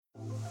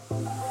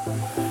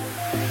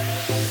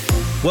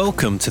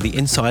Welcome to the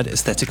Inside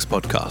Aesthetics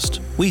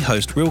podcast. We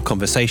host real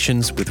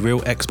conversations with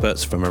real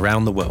experts from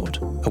around the world.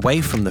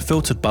 Away from the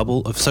filtered bubble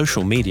of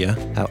social media,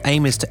 our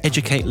aim is to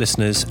educate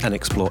listeners and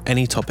explore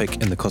any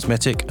topic in the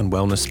cosmetic and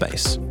wellness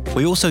space.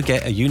 We also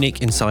get a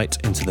unique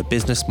insight into the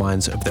business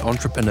minds of the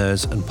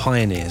entrepreneurs and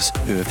pioneers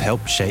who have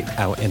helped shape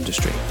our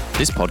industry.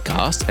 This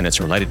podcast and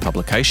its related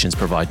publications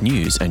provide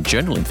news and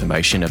journal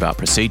information about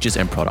procedures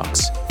and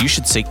products. You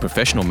should seek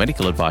professional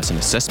medical advice and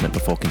assessment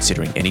before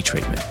considering any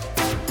treatment.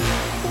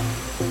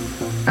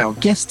 Our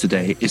guest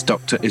today is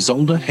Dr.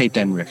 Isolde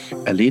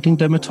Heidenreich, a leading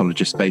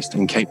dermatologist based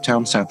in Cape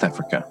Town, South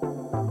Africa.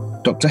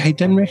 Dr.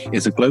 Heidenreich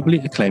is a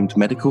globally acclaimed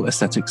medical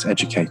aesthetics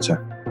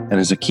educator and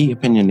is a key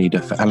opinion leader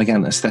for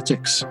Allergan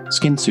Aesthetics,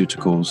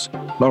 SkinCeuticals,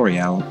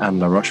 L'Oreal, and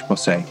La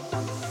Roche-Posay.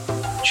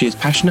 She is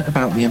passionate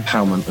about the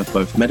empowerment of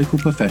both medical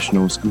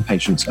professionals and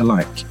patients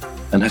alike,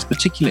 and has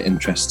particular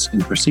interests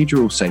in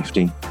procedural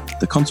safety,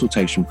 the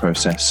consultation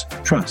process,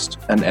 trust,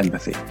 and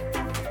empathy.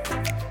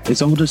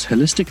 Isolde's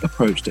holistic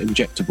approach to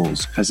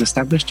injectables has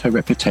established her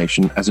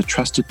reputation as a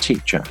trusted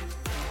teacher,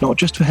 not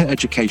just for her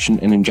education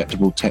in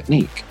injectable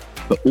technique,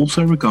 but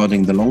also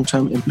regarding the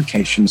long-term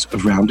implications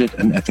of rounded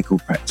and ethical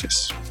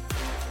practice.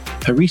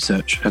 Her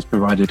research has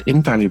provided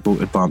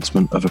invaluable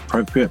advancement of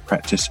appropriate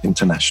practice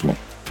internationally.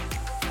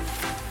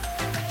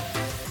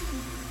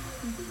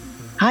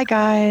 Hi,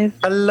 guys.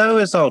 Hello,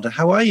 Isolde.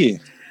 How are you?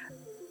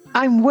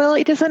 I'm well.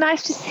 It is so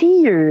nice to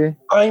see you.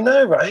 I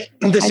know, right?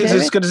 This is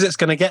as good as it's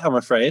going to get, I'm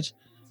afraid.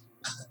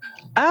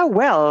 Oh,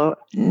 well,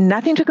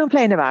 nothing to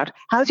complain about.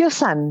 How's your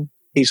son?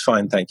 He's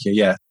fine, thank you.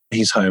 Yeah,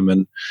 he's home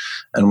and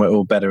we're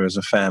all better as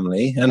a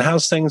family. And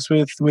how's things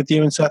with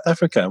you in South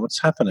Africa?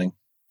 What's happening?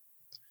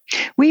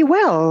 We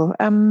well.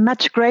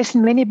 Much grace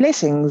and many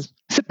blessings.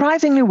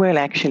 Surprisingly well,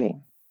 actually.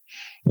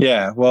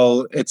 Yeah,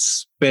 well,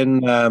 it's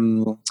been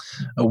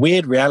a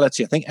weird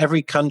reality. I think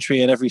every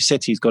country and every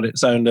city's got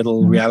its own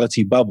little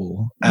reality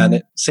bubble. And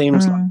it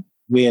seems like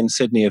we in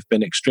Sydney have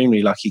been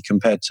extremely lucky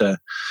compared to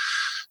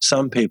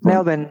some people.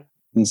 Melbourne.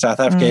 In South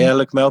Africa. Yeah,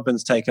 look,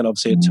 Melbourne's taken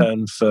obviously a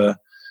turn for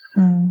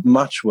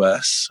much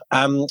worse.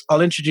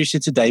 I'll introduce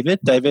you to David.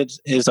 David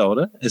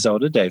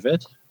Isolde,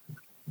 David.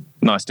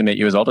 Nice to meet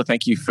you, Isolde.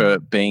 Thank you for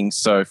being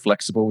so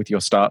flexible with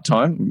your start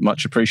time.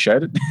 Much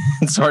appreciated.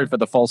 Sorry for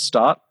the false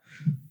start.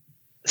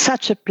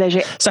 Such a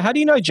pleasure. So how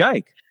do you know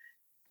Jake?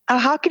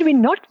 How could we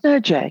not know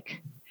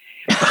Jake?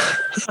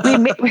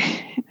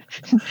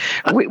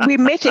 we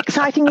met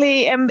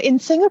excitingly in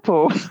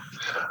Singapore.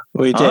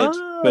 We did,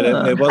 but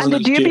it wasn't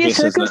under dubious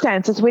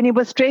circumstances when he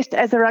was dressed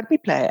as a rugby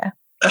player.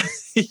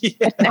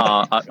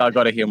 I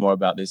got to hear more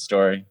about this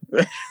story.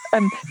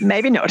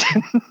 Maybe not.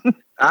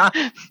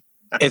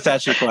 It's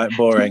actually quite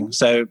boring.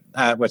 So,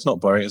 well, it's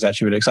not boring. It's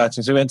actually really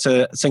exciting. So we went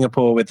to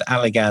Singapore with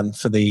Allergan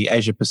for the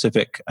Asia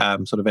Pacific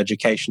sort of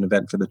education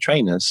event for the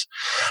trainers.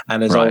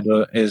 And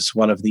Isolde is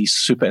one of these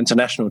super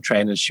international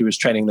trainers. She was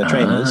training the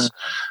trainers.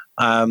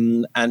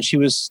 And she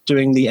was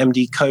doing the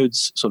MD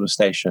Codes sort of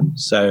station.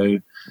 So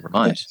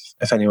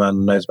if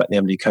anyone knows about the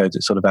MD Codes,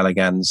 it's sort of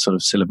Allergan's sort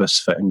of syllabus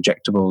for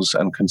injectables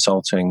and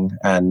consulting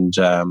and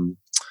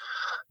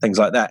things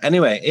like that.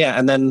 Anyway, yeah,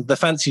 and then the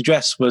fancy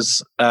dress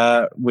was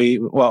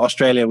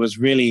Australia was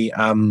really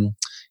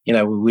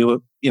we were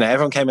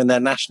everyone came in their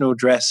national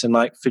dress and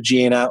like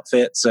Fijian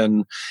outfits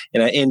and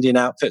Indian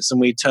outfits, and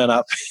we turn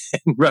up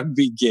in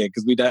rugby gear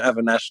because we don't have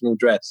a national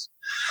dress.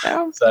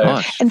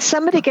 And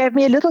somebody gave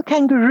me a little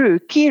kangaroo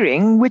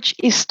keyring, which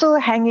is still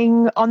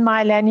hanging on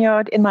my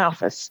lanyard in my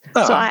office.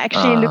 So I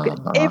actually look at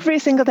every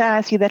single day.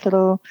 I see that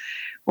little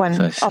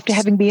one after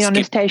having been on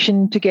a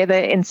station together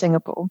in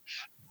Singapore.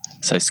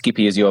 So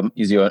Skippy is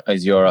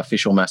your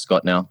official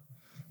mascot now.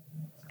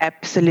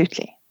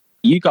 Absolutely.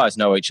 You guys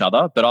know each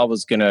other, but I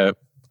was going to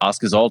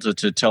ask Isolde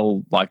to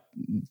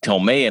tell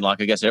me and I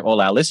guess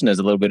all our listeners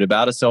a little bit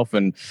about herself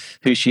and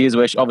who she is.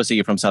 Obviously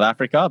you're from South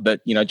Africa,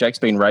 but Jake's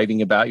been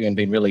raving about you and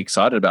been really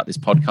excited about this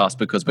podcast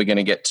because we're going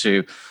to get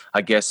to,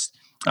 I guess,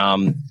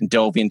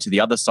 delve into the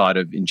other side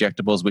of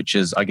injectables, which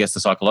is, I guess, the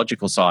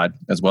psychological side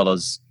as well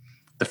as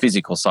the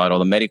physical side or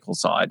the medical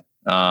side,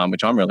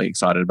 which I'm really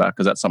excited about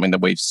because that's something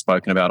that we've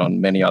spoken about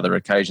on many other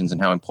occasions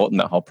and how important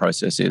that whole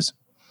process is.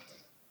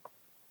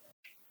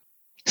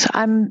 So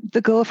I'm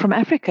the girl from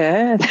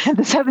Africa,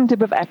 the southern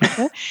tip of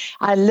Africa.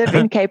 I live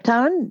in Cape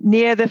Town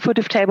near the foot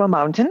of Table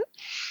Mountain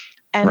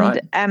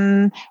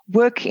and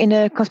work in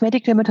a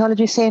cosmetic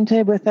dermatology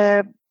center with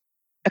a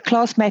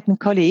classmate and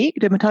colleague,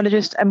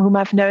 dermatologist whom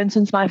I've known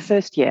since my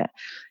first year.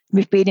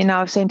 We've been in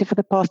our center for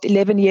the past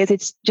 11 years.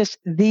 It's just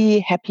the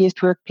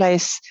happiest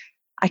workplace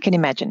I can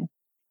imagine.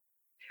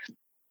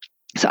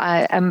 So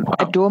I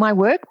adore my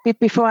work.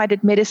 Before I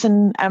did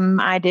medicine,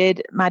 I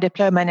did my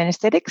diploma in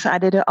anesthetics. I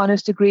did an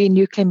honors degree in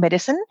nuclear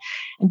medicine.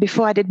 And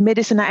before I did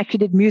medicine, I actually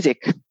did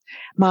music.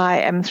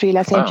 My 3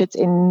 licenses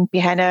in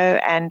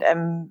piano and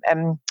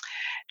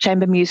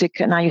chamber music.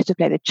 And I used to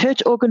play the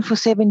church organ for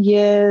 7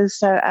 years.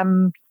 So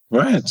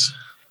right.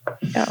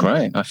 Yeah.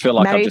 Great. I feel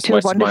like I've just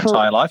wasted my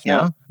entire life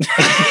now.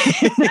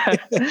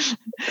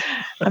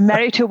 I'm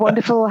married to a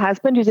wonderful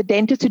husband who's a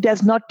dentist who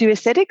does not do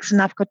aesthetics.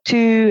 And I've got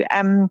 2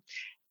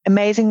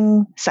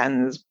 amazing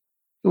sons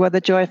who are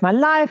the joy of my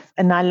life.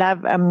 And I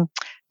love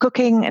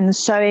cooking and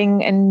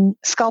sewing and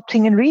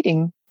sculpting and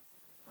reading.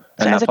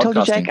 So as I told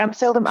you, Jake, I'm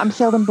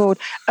seldom bored.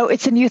 Oh,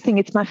 it's a new thing.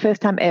 It's my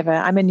first time ever.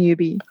 I'm a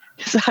newbie.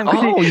 So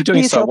you're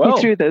doing so well.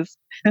 Me through this.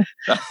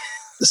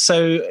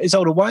 So,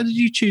 Isolde, why did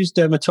you choose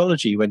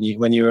dermatology when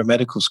you were at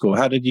medical school?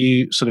 How did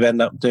you sort of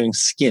end up doing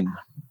skin?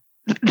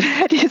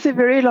 That is a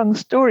very long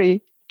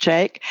story,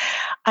 Jake.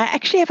 I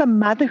actually have a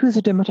mother who's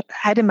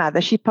had a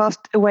mother. She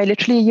passed away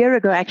literally a year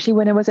ago, actually,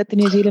 when I was at the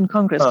New Zealand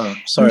Congress. Oh,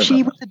 sorry.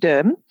 She was a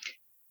derm.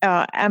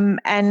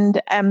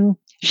 And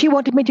she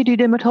wanted me to do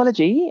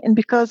dermatology. And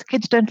because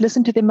kids don't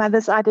listen to their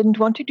mothers, I didn't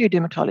want to do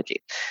dermatology.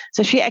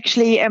 So she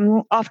actually,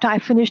 after I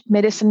finished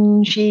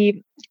medicine,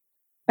 she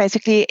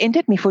basically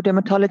entered me for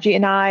dermatology,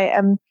 and I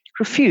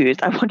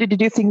refused. I wanted to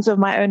do things of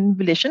my own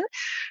volition.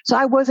 So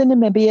I was in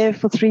Namibia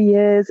for 3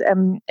 years, a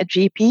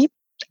GP.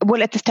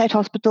 Well, at the state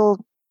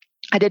hospital,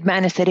 I did my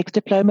anesthetics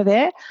diploma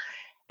there.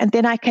 And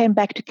then I came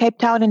back to Cape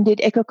Town and did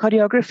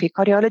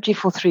cardiology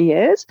for 3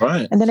 years.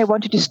 Right. And then I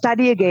wanted to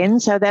study again.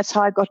 So that's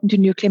how I got into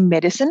nuclear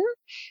medicine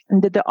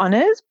and did the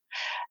honors.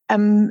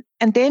 And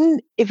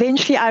then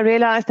eventually I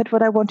realized that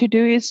what I want to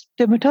do is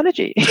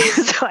dermatology.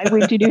 So I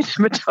went to do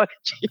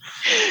dermatology.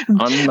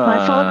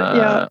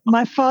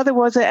 My father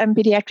was a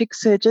pediatric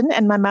surgeon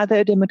and my mother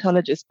a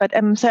dermatologist. But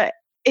so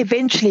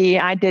eventually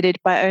I did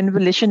it by own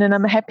volition, and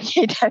I'm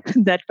happy it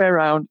happened that way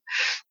around.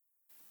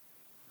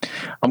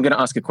 I'm going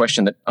to ask a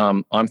question that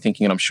I'm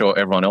thinking, and I'm sure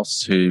everyone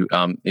else who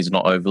is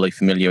not overly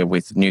familiar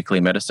with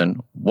nuclear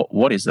medicine.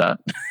 What is that?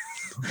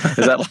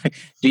 Is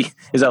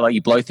that like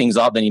you blow things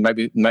up, then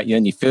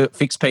you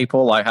fix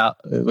people? Like how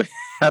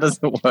does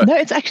it work? No,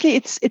 it's actually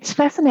it's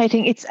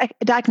fascinating. It's a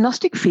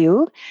diagnostic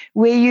field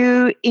where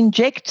you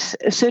inject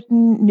a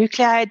certain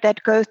nuclide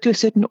that goes to a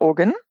certain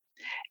organ.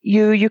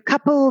 You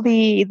couple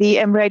the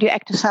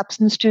radioactive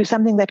substance to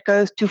something that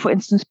goes to, for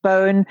instance,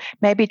 bone.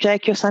 Maybe,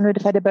 Jake, your son would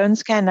have had a bone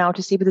scan now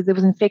to see whether there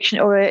was infection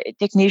or a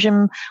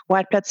technetium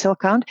white blood cell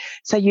count.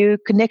 So you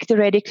connect the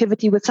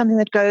radioactivity with something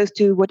that goes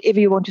to whatever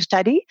you want to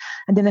study,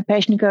 and then the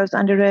patient goes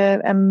under a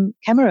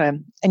camera,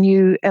 and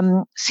you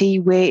see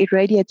where it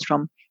radiates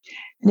from.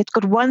 And it's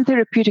got one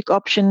therapeutic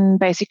option,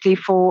 basically,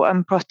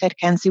 for prostate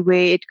cancer,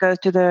 where it goes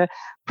to the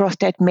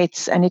prostate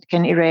mets and it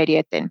can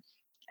irradiate then.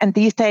 And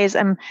these days,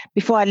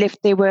 before I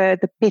left, there were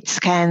the PET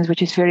scans,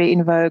 which is very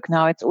in vogue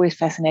now. It's always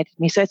fascinated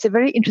me. So it's a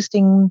very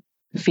interesting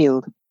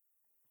field.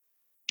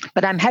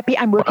 But I'm happy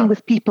I'm working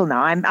with people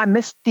now. I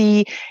miss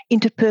the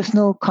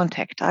interpersonal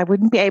contact. I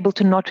wouldn't be able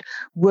to not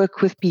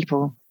work with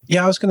people.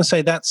 Yeah, I was going to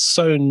say that's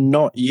so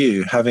not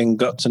you, having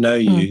got to know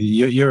you.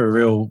 You're a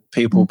real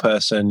people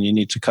person. You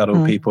need to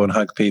cuddle people and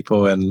hug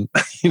people and,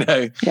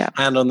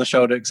 hand on the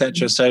shoulder,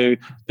 etc. So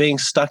being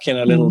stuck in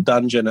a little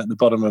dungeon at the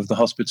bottom of the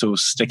hospital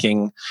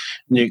sticking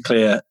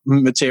nuclear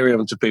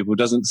material to people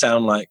doesn't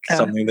sound like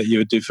something that you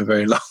would do for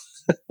very long.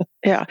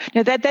 Yeah,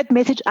 no, that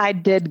message I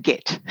did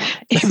get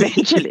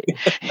eventually.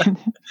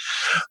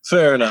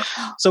 Fair enough.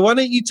 So why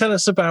don't you tell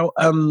us about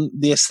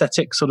the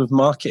aesthetic sort of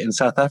market in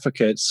South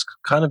Africa? It's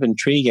kind of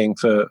intriguing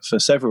for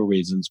several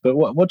reasons, but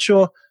what's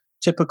your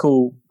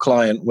typical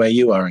client where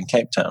you are in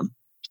Cape Town?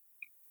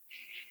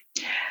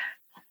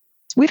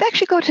 We've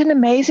actually got an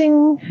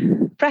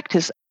amazing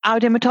practice. Our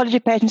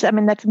dermatology patients,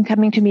 that's been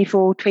coming to me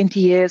for 20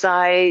 years.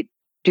 I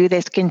do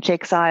their skin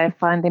checks. I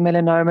find their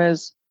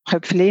melanomas,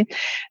 hopefully.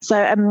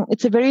 So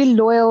it's a very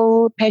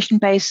loyal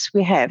patient base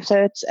we have.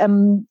 So it's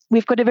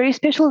we've got a very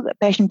special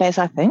patient base,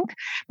 I think.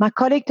 My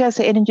colleague does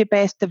the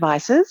energy-based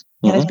devices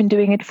and has been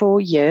doing it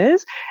for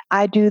years.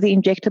 I do the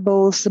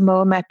injectables, the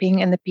Moa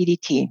mapping, and the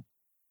PDT.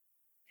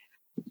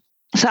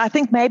 So I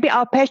think maybe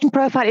our patient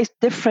profile is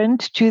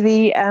different to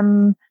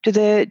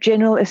the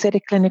general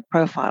aesthetic clinic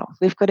profile.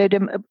 We've got a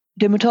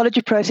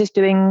dermatology process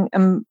doing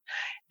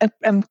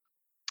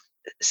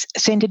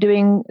center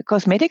doing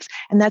cosmetics,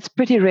 and that's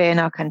pretty rare in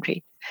our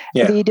country.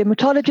 Yeah. The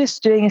dermatologists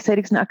doing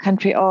aesthetics in our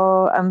country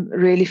are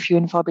really few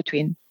and far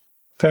between.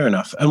 Fair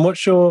enough. And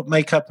what's your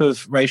makeup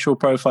of racial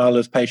profile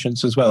of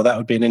patients as well? That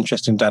would be an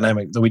interesting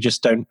dynamic that we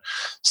just don't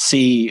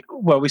see.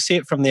 Well, we see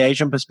it from the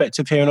Asian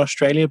perspective here in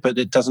Australia, but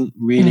it doesn't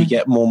really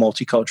get more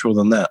multicultural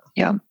than that.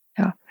 Yeah.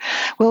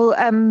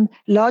 Well,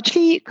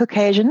 largely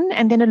Caucasian,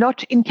 and then a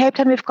lot in Cape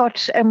Town. We've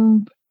got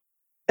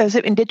as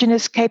an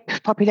indigenous Cape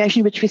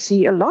population, which we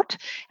see a lot,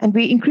 and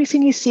we're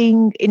increasingly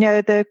seeing,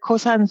 the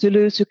Xhosa and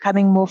Zulus who are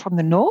coming more from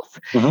the north.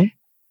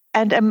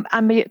 And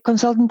I'm a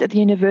consultant at the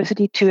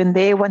university too, and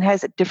there one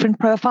has a different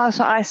profile.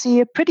 So I see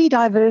a pretty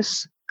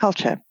diverse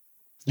culture.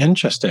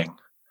 Interesting.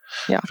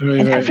 Yeah,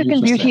 and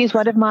African beauty is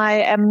one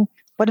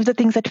of the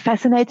things that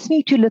fascinates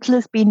me. Too little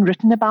has been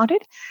written about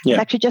it. Yeah.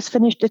 I've actually just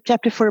finished a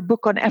chapter for a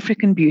book on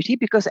African beauty,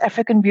 because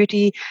African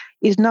beauty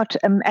is not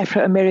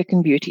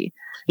Afro-American beauty.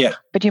 Yeah.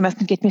 But you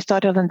mustn't get me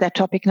started on that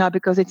topic now,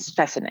 because it's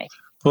fascinating.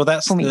 Well,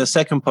 that's the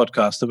second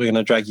podcast that we're going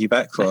to drag you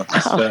back for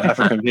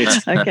African beauty.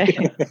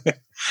 Okay.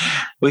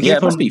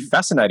 It must be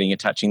fascinating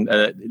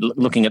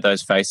looking at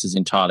those faces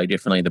entirely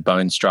differently, the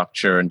bone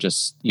structure and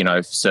just,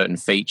 certain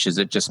features.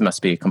 It just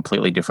must be a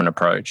completely different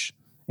approach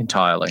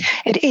entirely.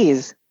 It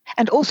is.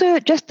 And also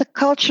just the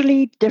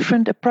culturally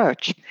different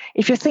approach.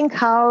 If you think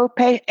how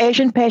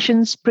Asian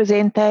patients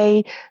present,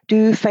 they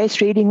do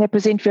face reading, they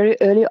present very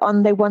early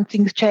on, they want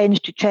things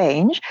changed to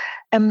change.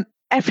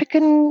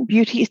 African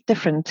beauty is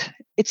different.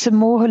 It's a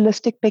more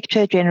holistic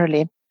picture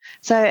generally.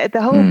 So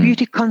the whole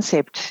beauty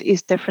concept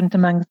is different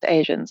amongst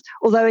Asians,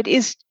 although it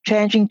is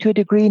changing to a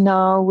degree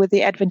now with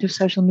the advent of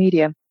social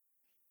media,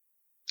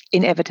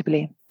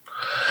 inevitably.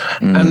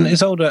 And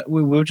Isolde,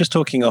 we were just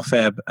talking off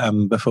air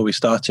before we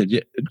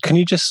started. Can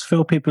you just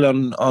fill people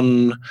on,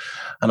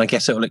 and I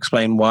guess it will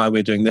explain why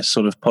we're doing this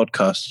sort of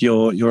podcast,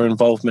 your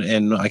involvement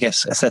in, I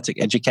guess,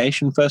 aesthetic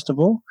education, first of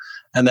all,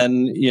 and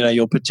then,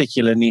 your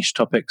particular niche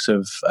topics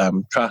of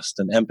trust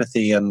and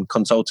empathy and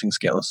consulting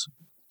skills?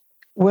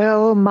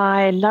 Well,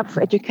 my love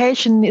for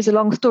education is a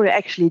long story,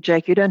 actually,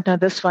 Jake. You don't know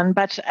this one.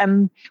 But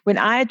when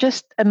I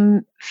just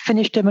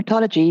finished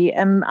dermatology,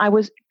 I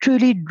was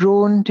truly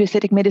drawn to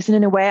aesthetic medicine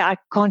in a way I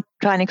can't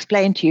try and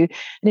explain to you.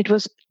 And it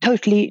was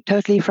totally,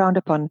 totally frowned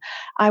upon.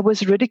 I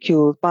was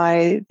ridiculed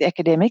by the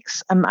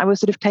academics. I was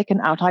sort of taken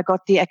out. I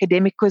got the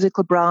academic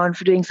quizzical brown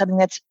for doing something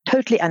that's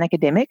totally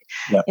unacademic.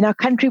 Yep. In our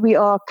country, we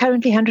are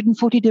currently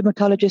 140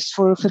 dermatologists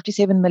for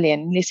 57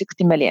 million, nearly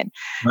 60 million.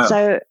 Wow.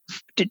 So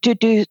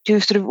to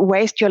sort of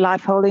waste your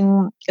life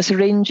holding a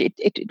syringe,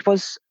 it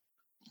was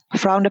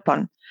frowned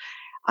upon.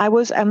 I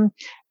was,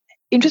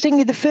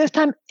 interestingly, the first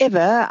time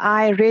ever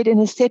I read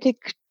an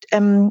aesthetic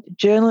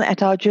journal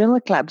at our journal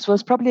clubs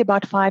was probably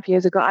about 5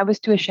 years ago. I was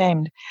too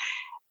ashamed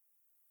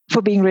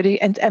for being ready.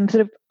 And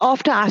sort of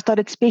after I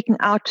started speaking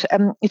out,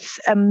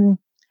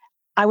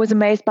 I was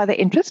amazed by the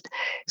interest.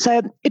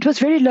 So it was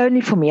very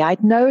lonely for me. I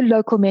had no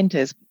local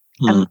mentors.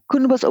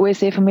 Kun was always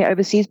there for me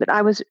overseas, but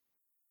I was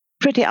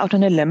pretty out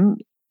on a limb.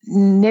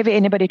 Never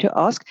anybody to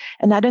ask,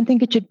 and I don't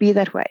think it should be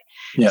that way.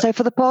 Yeah. So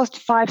for the past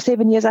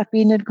 5-7 years, I've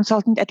been a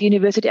consultant at the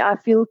university. I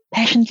feel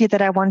passionately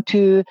that I want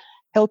to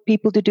help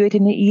people to do it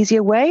in an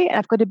easier way.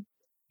 I've got an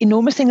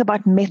enormous thing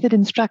about method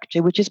and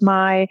structure, which is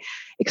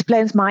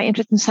explains my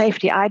interest in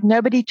safety. I had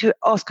nobody to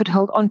ask or to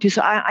hold on to,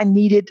 so I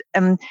needed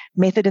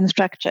method and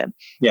structure.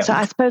 Yeah. So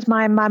I suppose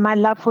my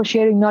love for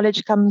sharing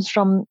knowledge comes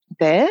from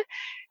there,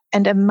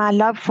 and my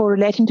love for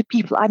relating to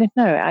people. I don't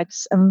know.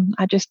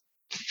 I just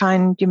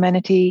find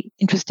humanity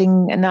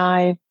interesting, and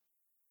I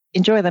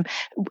enjoy them.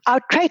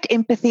 Our trait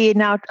empathy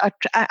now,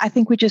 I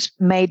think we're just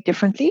made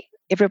differently,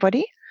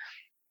 everybody.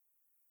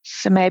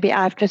 So maybe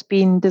I've just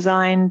been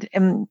designed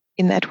in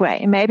that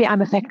way. Maybe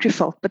I'm a factory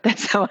fault, but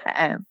that's how I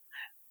am.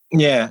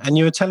 Yeah, and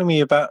you were telling me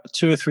about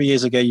 2 or 3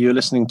 years ago, you were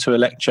listening to a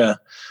lecture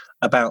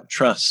about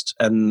trust,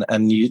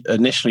 and you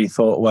initially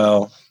thought,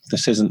 well,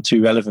 this isn't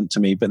too relevant to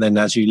me. But then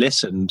as you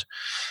listened,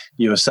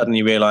 you were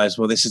suddenly realized,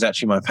 well, this is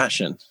actually my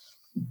passion.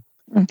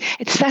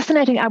 It's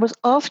fascinating. I was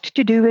asked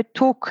to do a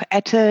talk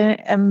at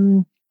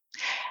a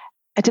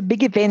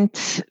big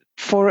event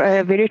for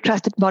a very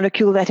trusted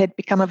molecule that had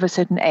become of a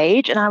certain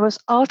age, and I was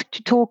asked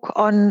to talk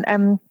on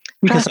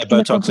trust in the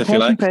Botox, if you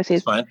like.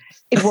 Process.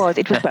 It was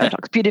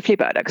Botox, beautifully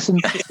Botox,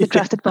 and the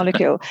trusted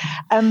molecule.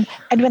 And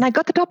when I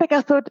got the topic, I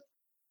thought,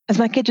 as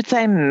my kids would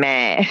say,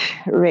 meh,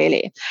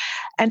 really.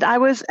 And I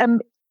was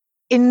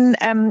in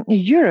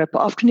Europe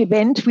after an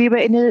event. We were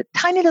in a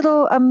tiny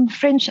little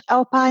French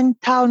alpine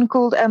town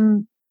called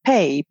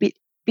Pay,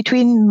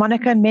 between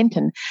Monaco and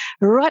Menton,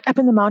 right up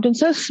in the mountains,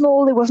 so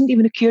small there wasn't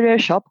even a curio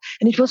shop,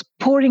 and it was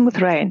pouring with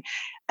rain.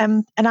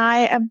 And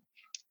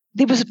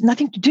there was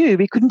nothing to do.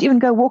 We couldn't even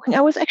go walking.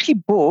 I was actually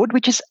bored,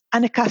 which is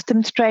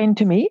unaccustomed strain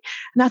to me.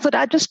 And I thought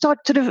I'd just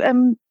start sort of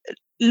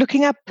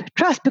looking up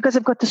trust because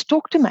I've got this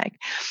talk to make.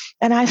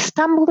 And I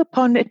stumbled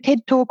upon a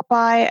TED talk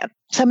by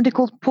somebody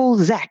called Paul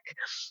Zak,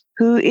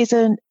 who is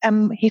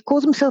he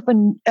calls himself a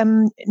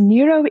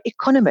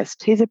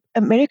neuroeconomist. He's an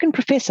American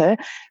professor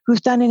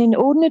who's done an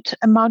inordinate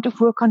amount of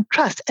work on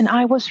trust. And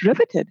I was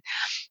riveted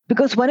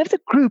because one of the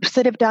groups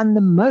that have done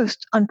the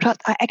most on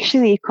trust are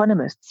actually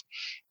economists.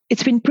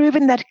 It's been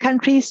proven that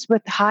countries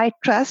with high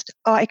trust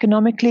are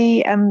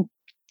economically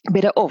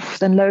better off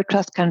than low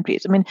trust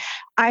countries. I mean,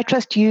 I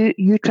trust you,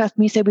 you trust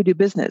me, so we do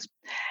business.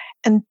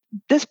 And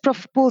this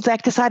Prof. Paul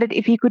Zak decided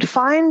if he could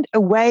find a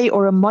way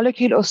or a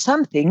molecule or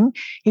something,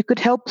 he could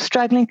help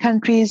struggling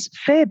countries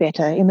fare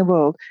better in the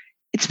world.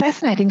 It's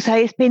fascinating. So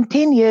he spent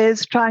 10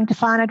 years trying to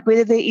find out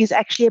whether there is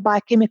actually a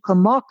biochemical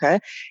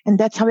marker, and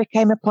that's how he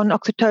came upon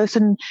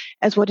oxytocin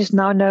as what is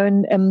now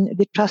known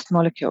the trust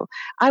molecule.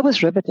 I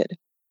was riveted.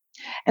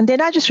 And then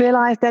I just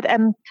realized that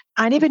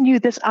I never knew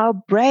this. Our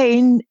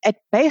brain at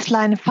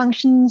baseline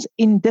functions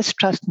in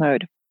distrust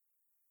mode.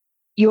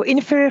 Your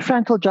inferior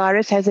frontal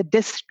gyrus has a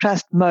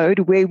distrust mode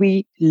where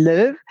we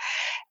live.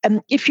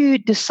 If you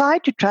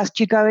decide to trust,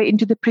 you go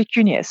into the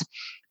precuneus.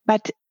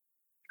 But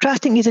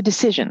trusting is a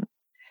decision.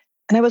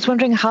 And I was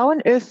wondering how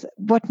on earth,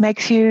 what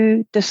makes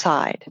you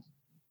decide?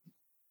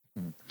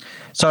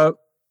 So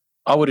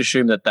I would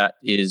assume that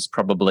is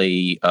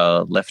probably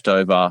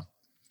leftover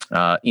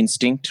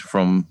instinct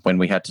from when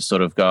we had to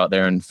sort of go out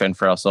there and fend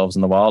for ourselves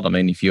in the wild. I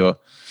mean, if you're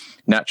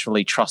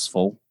naturally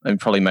trustful and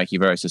probably make you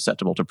very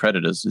susceptible to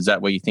predators. Is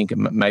that where you think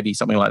maybe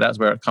something like that is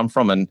where it come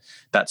from, and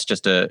that's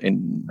just a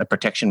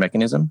protection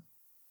mechanism?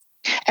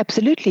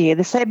 Absolutely.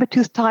 The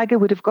saber-toothed tiger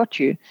would have got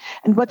you.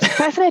 And what's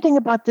fascinating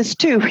about this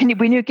too,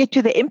 when you get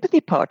to the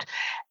empathy part,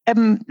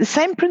 the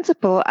same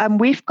principle,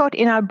 we've got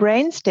in our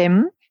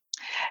brainstem,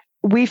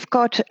 we've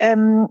got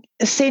a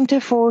center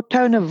for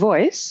tone of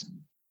voice,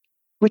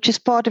 which is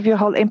part of your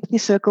whole empathy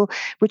circle,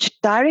 which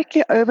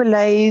directly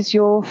overlays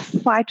your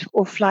fight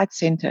or flight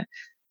center.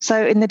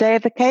 So in the day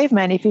of the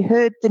caveman, if you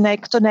heard the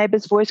next door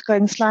neighbor's voice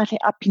going slightly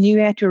up, you knew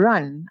you had to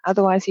run.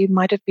 Otherwise, you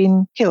might have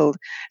been killed.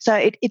 So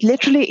it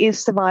literally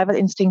is survival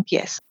instinct,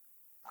 yes.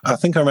 I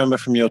think I remember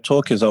from your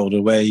talk,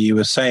 Isolde, where you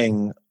were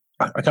saying,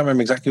 I can't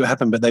remember exactly what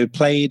happened, but they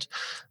played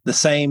the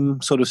same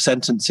sort of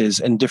sentences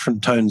in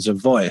different tones of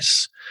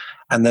voice.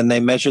 And then they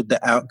measured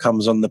the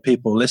outcomes on the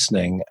people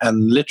listening,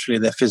 and literally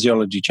their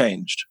physiology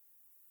changed.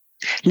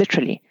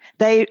 Literally.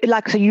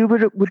 So you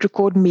would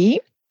record me,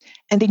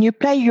 and then you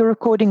play your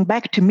recording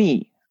back to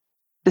me,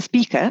 the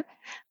speaker,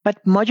 but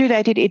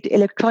modulated it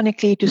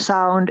electronically to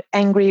sound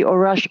angry or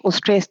rushed or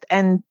stressed,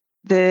 and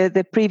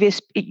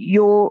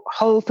your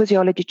whole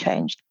physiology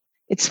changed.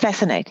 It's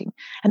fascinating.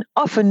 And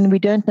often we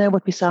don't know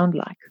what we sound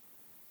like.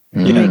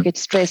 We may get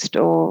stressed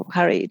or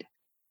hurried,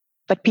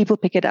 but people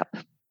pick it up.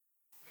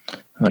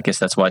 I guess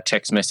that's why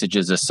text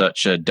messages are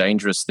such a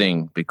dangerous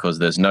thing, because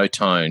there's no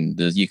tone.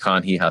 You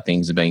can't hear how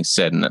things are being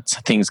said, and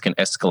things can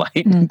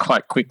escalate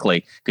quite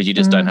quickly because you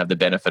just don't have the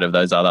benefit of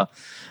those other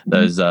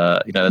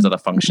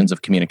functions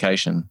of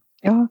communication.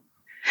 Yeah.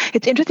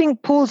 It's interesting.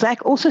 Paul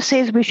Zak also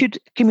says we should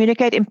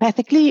communicate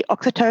empathically,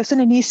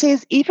 oxytocin, and he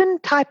says even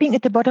typing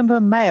at the bottom of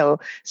a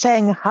mail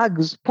saying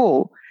hugs,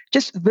 Paul,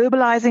 just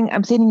verbalizing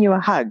I'm sending you a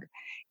hug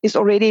is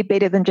already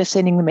better than just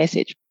sending the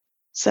message.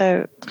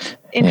 So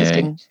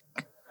interesting.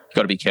 Yeah. You've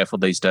got to be careful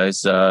these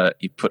days.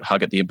 You put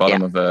hug at the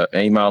bottom of an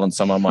email and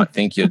someone might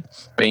think you're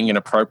being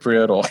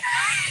inappropriate, or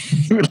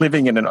you're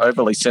living in an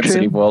overly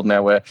sensitive world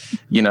now where,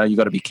 you've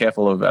got to be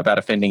careful about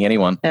offending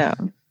anyone. Yeah.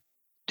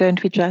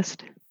 Don't we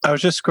just? I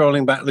was just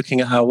scrolling back looking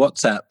at our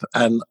WhatsApp,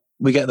 and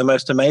we get the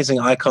most amazing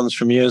icons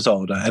from years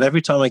older. And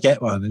every time I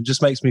get one, it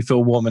just makes me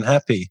feel warm and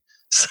happy.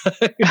 So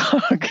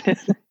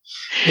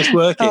it's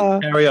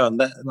working. Carry on.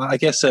 I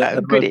guess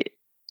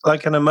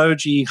like an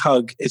emoji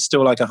hug is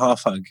still like a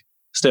half hug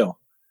still.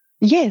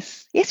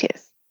 Yes.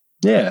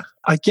 Yeah.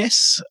 I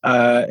guess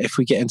if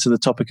we get into the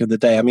topic of the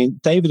day, I mean,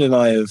 David and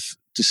I have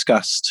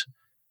discussed,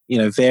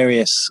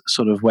 various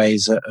sort of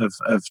ways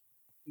of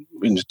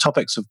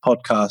topics of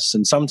podcasts,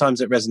 and sometimes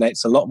it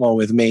resonates a lot more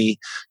with me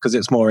because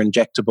it's more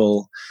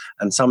injectable,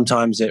 and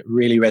sometimes it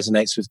really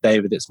resonates with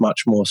David. It's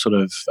much more sort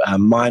of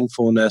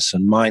mindfulness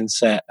and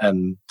mindset,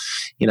 and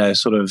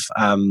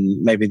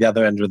maybe the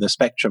other end of the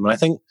spectrum. And I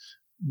think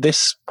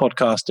this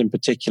podcast in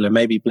particular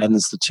maybe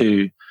blends the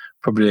two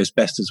probably as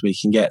best as we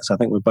can get. So I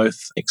think we're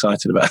both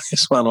excited about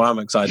this one, or I'm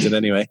excited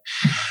anyway.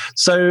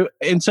 So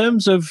in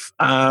terms of,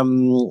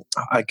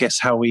 I guess,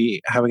 how we're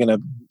going to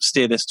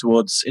steer this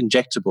towards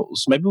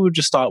injectables, maybe we'll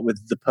just start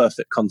with the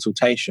perfect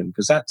consultation,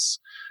 because that's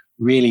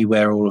really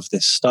where all of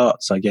this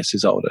starts, I guess,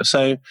 Isolde.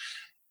 So,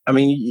 I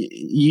mean,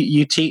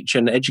 you teach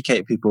and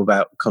educate people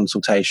about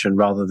consultation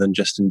rather than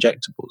just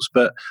injectables,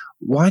 but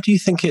why do you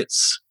think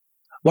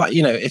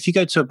if you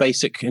go to a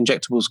basic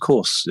injectables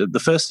course, the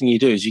first thing you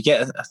do is you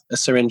get a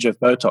syringe of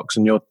Botox,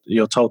 and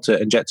you're told to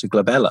inject a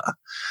glabella,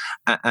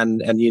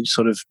 and you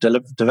sort of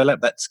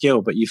develop that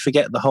skill, but you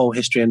forget the whole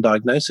history and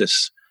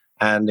diagnosis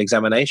and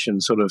examination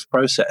sort of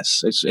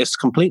process. It's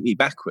completely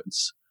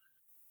backwards.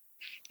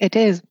 It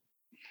is,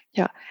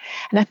 yeah.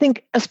 And I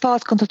think as far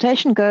as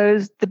consultation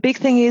goes, the big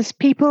thing is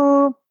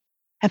people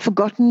have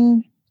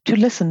forgotten to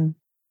listen.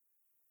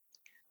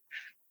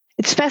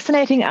 It's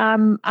fascinating.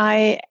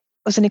 I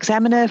was an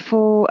examiner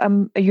for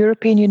a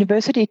European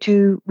university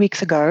 2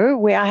 weeks ago,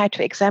 where I had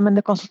to examine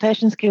the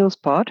consultation skills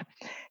part.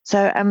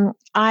 So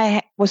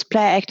I was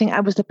play acting.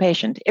 I was the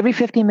patient. Every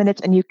 15 minutes,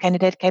 a new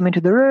candidate came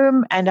into the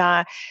room, and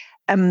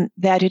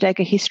they had to take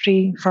a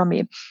history from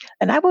me.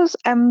 And I was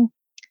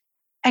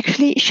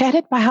actually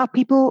shattered by how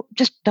people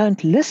just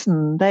don't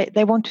listen.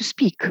 They want to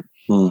speak.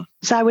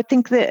 So I would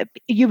think that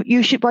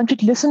you should want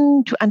to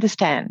listen to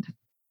understand.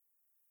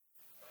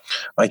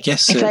 I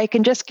guess if they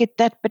can just get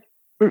that,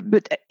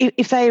 but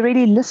if they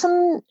really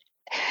listen,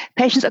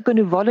 patients are going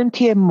to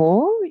volunteer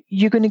more.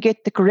 You're going to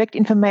get the correct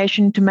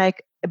information to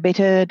make a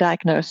better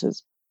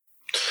diagnosis.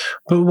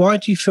 But why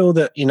do you feel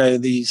that,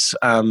 these,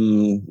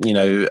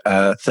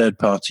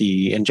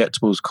 third-party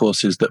injectables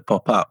courses that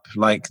pop up,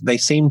 like they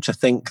seem to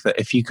think that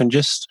if you can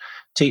just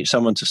teach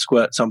someone to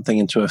squirt something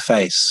into a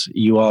face,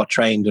 you are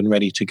trained and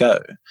ready to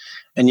go.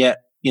 And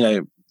yet,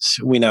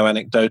 we know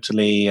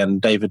anecdotally, and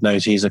David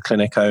knows he's a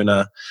clinic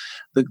owner,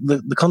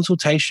 the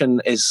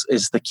consultation is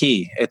the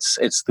key.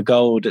 It's the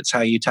gold. It's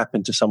how you tap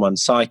into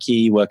someone's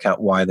psyche, work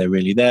out why they're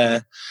really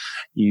there.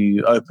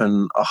 You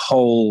open a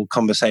whole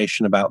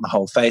conversation about the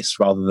whole face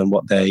rather than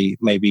what they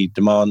maybe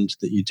demand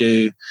that you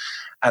do.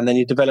 And then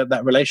you develop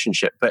that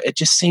relationship. But it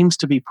just seems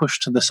to be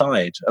pushed to the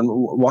side. And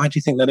why do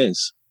you think that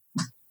is?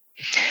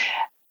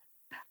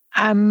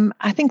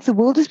 I think the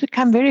world has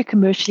become very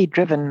commercially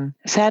driven,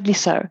 sadly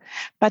so.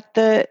 But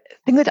the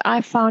thing that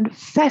I found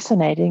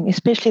fascinating,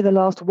 especially the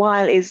last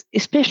while, is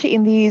especially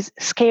in these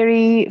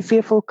scary,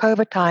 fearful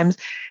COVID times,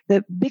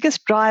 the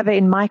biggest driver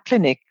in my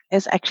clinic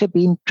has actually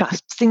been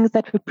trust. Things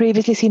that were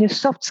previously seen as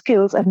soft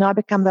skills have now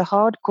become the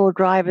hardcore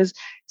drivers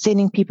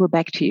sending people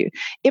back to you.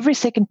 Every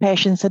second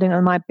patient sitting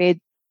on my bed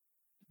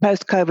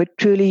post-COVID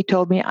truly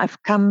told me,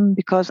 I've come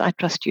because I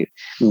trust you.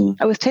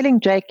 I was telling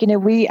Jake,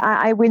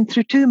 I went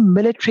through 2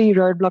 military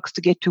roadblocks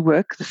to get to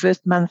work the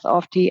first month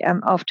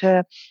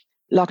after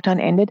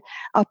lockdown ended.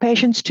 Our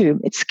patients too.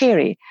 It's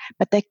scary,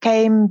 but they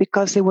came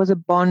because there was a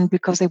bond,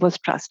 because there was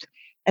trust.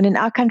 And in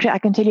our country, I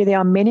can tell you there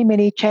are many,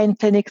 many chain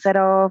clinics that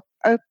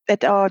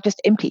are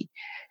just empty.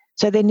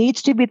 So there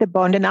needs to be the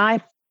bond.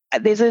 And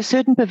there's a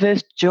certain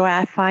perverse joy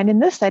I find in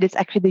this, that it's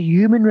actually the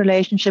human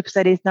relationships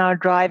that is now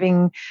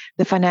driving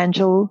the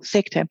financial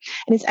sector. And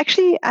it's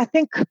actually, I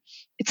think,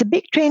 it's a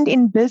big trend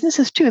in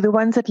businesses too, the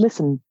ones that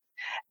listen.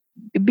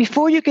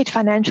 Before you get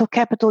financial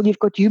capital, you've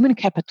got human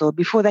capital.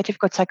 Before that, you've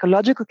got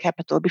psychological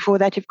capital. Before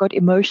that, you've got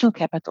emotional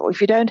capital. If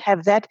you don't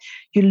have that,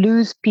 you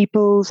lose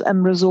people's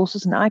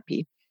resources and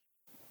IP.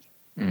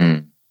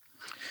 Mm.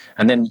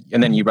 And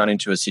then you run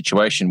into a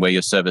situation where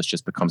your service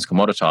just becomes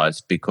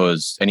commoditized,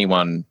 because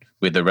anyone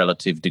with a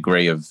relative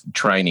degree of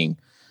training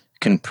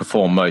can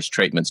perform most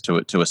treatments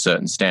to a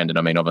certain standard.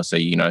 I mean,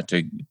 obviously,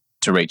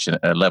 to reach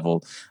a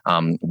level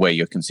where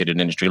you're considered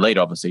an industry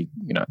leader, obviously,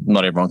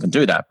 not everyone can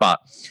do that.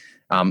 But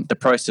the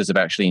process of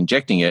actually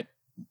injecting it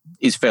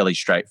is fairly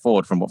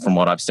straightforward from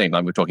what I've seen.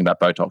 Like we're talking about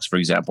Botox, for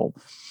example.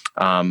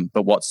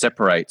 But what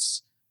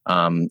separates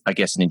I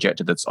guess an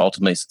injector that's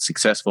ultimately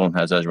successful and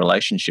has those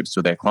relationships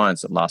with their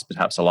clients that last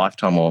perhaps a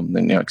lifetime or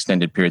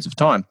extended periods of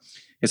time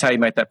is how you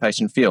make that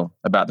patient feel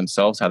about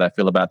themselves, how they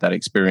feel about that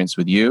experience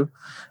with you,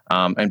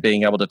 and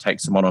being able to take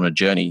someone on a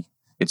journey.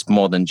 It's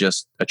more than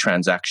just a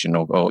transaction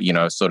or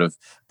sort of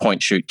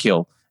point, shoot,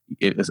 kill.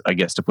 I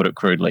guess, to put it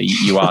crudely,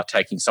 you are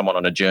taking someone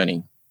on a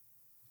journey.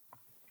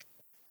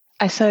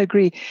 I so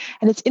agree.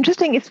 And it's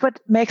interesting. It's what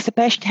makes the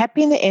patient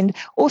happy in the end.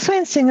 Also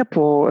in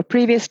Singapore, a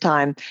previous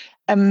time,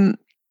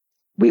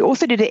 we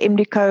also did an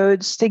MD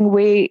codes thing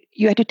where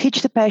you had to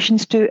teach the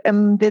patients to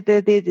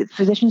the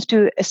physicians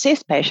to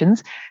assess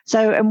patients.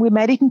 So we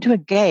made it into a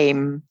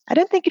game. I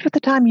don't think it was the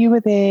time you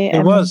were there.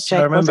 It was. Jake,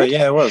 I remember. Was it?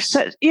 Yeah, it was.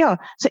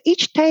 So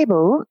each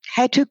table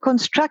had to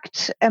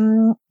construct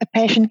a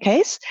patient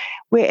case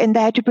and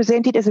they had to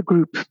present it as a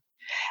group.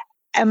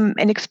 And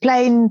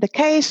explain the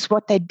case,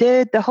 what they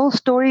did, the whole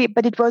story,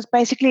 but it was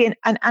basically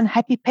an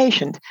unhappy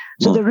patient.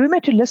 So the room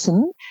had to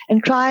listen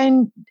and try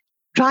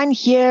and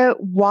hear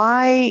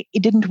why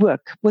it didn't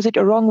work. Was it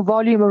a wrong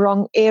volume, a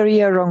wrong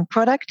area, a wrong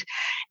product?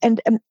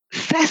 And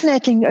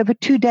fascinating, over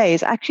 2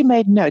 days, I actually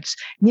made notes.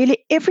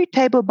 Nearly every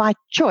table by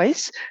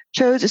choice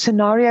chose a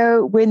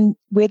scenario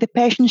where the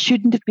patient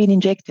shouldn't have been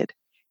injected.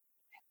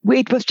 Where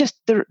it was just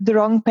the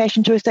wrong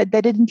patient choice, that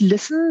they didn't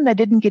listen, they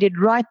didn't get it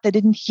right, they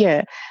didn't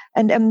hear.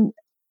 And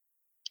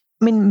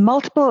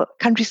multiple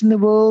countries in the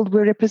world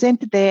were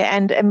represented there,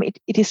 and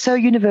it is so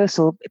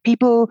universal.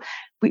 People,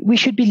 we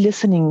should be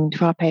listening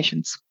to our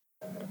patients,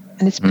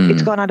 and it's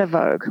gone out of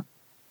vogue.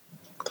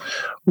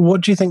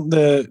 What do you think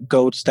the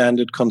gold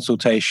standard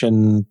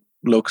consultation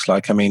looks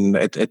like? I mean,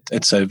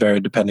 it's so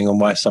varied depending on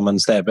why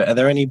someone's there, but are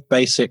there any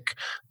basic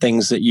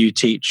things that you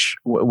teach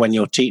when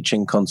you're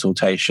teaching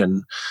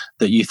consultation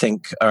that you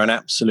think are an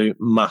absolute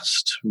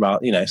must?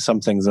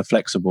 Some things are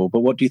flexible,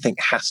 but what do you think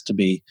has to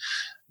be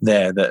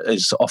there that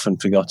is often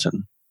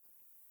forgotten?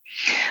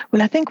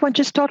 Well, I think one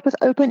should start with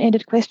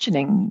open-ended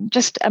questioning,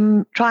 just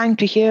trying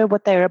to hear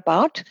what they're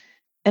about,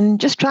 and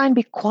just try and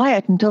be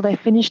quiet until they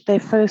finish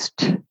their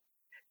first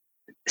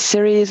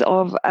series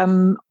of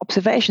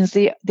observations.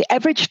 The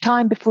average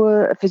time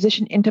before a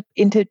physician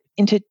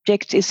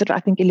interjects is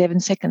I think 11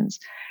 seconds.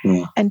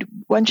 And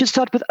one should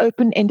start with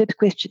open-ended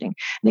questioning.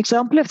 An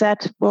example of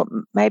that, well,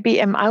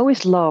 maybe I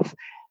always laugh,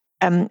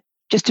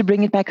 just to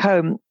bring it back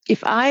home.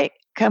 If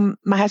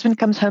my husband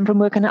comes home from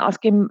work and I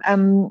ask him,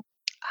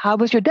 how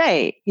was your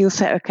day? He'll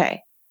say,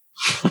 okay.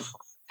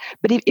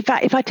 But if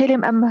I tell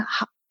him,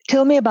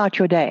 tell me about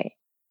your day,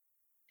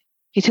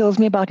 he tells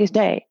me about his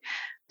day.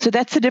 So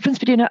that's the difference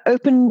between an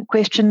open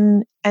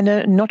question and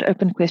a not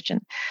open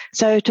question.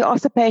 So to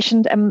ask the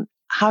patient,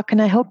 how can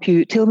I help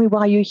you? Tell me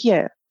why you're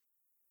here.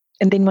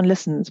 And then one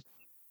listens.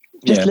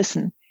 Just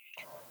listen.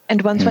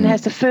 And once one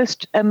has the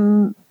first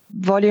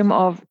volume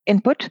of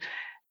input,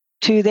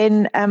 to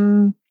then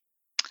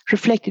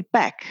reflect it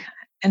back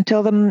and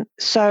tell them,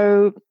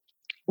 so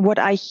what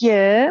I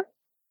hear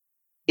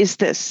is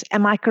this.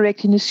 Am I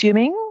correct in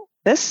assuming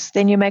this?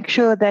 Then you make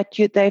sure that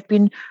they've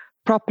been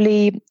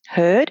properly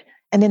heard,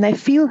 and then they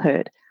feel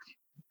heard.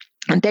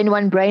 And then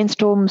one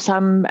brainstorms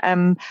some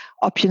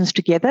options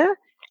together,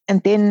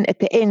 and then at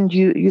the end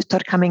you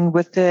start coming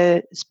with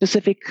the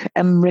specific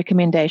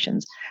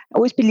recommendations. I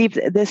always believe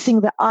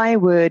the I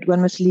word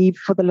one must leave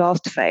for the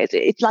last phase.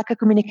 It's like a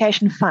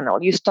communication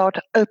funnel. You start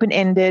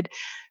open-ended,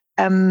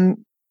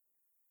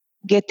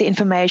 get the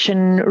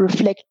information,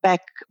 reflect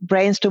back,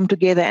 brainstorm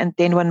together, and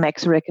then one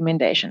makes a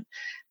recommendation.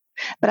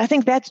 But I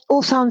think that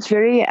all sounds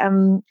very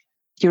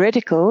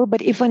theoretical,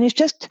 but if one is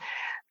just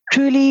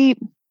truly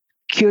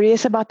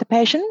curious about the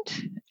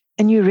patient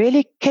and you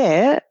really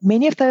care,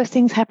 many of those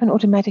things happen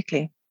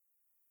automatically,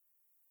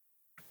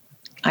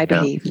 I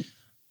believe. Yeah.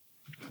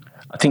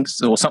 I think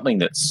something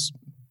that's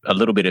a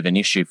little bit of an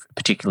issue,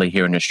 particularly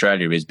here in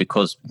Australia, is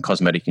because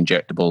cosmetic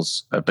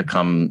injectables have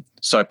become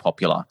so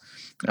popular.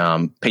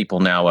 People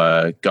now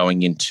are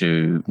going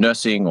into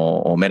nursing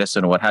or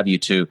medicine or what have you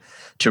to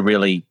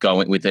really go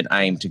in with an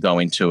aim to go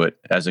into it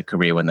as a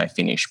career when they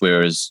finish.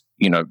 Whereas,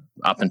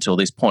 up until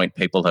this point,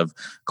 people have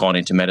gone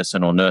into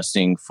medicine or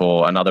nursing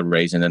for another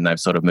reason, and they've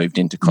sort of moved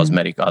into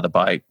cosmetic either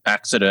by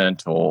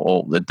accident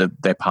or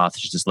their path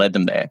just led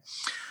them there.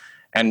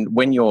 And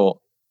when you're,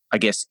 I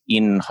guess,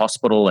 in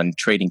hospital and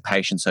treating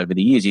patients over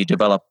the years, you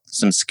develop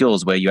some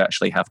skills where you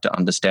actually have to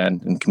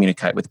understand and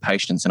communicate with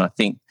patients. And I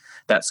think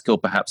that skill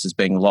perhaps is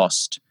being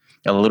lost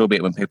a little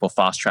bit when people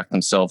fast track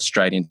themselves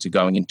straight into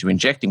going into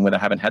injecting, where they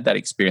haven't had that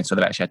experience, or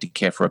they've actually had to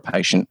care for a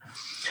patient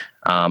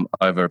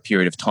over a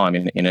period of time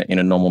in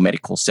a normal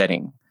medical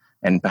setting.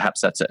 And perhaps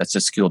that's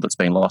a skill that's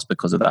been lost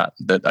because of that.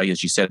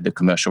 As you said, the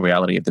commercial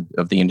reality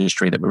of the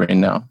industry that we're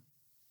in now.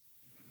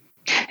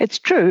 It's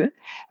true.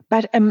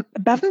 But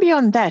above and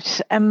beyond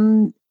that,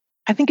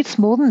 I think it's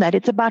more than that.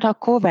 It's about our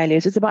core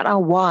values. It's about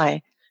our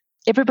why.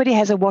 Everybody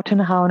has a what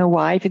and a how and a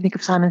why. If you think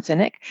of Simon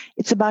Sinek,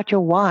 it's about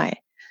your why.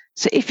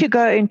 So if you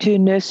go into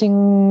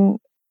nursing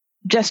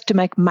just to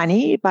make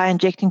money by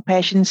injecting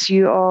patients,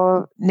 you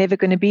are never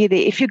going to be there.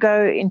 If you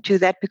go into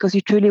that because you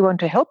truly want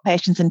to help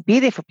patients and be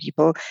there for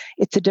people,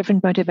 it's a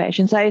different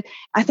motivation. So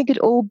I think it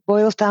all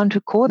boils down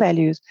to core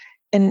values.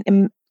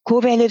 And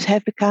core values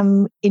have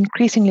become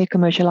increasingly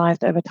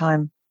commercialized over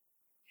time.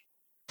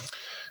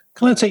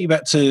 Can I take you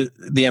back to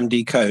the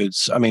MD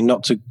codes? I mean,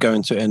 not to go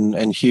into it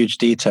in huge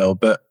detail,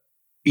 but,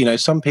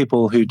 some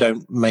people who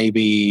don't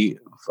maybe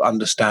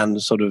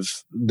understand sort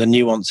of the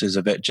nuances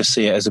of it just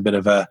see it as a bit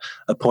of a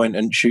point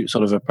and shoot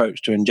sort of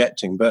approach to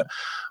injecting. But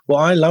what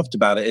I loved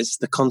about it is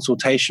the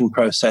consultation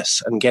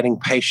process and getting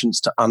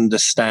patients to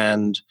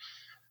understand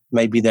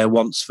maybe their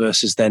wants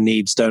versus their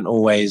needs don't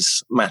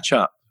always match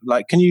up.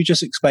 Like, can you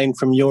just explain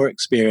from your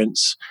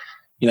experience,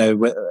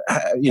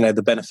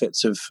 the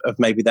benefits of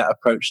maybe that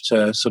approach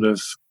to sort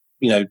of,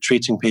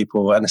 treating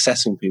people and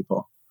assessing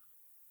people?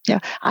 Yeah,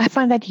 I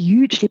find that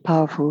hugely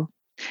powerful.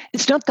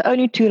 It's not the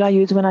only tool I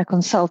use when I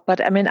consult,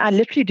 but I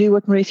literally do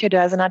what Mauricio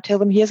does, and I tell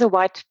them, here's a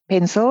white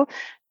pencil,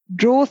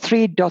 draw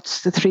 3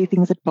 dots, the 3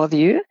 things that bother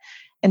you,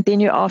 and then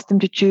you ask them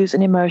to choose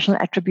an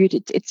emotional attribute.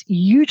 It's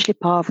hugely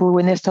powerful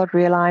when they start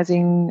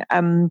realizing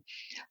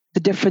the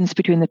difference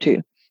between the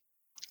two.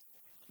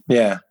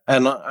 Yeah.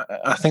 And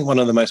I think one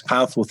of the most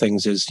powerful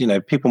things is,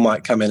 people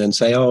might come in and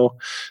say, oh,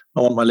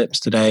 I want my lips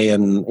today.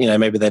 And,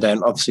 maybe they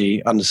don't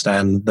obviously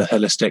understand the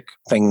holistic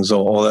things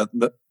or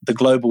the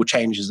global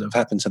changes that have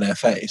happened to their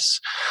face.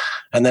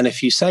 And then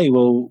if you say,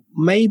 well,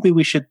 maybe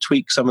we should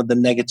tweak some of the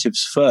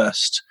negatives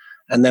first,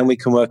 and then we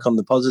can work on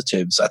the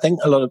positives. I think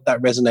a lot of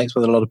that resonates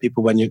with a lot of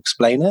people when you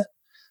explain it.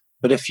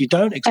 But if you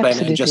don't explain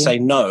Absolutely. It and just say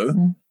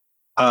no,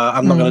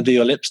 I'm not going to do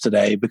your lips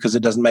today because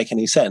it doesn't make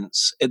any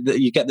sense,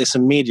 you get this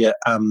immediate,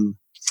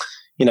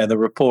 the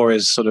rapport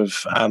is sort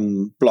of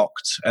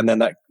blocked, and then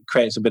that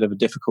creates a bit of a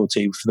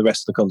difficulty for the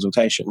rest of the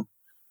consultation.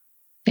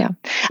 Yeah,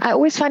 I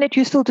always find it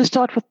useful to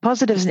start with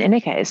positives in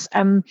any case.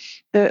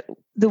 The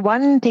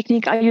one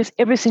technique I use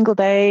every single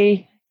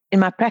day in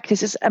my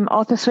practice is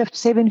Arthur Swift's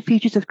 7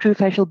 Features of True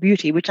Facial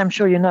Beauty, which I'm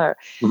sure you know.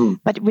 Mm-hmm.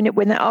 But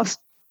when they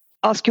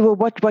ask you, well,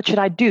 what should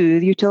I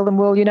do? You tell them,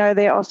 well,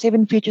 there are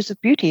 7 features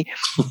of beauty.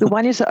 The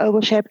one is the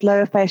oval-shaped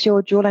lower face.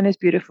 Your jawline is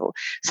beautiful.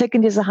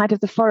 Second is the height of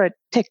the forehead,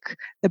 thick.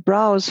 The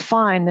brows,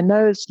 fine. The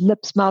nose,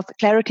 lips, mouth,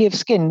 clarity of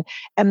skin.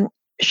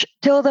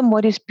 Tell them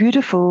what is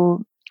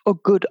beautiful or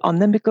good on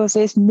them, because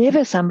there's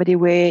never somebody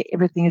where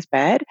everything is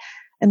bad.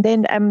 And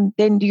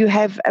then you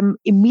have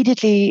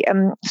immediately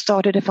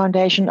started a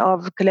foundation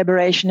of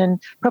collaboration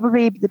and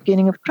probably the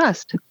beginning of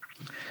trust.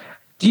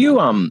 Do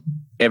you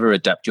ever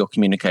adapt your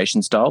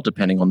communication style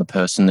depending on the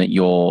person that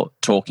you're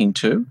talking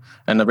to?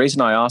 And the reason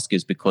I ask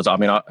is because,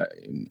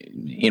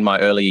 in my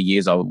earlier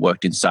years, I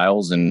worked in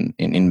sales and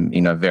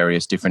in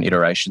various different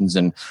iterations.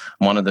 And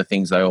one of the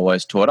things they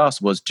always taught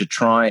us was to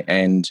try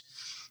and,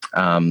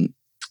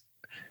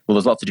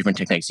 there's lots of different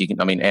techniques. You can,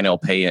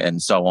 NLP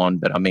and so on.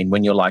 But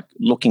when you're like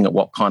looking at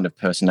what kind of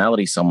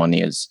personality someone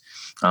is,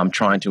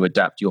 trying to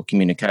adapt your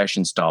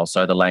communication style.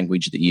 So the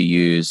language that you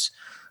use,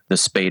 the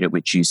speed at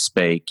which you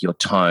speak, your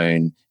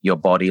tone, your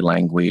body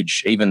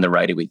language, even the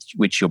rate at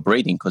which you're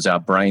breathing, because our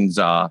brains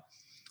are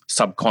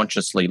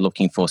subconsciously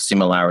looking for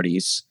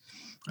similarities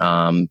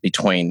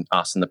between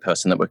us and the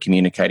person that we're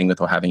communicating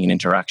with or having an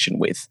interaction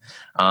with.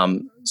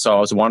 So I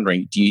was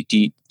wondering, do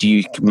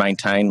you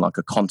maintain like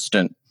a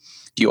constant?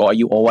 Are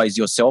you always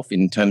yourself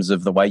in terms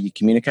of the way you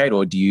communicate,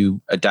 or do you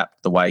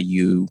adapt the way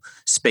you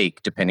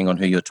speak depending on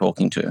who you're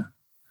talking to?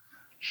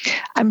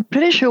 I'm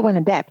pretty sure one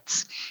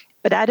adapts.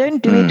 But I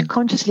don't do it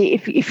consciously.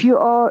 If you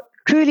are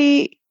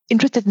truly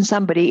interested in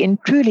somebody and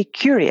truly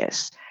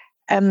curious,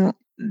 the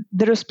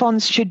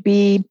response should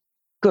be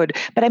good.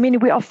 But I mean,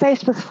 we are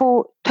faced with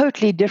 4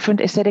 totally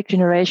different aesthetic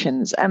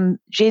generations.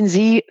 Gen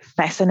Z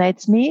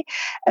fascinates me.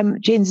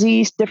 Gen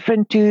Z is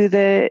different to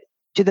the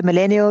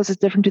millennials, it's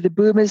different to the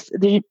boomers.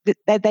 They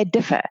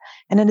differ.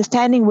 And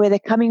understanding where they're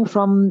coming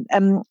from,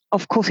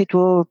 of course, it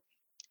will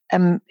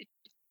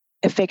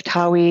affect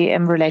how we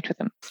relate with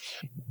them.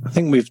 I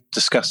think we've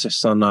discussed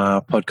this on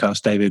our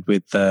podcast, David,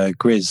 with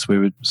Grizz. We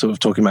were sort of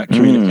talking about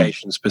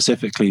communication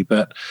specifically,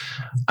 but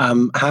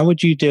how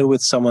would you deal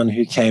with someone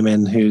who came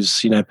in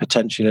who's,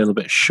 potentially a little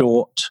bit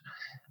short,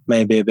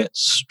 maybe a bit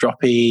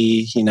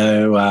stroppy,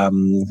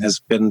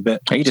 has been a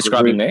bit... Are you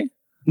describing me?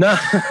 No,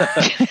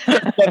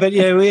 but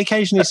we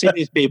occasionally see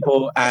these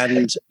people,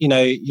 and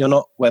you're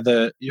not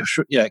whether you're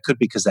sure. It could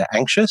be because they're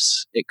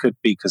anxious. It could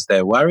be because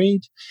they're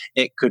worried.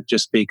 It could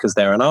just be because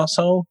they're an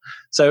arsehole.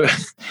 So,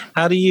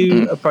 how do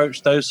you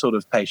approach those sort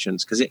of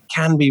patients? Because it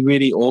can be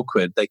really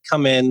awkward. They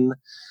come in,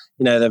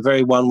 they're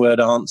very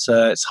one-word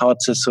answer. It's hard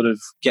to sort of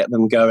get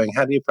them going.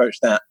 How do you approach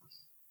that?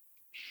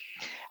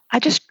 I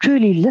just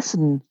truly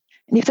listen,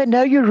 and if they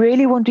know you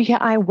really want to hear,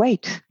 I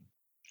wait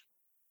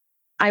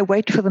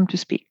for them to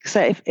speak.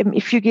 So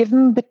if you give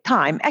them the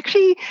time,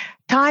 actually,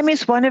 time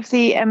is one of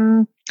the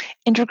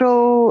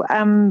integral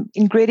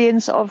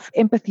ingredients of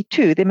empathy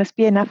too. There must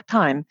be enough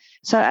time.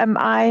 So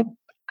I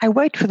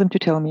wait for them to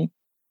tell me,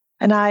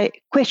 and I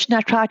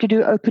try to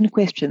do open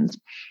questions.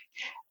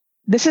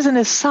 This is an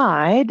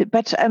aside,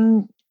 but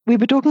we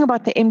were talking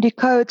about the MD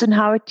codes and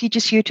how it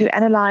teaches you to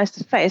analyze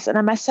the face. And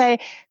I must say,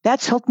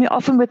 that's helped me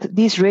often with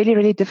these really,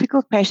 really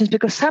difficult patients,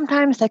 because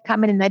sometimes they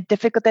come in and they're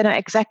difficult. They know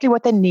exactly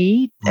what they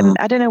need. And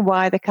I don't know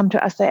why they come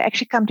to us. They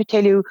actually come to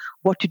tell you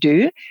what to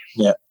do.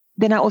 Yeah.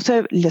 Then I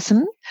also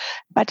listen.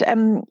 But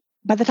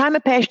by the time a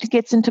patient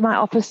gets into my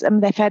office,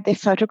 they've had their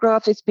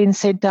photographs, it's been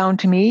sent down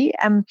to me.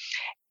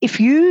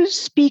 If you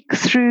speak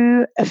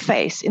through a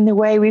face in the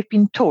way we've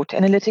been taught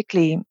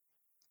analytically,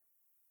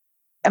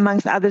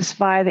 amongst others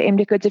via the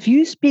MD codes, if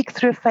you speak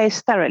through a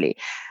face thoroughly,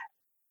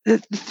 the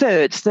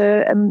thirds,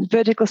 the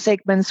vertical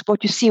segments,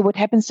 what you see, what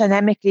happens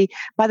dynamically,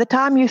 by the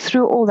time you're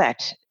through all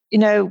that,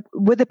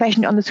 with the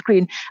patient on the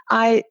screen,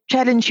 I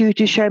challenge you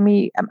to show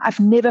me,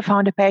 I've never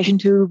found a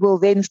patient who will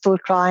then still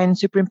try and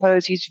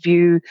superimpose his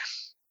view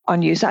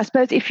on you. So I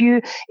suppose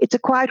it's a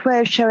quiet way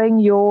of showing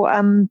your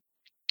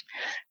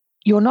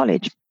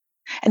knowledge.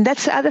 And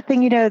that's the other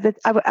thing, that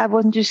I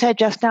wanted to say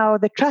just now,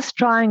 the trust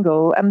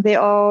triangle,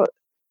 there are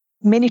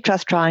many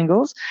trust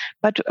triangles,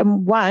 but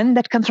one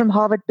that comes from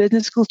Harvard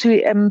Business School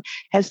too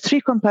has 3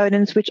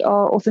 components, which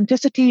are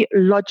authenticity,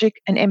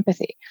 logic, and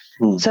empathy.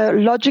 So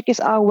logic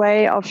is our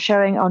way of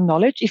showing our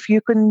knowledge. If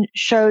you can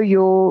show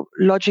your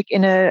logic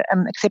in a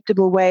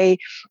acceptable way,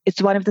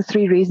 it's one of the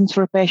 3 reasons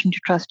for a patient to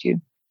trust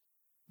you.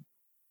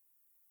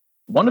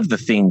 One of the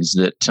things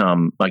that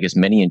I guess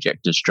many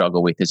injectors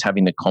struggle with is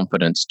having the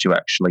confidence to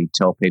actually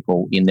tell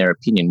people, in their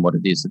opinion, what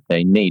it is that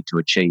they need to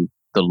achieve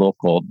the look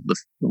or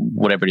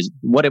whatever it is,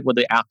 whatever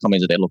the outcome is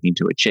that they're looking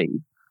to achieve.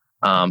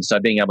 So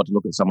being able to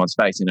look at someone's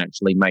face and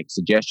actually make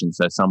suggestions.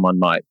 So someone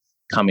might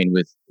come in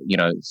with,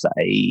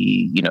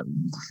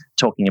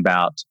 talking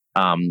about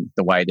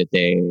the way that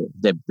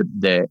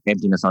their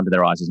emptiness under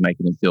their eyes is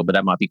making them feel, but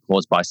that might be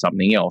caused by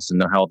something else,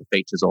 and how the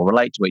features all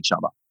relate to each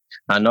other.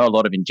 I know a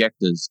lot of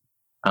injectors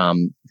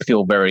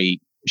feel very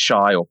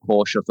shy or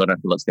cautious, or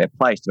don't feel it's their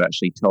place to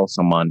actually tell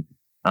someone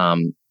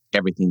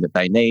everything that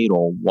they need,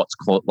 or what's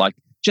called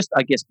just,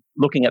 I guess,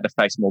 looking at the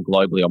face more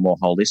globally or more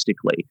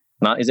holistically.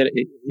 Now, is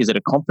it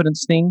a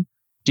confidence thing,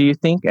 do you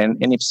think? And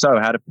if so,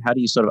 how do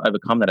you sort of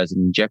overcome that as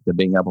an injector,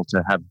 being able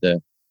to have the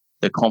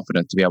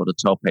confidence to be able to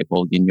tell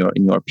people, in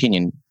your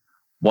opinion,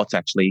 what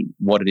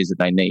it is that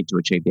they need to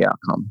achieve the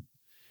outcome?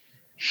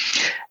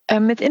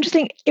 It's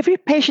interesting. Every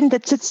patient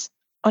that sits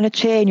on a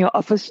chair in your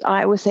office,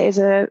 I always say, is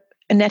a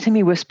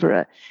anatomy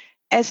whisperer.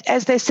 As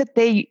they sit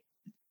there,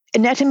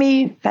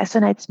 anatomy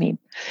fascinates me.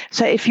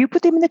 So if you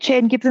put them in the chair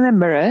and give them a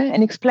mirror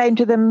and explain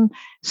to them,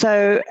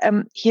 so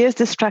here's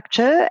the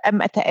structure.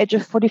 At the age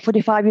of 40,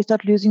 45, you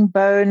start losing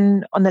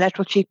bone on the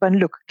lateral cheekbone.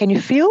 Look, can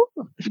you feel?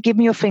 Give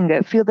me your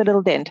finger. Feel the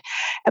little dent.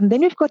 And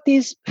then we've got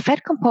these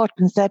fat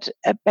compartments that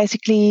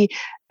basically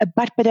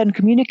but don't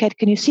communicate.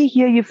 Can you see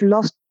here? You've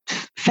lost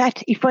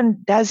fat if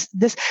one does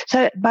this.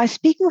 So by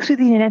speaking through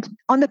the anatomy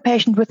on the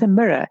patient with a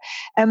mirror,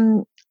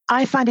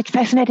 I find it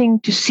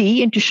fascinating to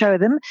see and to show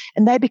them,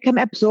 and they become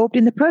absorbed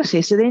in the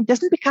process. So then it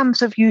doesn't become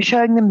sort of you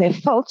showing them their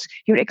faults.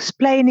 You're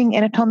explaining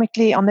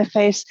anatomically on their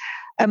face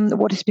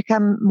what has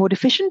become more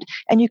deficient,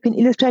 and you can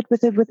illustrate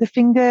with the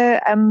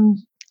finger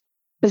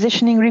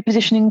positioning,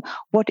 repositioning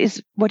what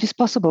is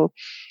possible.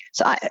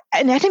 So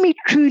anatomy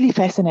truly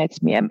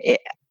fascinates me.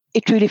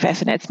 It truly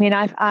fascinates me,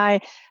 and I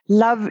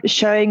love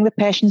showing the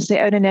patients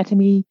their own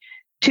anatomy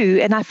too.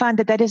 And I find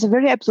that is a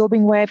very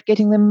absorbing way of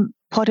getting them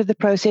part of the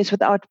process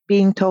without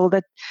being told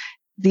that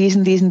these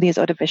and these and these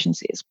are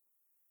deficiencies.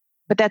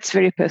 But that's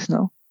very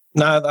personal.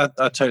 No,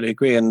 I totally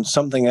agree. And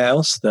something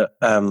else that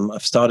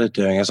I've started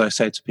doing is I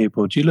say to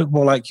people, do you look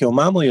more like your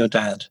mum or your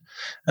dad?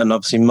 And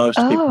obviously most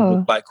people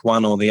look like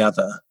one or the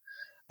other.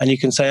 And you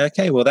can say,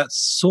 okay, well, that's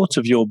sort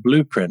of your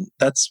blueprint.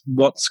 That's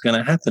what's going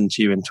to happen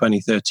to you in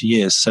 20, 30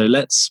 years. So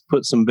let's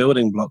put some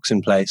building blocks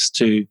in place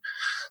to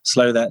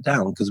slow that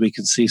down, because we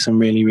can see some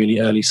really, really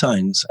early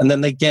signs. And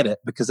then they get it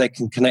because they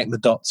can connect the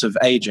dots of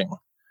aging.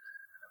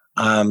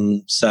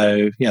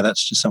 So, yeah,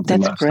 that's just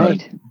something that's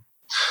great.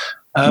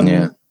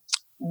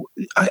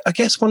 I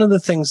guess one of the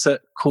things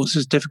that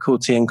causes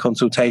difficulty in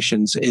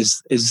consultations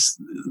is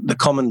the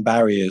common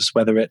barriers,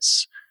 whether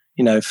it's,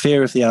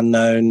 fear of the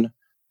unknown,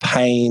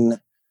 pain,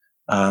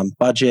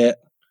 budget,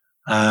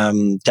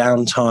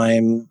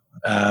 downtime,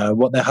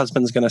 what their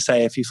husband's going to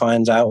say if he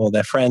finds out, or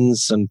their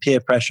friends, and peer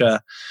pressure.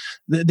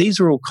 These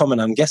are all common.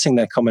 I'm guessing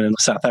they're common in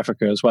South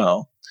Africa as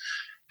well.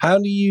 How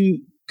do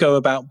you go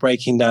about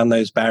breaking down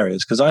those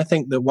barriers? Because I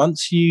think that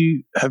once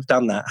you have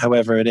done that,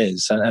 however it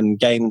is, and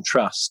gain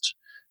trust,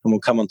 and we'll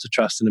come on to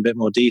trust in a bit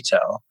more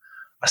detail,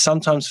 I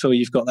sometimes feel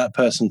you've got that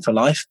person for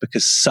life,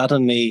 because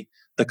suddenly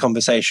the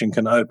conversation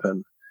can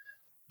open.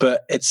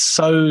 But it's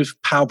so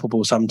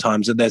palpable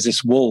sometimes that there's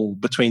this wall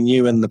between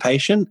you and the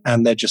patient,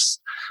 and they're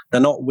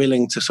not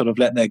willing to sort of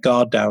let their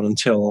guard down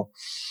until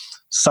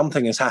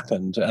something has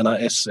happened. And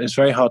it's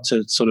very hard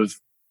to sort of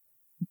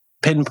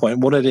pinpoint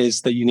what it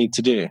is that you need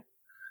to do.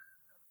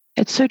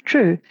 It's so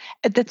true.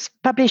 That's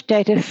published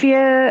data.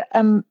 Fear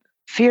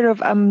of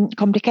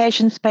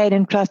complications, pain,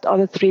 and trust are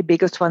the three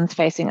biggest ones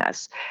facing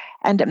us.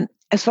 And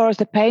as far as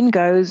the pain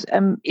goes,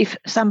 if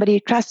somebody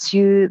trusts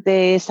you,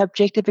 their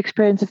subjective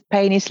experience of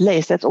pain is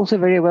less. That's also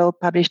very well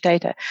published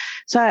data.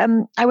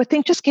 So I would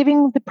think just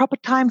giving the proper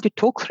time to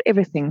talk through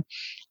everything.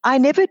 I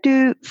never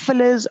do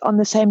fillers on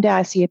the same day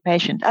I see a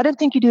patient. I don't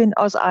think you do in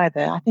Oz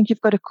either. I think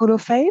you've got a cool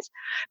off phase,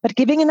 but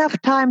giving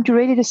enough time to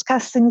really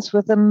discuss things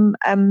with them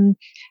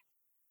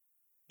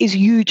is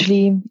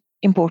hugely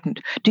important.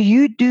 Do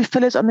you do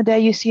fillers on the day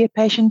you see a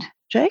patient,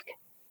 Jake?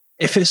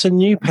 If it's a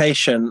new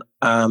patient,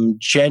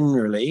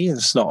 generally,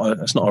 it's not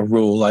a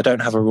rule. I don't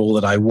have a rule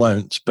that I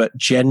won't, but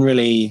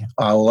generally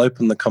I'll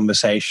open the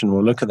conversation,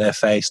 we'll look at their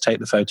face, take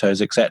the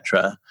photos,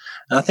 etc.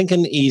 And I think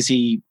an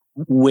easy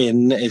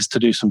win is to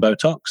do some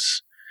Botox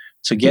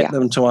to get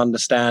them to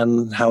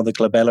understand how the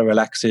glabella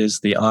relaxes,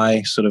 the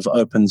eye sort of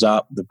opens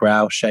up, the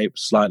brow shape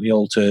slightly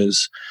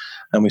alters,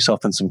 and we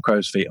soften some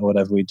crow's feet or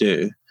whatever we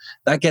do.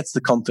 That gets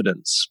the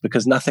confidence,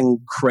 because nothing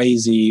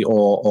crazy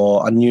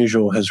or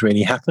unusual has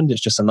really happened.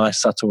 It's just a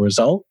nice subtle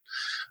result.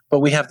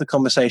 But we have the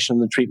conversation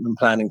and the treatment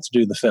planning to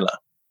do the filler.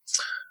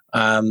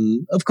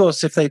 Of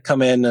course, if they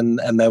come in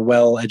and they're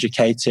well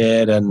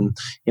educated and,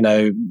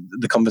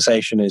 the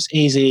conversation is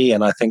easy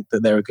and I think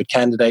that they're a good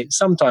candidate,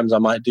 sometimes I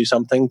might do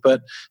something.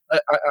 But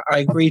I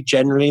agree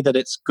generally that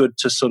it's good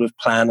to sort of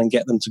plan and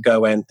get them to go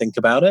away and think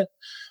about it.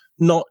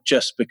 Not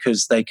just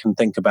because they can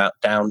think about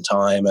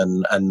downtime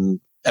and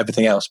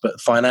everything else,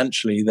 but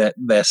financially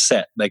they're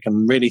set. They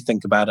can really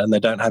think about it and they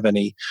don't have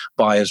any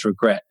buyer's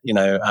regret,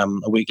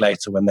 a week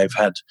later when they've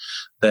had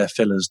their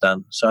fillers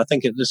done. So I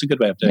think it's a good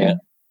way of doing it.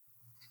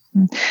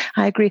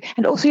 I agree.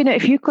 And also,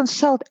 if you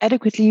consult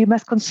adequately, you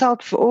must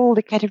consult for all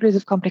the categories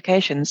of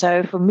complications.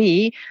 So for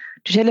me,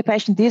 to tell a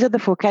patient, these are the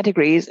 4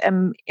 categories,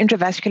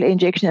 intravascular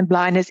injection and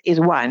blindness is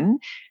one.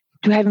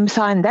 To have him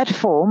sign that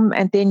form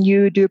and then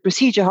you do a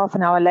procedure half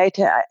an hour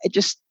later,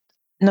 it's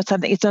not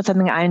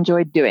something I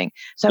enjoyed doing.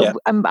 So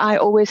I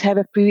always have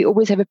a pre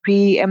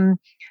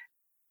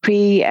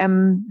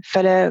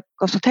filler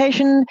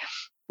consultation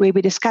where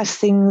we discuss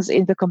things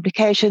in the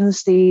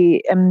complications,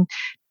 the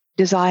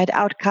desired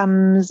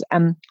outcomes,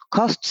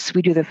 costs.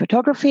 We do the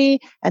photography,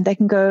 and they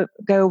can go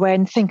away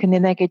and think, and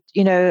then they get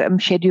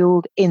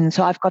scheduled in.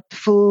 So I've got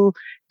full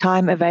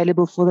time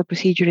available for the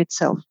procedure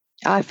itself.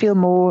 I feel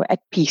more at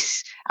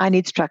peace. I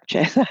need structure,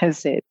 as I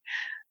said.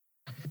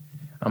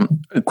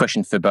 A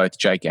question for both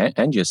Jake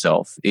and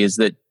yourself is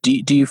that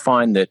do you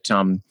find that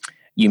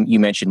you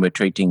mentioned we're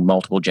treating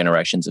multiple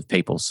generations of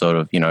people, sort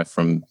of,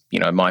 from,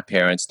 my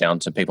parents down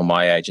to people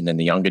my age and then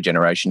the younger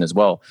generation as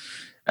well.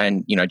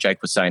 And,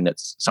 Jake was saying that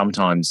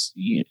sometimes,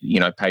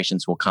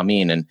 patients will come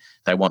in and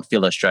they want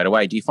filler straight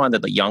away. Do you find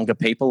that the younger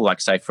people,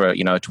 like say for, a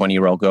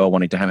 20-year-old girl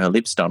wanting to have her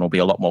lips done, will be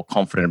a lot more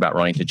confident about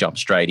wanting to jump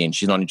straight in?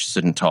 She's not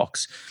interested in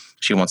tox.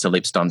 She wants her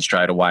lips done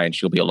straight away and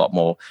she'll be a lot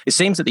more. It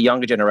seems that the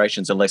younger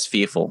generations are less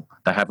fearful.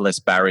 They have less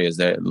barriers.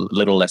 They're a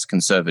little less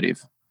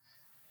conservative.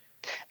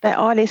 They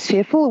are less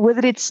fearful.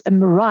 Whether it's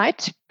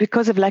right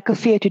because of lack of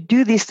fear to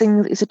do these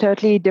things is a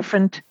totally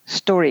different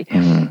story.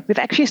 Mm-hmm. We've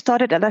actually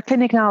started at our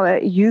clinic now a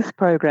youth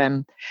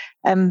program.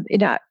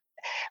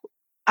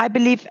 I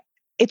believe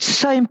it's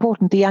so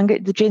important. The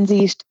Gen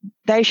Zs,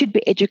 they should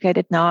be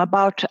educated now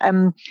about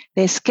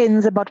their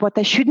skins, about what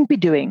they shouldn't be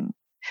doing.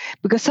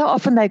 Because so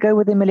often they go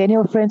with their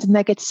millennial friends and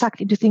they get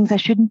sucked into things they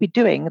shouldn't be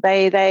doing.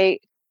 They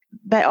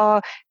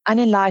are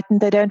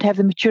unenlightened. They don't have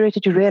the maturity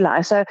to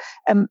realize. So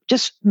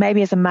just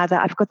maybe as a mother,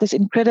 I've got this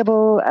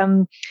incredible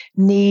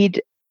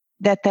need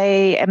that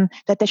they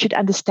should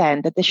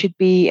understand, that they should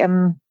be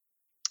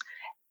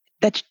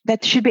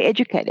that should be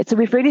educated. So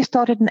we've really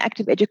started an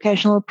active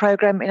educational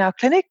program in our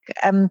clinic.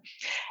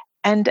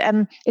 And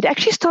it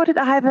actually started,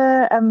 I have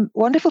a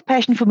wonderful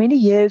patient for many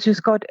years who's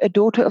got a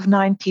daughter of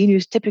 19,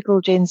 who's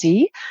typical Gen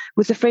Z,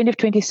 with a friend of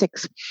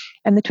 26.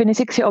 And the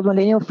 26-year-old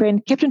millennial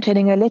friend kept on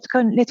telling her, let's go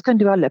and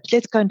do our lips.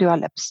 Let's go and do our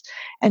lips.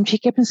 And she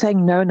kept on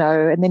saying, no.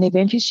 And then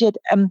eventually she said,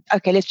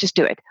 okay, let's just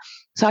do it.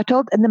 So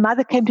and the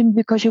mother came to me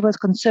because she was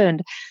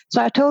concerned.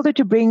 So I told her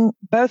to bring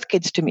both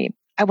kids to me.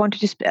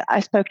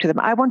 I spoke to them.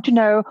 I want to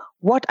know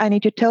what I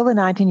need to tell the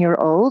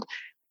 19-year-old,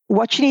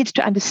 what she needs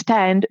to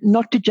understand,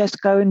 not to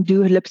just go and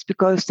do her lips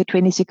because the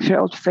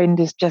 26-year-old friend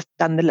has just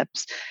done the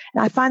lips.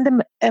 And I find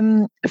them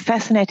a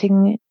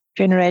fascinating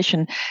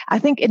generation. I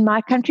think in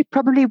my country,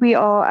 probably we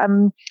are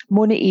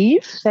more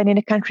naive than in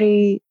a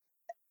country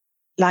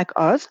like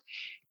ours.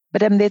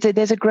 But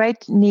there's a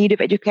great need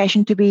of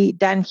education to be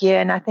done here.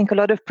 And I think a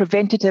lot of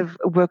preventative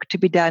work to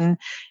be done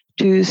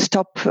to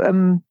stop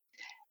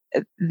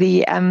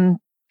the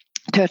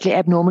totally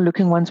abnormal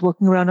looking ones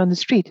walking around on the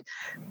street.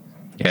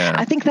 Yeah,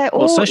 I think they're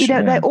all,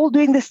 they're all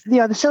doing this. The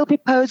selfie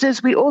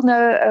poses. We all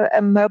know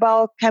a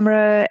mobile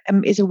camera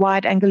is a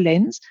wide-angle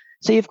lens,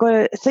 so you've got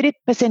a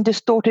 30%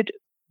 distorted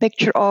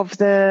picture of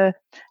the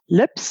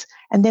lips,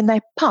 and then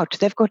they pout.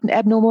 They've got an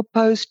abnormal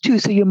pose too.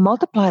 So you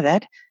multiply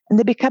that, and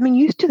they're becoming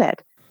used to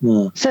that.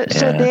 Mm.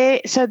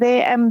 So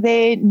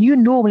their new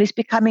normal is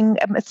becoming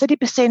a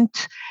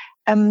 30%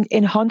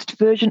 enhanced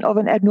version of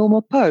an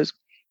abnormal pose,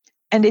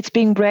 and it's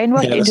being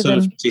brainwashed into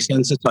them.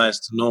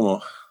 Desensitized to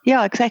normal.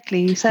 Yeah,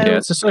 exactly. So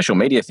it's a social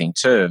media thing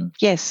too.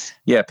 Yes.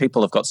 Yeah,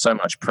 people have got so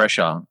much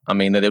pressure. I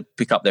mean, they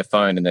pick up their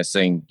phone and they're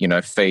seeing,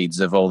 feeds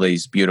of all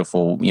these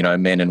beautiful,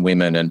 men and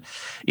women and,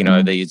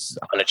 these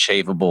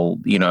unachievable,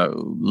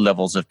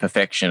 levels of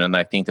perfection. And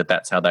they think that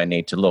that's how they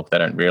need to look. They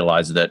don't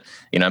realize that,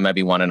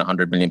 maybe 1 in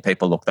 100 million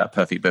people look that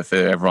perfect, but for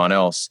everyone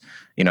else,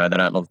 they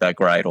don't look that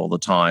great all the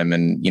time.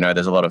 And,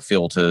 there's a lot of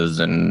filters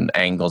and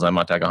angles. They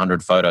might take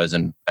 100 photos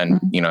and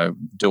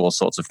do all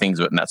sorts of things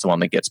with it. And that's the one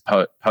that gets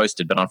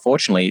posted. But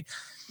unfortunately,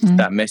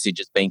 that message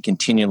is being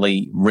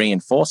continually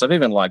reinforced. I've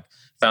even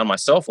found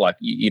myself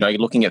you're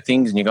looking at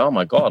things and you go, oh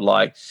my God,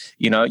 I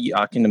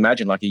can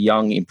imagine a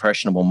young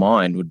impressionable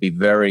mind would be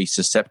very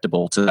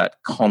susceptible to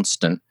that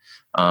constant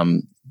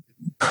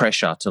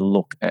pressure to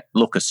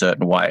look a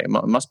certain way. It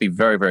must be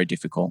very, very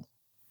difficult.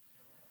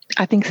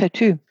 I think so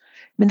too.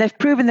 I mean, they've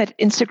proven that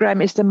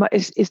Instagram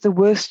is the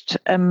worst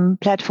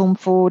platform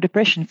for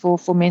depression,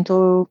 for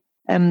mental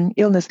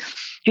illness.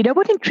 You know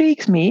what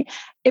intrigues me?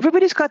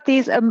 Everybody's got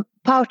these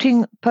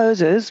pouting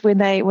poses when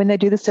they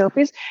do the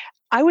selfies.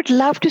 I would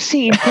love to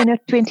see in 10 or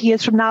 20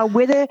 years from now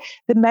whether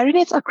the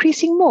marionettes are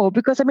creasing more,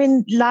 because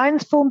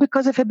lines form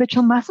because of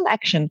habitual muscle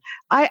action.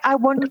 I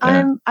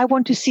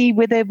want to see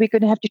whether we're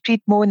going to have to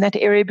treat more in that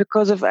area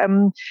because of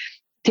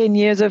 10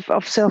 years of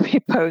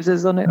selfie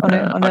poses on a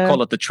I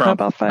call it the Trump.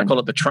 mobile phone. I call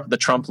it the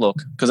Trump look,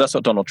 because that's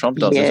what Donald Trump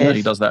does, isn't it?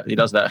 He does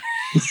that.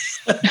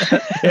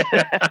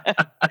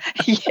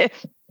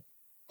 Yes.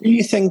 Do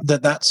you think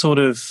that sort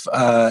of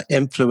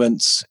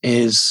influence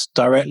is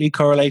directly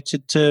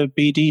correlated to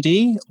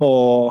BDD,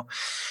 or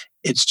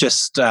it's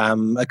just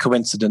a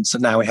coincidence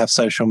that now we have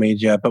social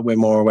media, but we're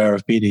more aware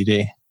of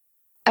BDD?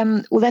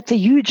 Well, that's a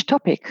huge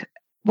topic.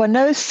 One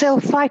knows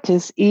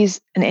self-fighters is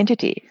an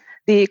entity.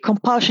 The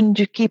compulsion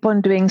to keep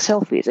on doing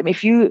selfies. I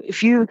mean,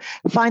 if you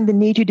find the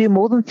need to do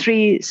more than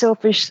 3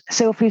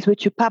 selfies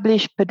which you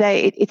publish per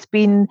day, it's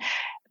been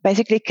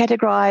basically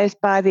categorized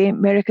by the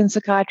American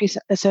Psychiatry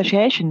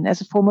Association as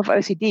a form of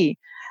OCD.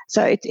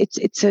 So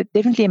it's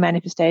definitely a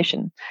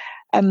manifestation.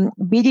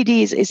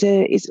 BDD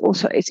is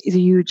also a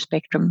huge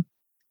spectrum.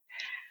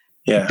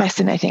 Yeah,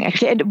 fascinating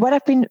actually. And what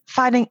I've been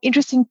finding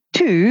interesting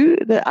too,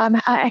 that I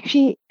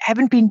actually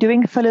haven't been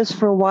doing fillers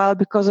for a while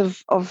because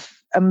of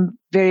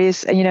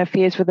various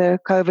fears with the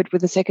COVID,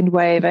 with the second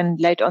wave and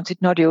late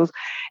onset nodules,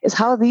 is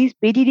how these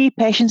BDD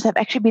patients have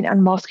actually been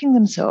unmasking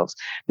themselves,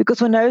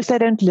 because one knows they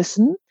don't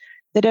listen,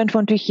 they don't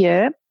want to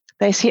hear,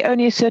 they see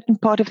only a certain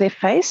part of their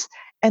face,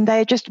 and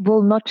they just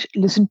will not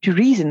listen to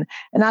reason.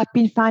 And I've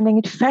been finding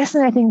it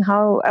fascinating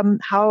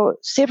how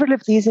several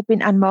of these have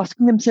been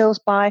unmasking themselves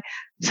by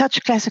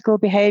such classical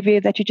behavior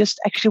that you just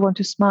actually want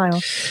to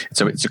smile.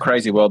 So it's a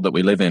crazy world that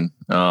we live in,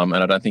 and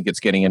I don't think it's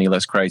getting any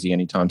less crazy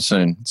anytime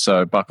soon.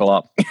 So buckle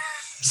up.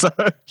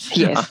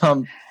 Yes.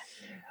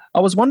 I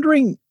was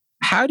wondering,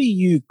 how do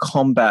you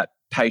combat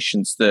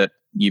patients that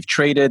you've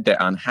treated, they're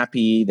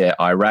unhappy,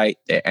 they're irate,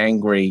 they're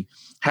angry?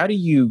 How do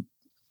you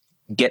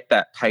get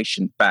that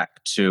patient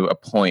back to a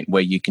point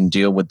where you can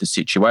deal with the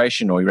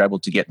situation, or you're able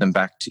to get them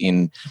back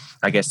in,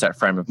 I guess, that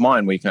frame of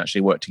mind where you can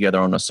actually work together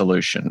on a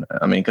solution?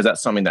 I mean, because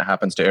that's something that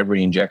happens to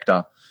every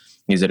injector,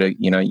 is that,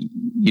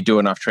 you do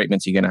enough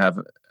treatments, you're going to have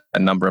a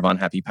number of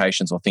unhappy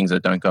patients or things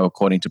that don't go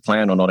according to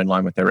plan or not in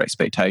line with their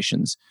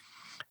expectations.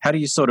 How do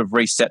you sort of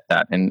reset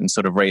that and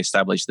sort of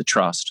reestablish the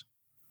trust?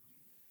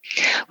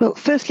 Well,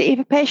 firstly, if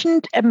a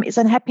patient is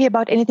unhappy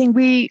about anything,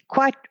 we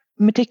quite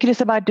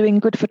meticulous about doing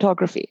good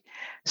photography.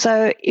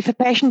 So if a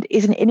patient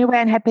is in any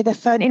way unhappy, they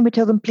phone in, we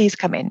tell them, please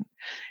come in.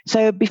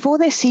 So before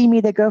they see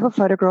me, they go for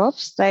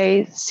photographs.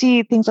 They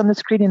see things on the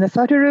screen in the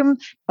photo room.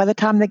 By the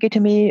time they get to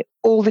me,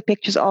 all the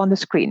pictures are on the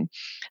screen.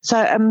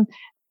 So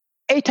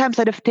 8 times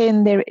out of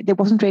 10, there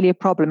wasn't really a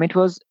problem. It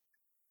was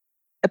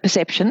a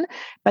perception,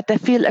 but they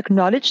feel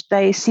acknowledged.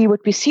 They see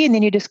what we see, and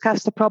then you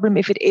discuss the problem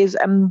if it is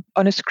on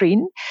a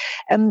screen.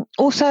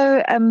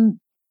 Also,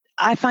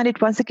 I find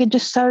it once again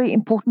just so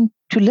important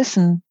to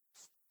listen.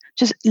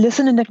 Just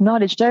listen and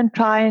acknowledge. Don't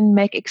try and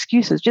make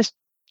excuses. Just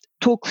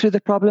talk through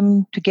the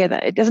problem together.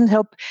 It doesn't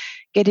help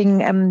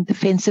getting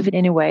defensive in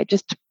any way.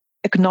 Just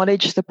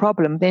acknowledge the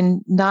problem.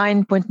 Then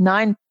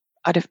 9.9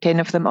 out of 10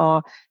 of them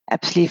are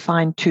absolutely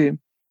fine too.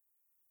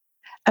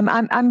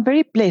 I'm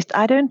very blessed.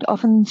 I don't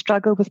often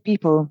struggle with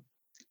people.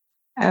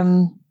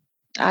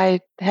 I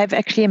have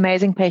actually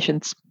amazing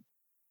patients.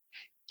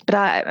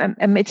 But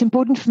it's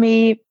important for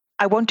me.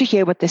 I want to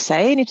hear what they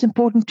say, and it's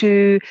important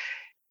to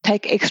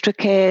take extra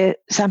care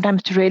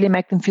sometimes to really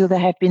make them feel they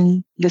have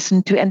been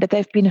listened to and that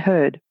they've been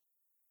heard.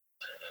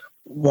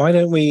 Why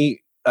don't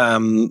we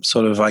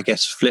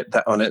flip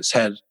that on its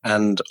head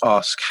and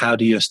ask, how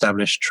do you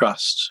establish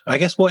trust? I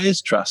guess, what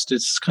is trust?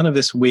 It's kind of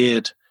this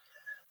weird,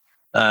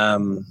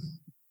 you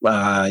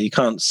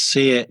can't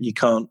see it, you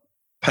can't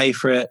pay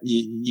for it,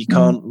 you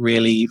can't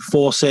really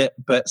force it,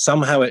 but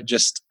somehow it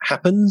just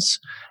happens.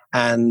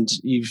 And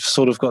you've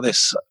sort of got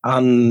this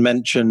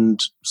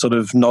unmentioned sort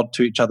of nod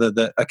to each other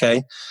that,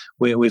 okay,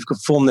 we've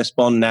formed this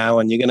bond now,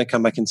 and you're going to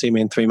come back and see me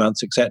in 3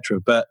 months,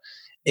 etc. But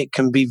it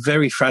can be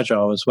very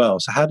fragile as well.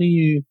 So how do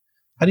you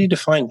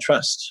define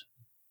trust?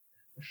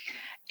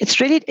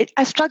 It's really,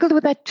 I struggled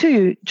with that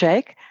too,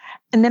 Jake.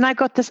 And then I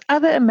got this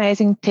other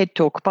amazing TED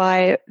talk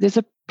there's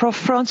a Prof.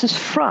 Frances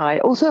Frei,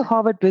 also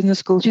Harvard Business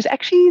School. She's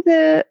actually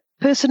the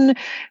person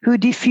who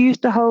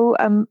diffused the whole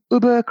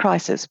Uber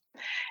crisis.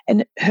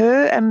 And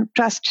her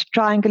trust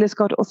triangle has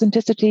got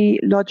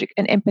authenticity, logic,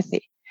 and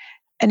empathy.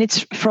 And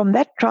it's from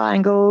that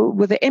triangle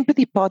with the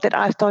empathy part that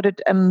I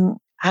started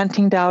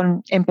hunting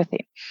down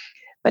empathy.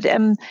 But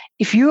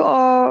if you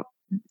are,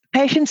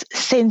 patients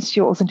sense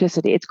your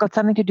authenticity. It's got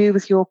something to do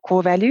with your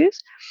core values.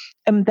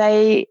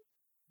 They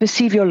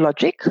perceive your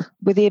logic,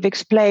 whether you've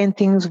explained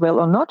things well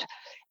or not.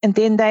 And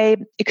then they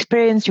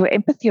experience your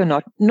empathy or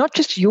not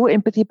just your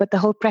empathy, but the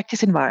whole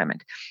practice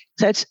environment.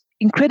 So it's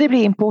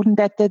incredibly important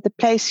that the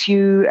place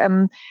you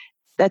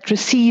that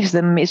receives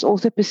them is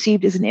also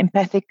perceived as an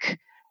empathic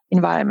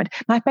environment.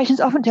 My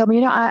patients often tell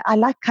me, I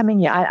like coming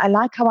here. I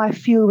like how I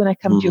feel when I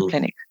come to your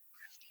clinic.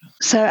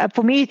 So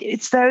for me,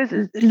 it's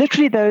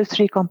literally those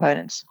 3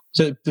 components.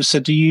 So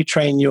do you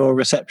train your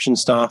reception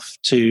staff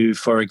to,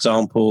 for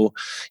example,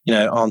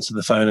 answer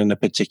the phone in a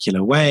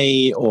particular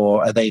way,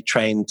 or are they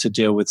trained to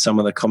deal with some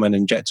of the common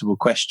injectable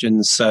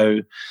questions? So,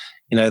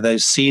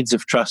 those seeds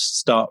of trust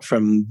start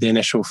from the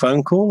initial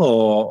phone call,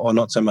 or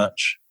not so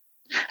much?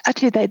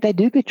 Actually, they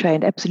do get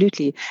trained,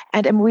 absolutely.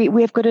 And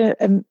we have got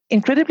an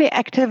incredibly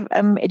active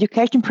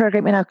education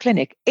program in our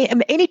clinic.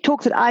 Any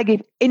talk that I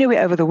give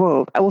anywhere over the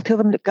world, I will tell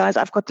them, guys,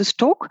 I've got this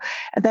talk.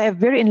 And they are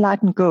very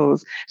enlightened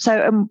girls.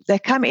 So they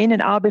come in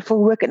an hour before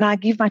work, and I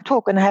give my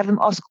talk, and I have them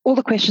ask all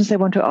the questions they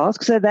want to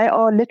ask. So they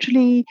are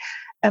literally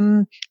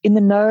in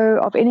the know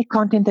of any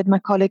content that my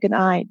colleague and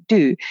I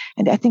do.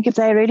 And I think if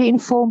they're really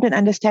informed and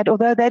understand,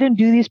 although they don't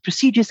do these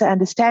procedures, they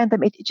understand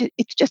them,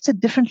 it's just a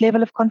different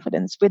level of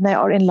confidence when they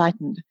are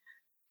enlightened.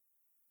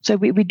 So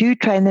we do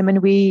train them, and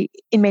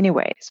in many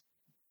ways.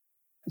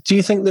 Do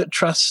you think that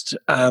trust,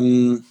 how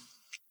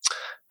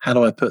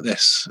do I put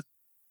this,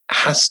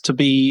 has to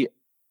be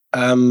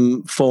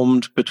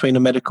formed between a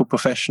medical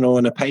professional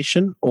and a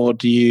patient? Or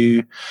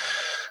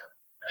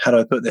how do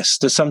I put this?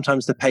 Does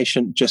sometimes the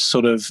patient just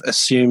sort of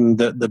assume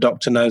that the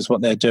doctor knows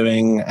what they're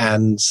doing,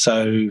 and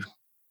so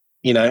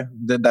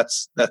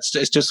that's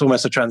it's just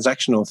almost a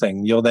transactional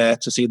thing? You're there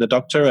to see the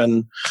doctor,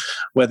 and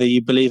whether you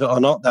believe it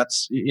or not,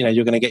 that's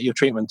you're going to get your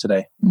treatment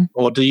today.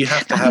 Or do you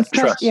have to have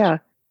trust? Yeah,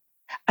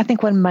 I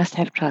think one must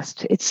have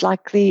trust. It's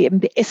like the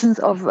essence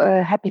of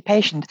a happy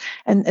patient,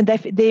 and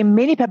there are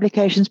many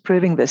publications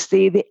proving this.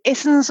 The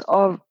essence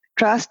of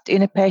trust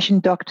in a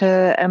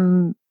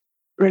patient-doctor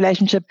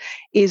relationship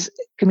is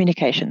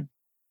communication,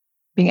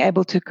 being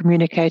able to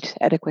communicate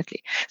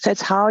adequately. So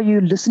it's how you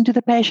listen to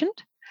the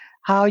patient,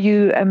 how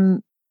you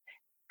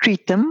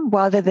treat them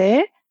while they're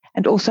there,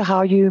 and also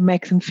how you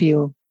make them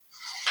feel.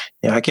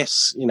 Yeah, I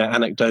guess,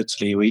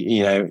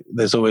 anecdotally,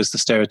 there's always the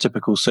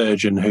stereotypical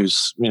surgeon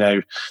who's,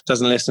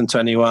 doesn't listen to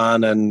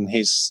anyone, and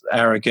he's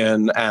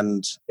arrogant,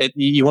 and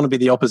you want to be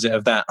the opposite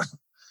of that.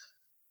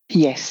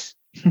 Yes.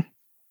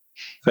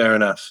 Fair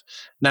enough.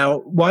 Now,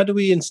 why do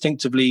we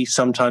instinctively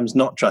sometimes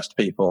not trust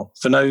people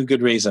for no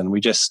good reason? We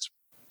just,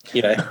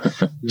 you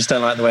just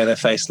don't like the way their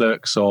face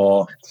looks,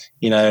 or,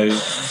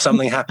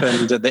 something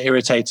happened that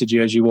irritated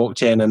you as you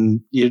walked in,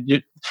 and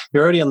you're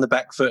already on the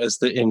back foot as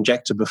the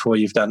injector before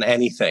you've done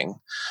anything.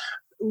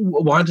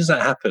 Why does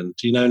that happen?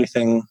 Do you know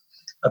anything?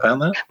 about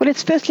that? Well,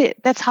 it's firstly,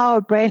 that's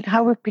how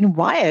we've been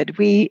wired.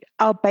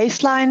 Our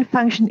baseline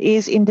function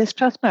is in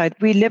distrust mode.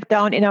 We live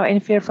down in our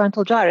inferior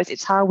frontal gyrus.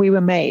 It's how we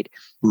were made.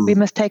 We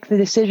must take the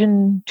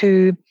decision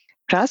to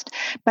trust.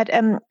 But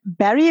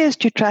barriers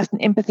to trust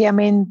and empathy, I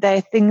mean,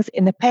 they're things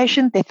in the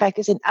patient, they're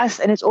factors in us,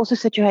 and it's also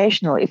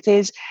situational. If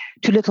there's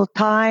too little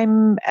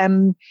time,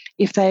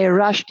 if they're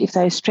rushed, if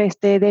they're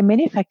stressed, there are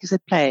many factors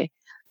at play.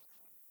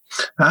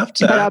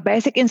 But our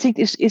basic instinct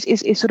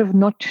is sort of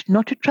not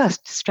to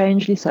trust,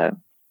 strangely so.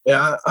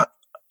 Yeah,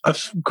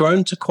 I've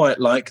grown to quite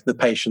like the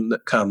patient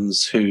that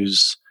comes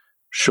who's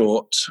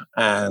short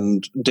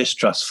and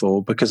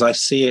distrustful, because I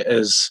see it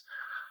as,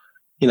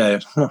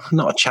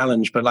 not a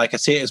challenge, but like I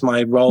see it as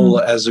my role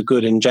as a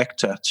good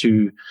injector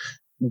to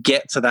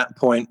get to that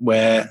point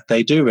where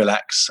they do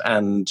relax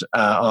and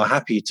are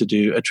happy to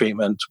do a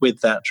treatment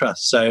with that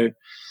trust. So,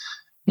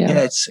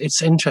 yeah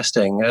it's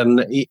interesting.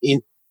 And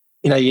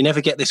you never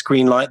get this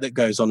green light that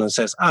goes on and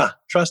says,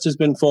 trust has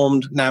been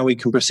formed, now we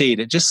can proceed.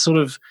 It just sort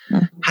of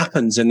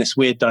happens in this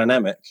weird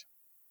dynamic.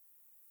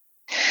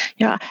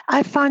 Yeah,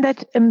 I found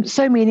that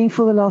so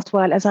meaningful the last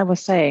while, as I was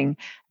saying.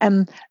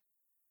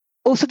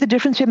 Also, the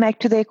difference we make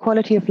to their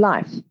quality of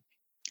life,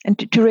 and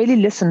to really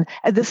listen.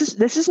 This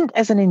isn't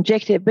as an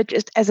injector, but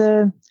just as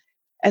a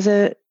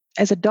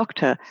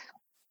doctor.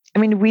 I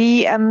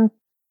mean,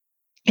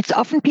 it's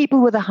often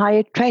people with a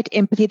higher trait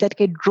empathy that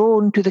get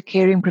drawn to the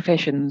caring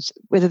professions,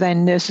 whether they're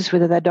nurses,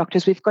 whether they're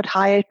doctors. We've got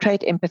higher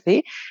trait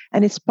empathy,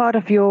 and it's part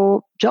of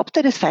your job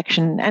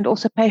satisfaction and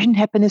also patient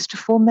happiness to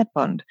form that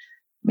bond.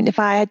 I mean, if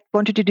I had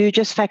wanted to do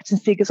just facts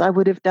and figures, I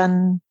would have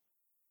done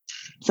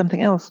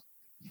something else.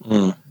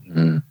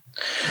 Mm-hmm.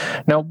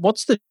 Now,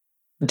 what's the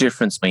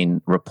difference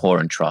between rapport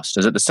and trust?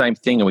 Is it the same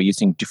thing? Are we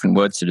using different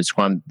words to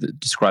describe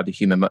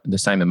the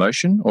same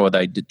emotion, or are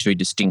they two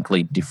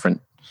distinctly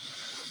different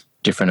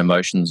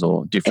emotions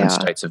or different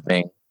states of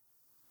being?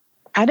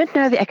 I don't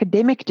know the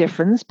academic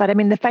difference, but I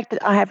mean, the fact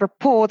that I have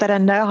rapport, that I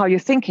know how you're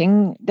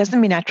thinking, doesn't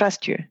mean I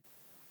trust you.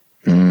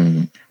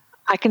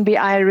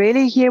 I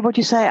really hear what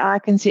you say. I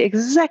can see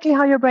exactly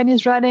how your brain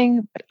is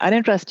running, but I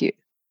don't trust you.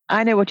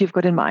 I know what you've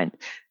got in mind.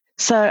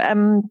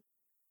 So,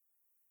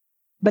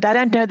 but I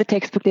don't know the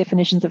textbook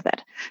definitions of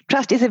that.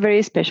 Trust is a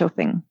very special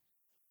thing.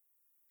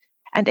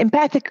 And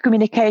empathic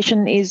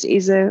communication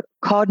is a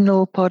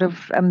cardinal part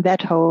of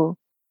that whole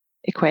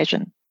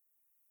equation.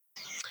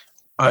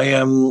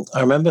 I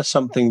remember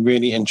something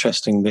really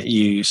interesting that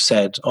you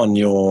said on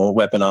your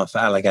webinar for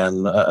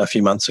Allergan a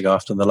few months ago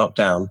after the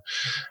lockdown,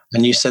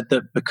 and you said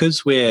that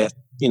because we're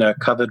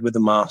covered with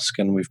a mask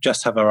and we've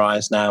just have our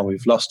eyes now,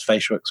 we've lost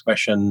facial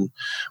expression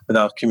with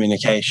our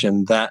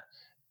communication, that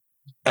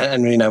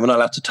and we're not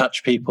allowed to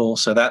touch people,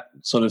 so that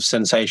sort of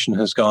sensation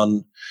has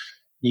gone.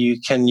 You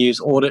can use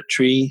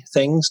auditory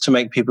things to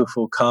make people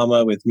feel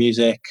calmer with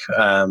music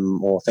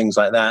or things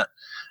like that.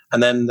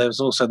 And then there's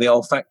also the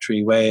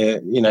olfactory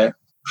where,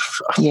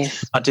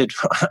 yes. I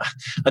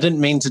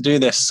didn't mean to do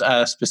this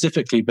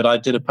specifically, but I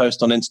did a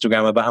post on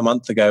Instagram about a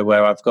month ago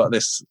where I've got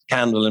this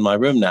candle in my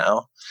room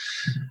now.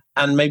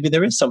 And maybe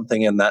there is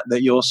something in that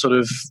you're sort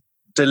of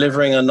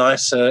delivering a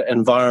nicer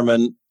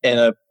environment in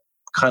a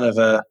kind of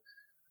a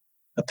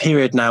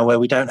period now where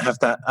we don't have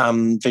that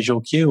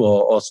visual cue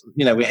or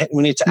we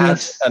need to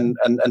add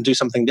and do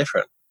something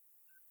different.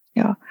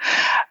 Yeah.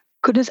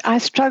 Goodness, I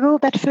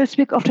struggled that first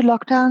week after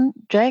lockdown,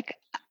 Jake.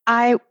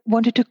 I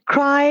wanted to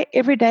cry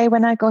every day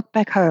when I got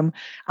back home.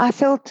 I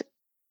felt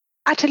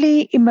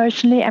utterly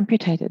emotionally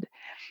amputated.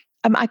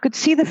 I could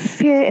see the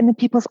fear in the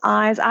people's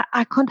eyes.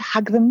 I can't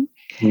hug them.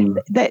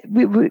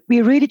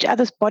 We read each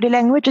other's body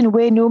language, and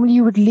where normally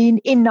you would lean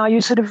in, now you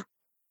sort of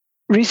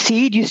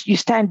recede. You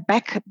stand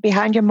back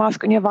behind your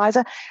mask and your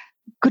visor.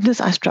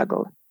 Goodness, I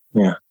struggled.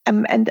 Yeah.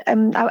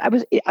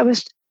 I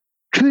was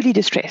truly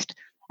distressed.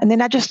 And then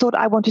I just thought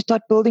I want to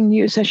start building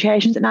new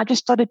associations, and I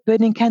just started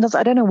burning candles.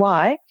 I don't know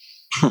why.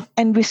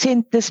 And we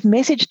sent this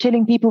message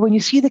telling people, when you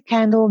see the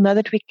candle, know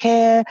that we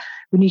care.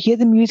 When you hear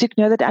the music,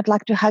 know that I'd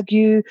like to hug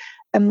you.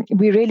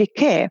 We really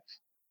care.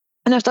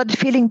 And I started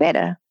feeling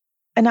better.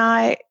 And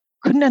I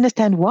couldn't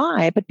understand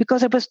why, but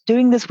because I was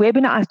doing this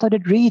webinar, I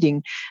started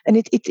reading. And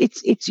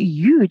it's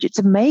huge. It's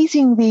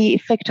amazing the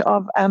effect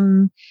of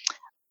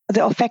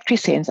the olfactory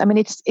sense. I mean,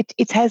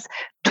 it has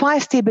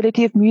twice the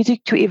ability of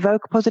music to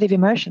evoke positive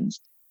emotions.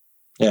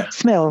 Yeah.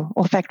 Smell,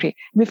 olfactory.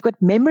 We've got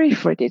memory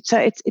for it. So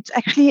it's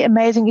actually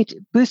amazing. It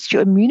boosts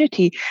your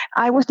immunity.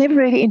 I was never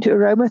really into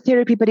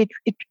aromatherapy, but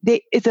there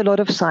is a lot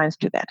of science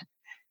to that.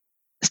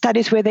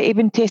 Studies where they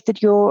even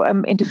tested your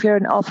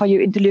interferon alpha,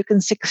 your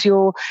interleukin 6,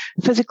 your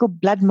physical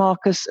blood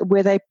markers,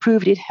 where they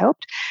proved it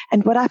helped.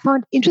 And what I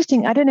found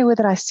interesting, I don't know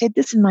whether I said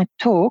this in my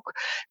talk,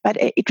 but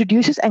it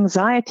reduces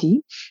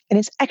anxiety. And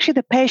it's actually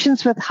the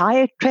patients with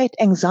higher trait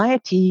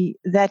anxiety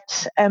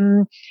that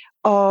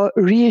are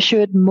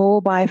reassured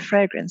more by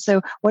fragrance. So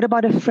what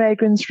about a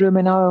fragrance room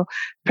in our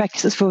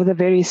practices for the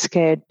very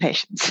scared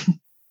patients?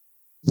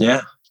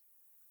 Yeah.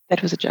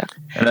 That was a joke.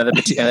 And are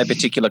there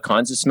particular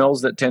kinds of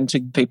smells that tend to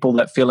give people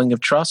that feeling of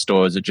trust,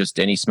 or is it just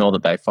any smell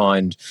that they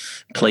find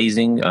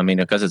pleasing? I mean,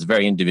 because it's a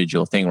very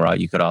individual thing, right?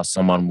 You could ask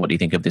someone, what do you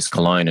think of this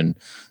cologne? And,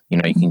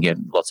 you can get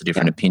lots of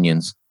different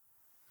opinions.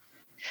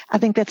 I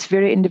think that's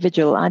very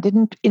individual. I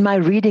didn't, in my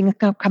reading,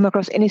 come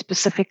across any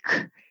specific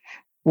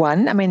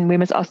one. I mean, we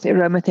must ask the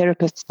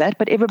aromatherapists that,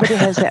 but everybody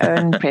has their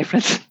own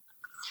preference.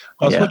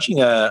 I was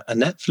watching a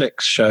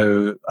Netflix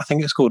show, I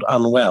think it's called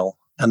Unwell,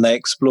 and they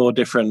explore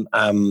different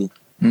topics,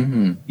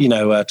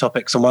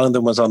 and one of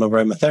them was on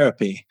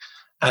aromatherapy.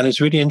 And it's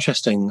really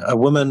interesting. A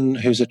woman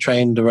who's a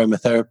trained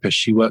aromatherapist,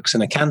 she works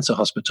in a cancer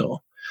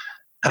hospital.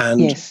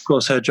 And of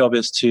course, her job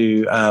is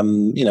to,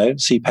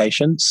 see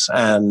patients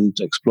and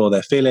explore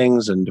their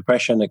feelings and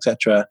depression,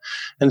 etc.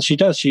 And she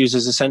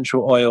uses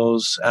essential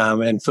oils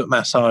in foot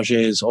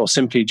massages, or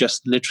simply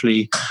just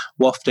literally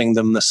wafting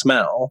them the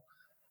smell.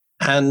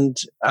 And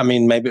I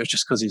mean, maybe it was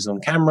just because he's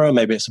on camera,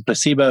 maybe it's a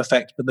placebo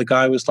effect, but the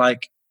guy was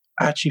like,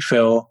 I actually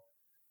feel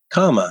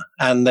calmer.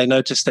 And they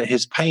noticed that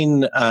his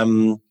pain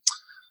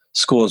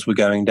scores were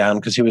going down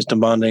because he was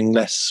demanding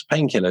less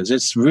painkillers.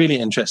 It's really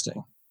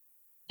interesting.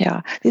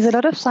 Yeah, there's a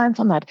lot of science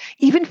on that.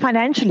 Even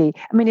financially,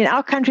 I mean, in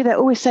our country, they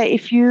always say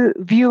if you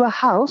view a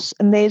house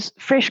and there's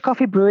fresh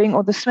coffee brewing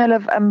or the smell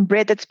of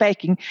bread that's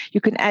baking,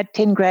 you can add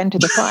 10 grand to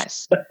the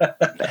price.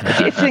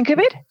 Think of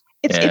it.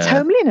 It's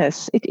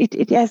homeliness.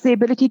 It has the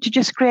ability to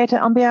just create an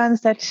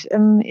ambiance that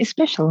is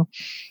special.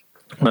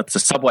 That's the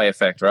subway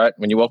effect, right?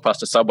 When you walk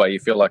past a subway, you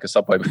feel like a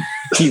subway.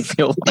 You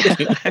feel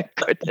like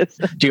Goodness.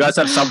 Do you guys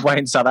have subway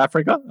in South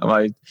Africa?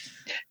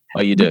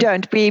 Oh, you do? We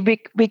don't. We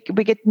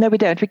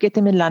don't. We get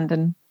them in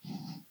London.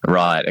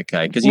 Right.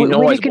 Okay. Because you can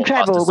always walk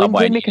past a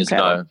subway and you just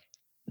know.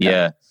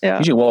 Yeah.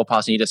 Usually walk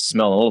past and you just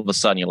smell, and all of a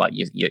sudden you're like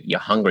you're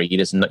hungry. You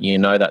just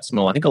know that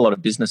smell. I think a lot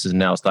of businesses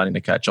now are starting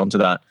to catch on to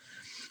that,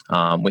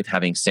 with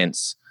having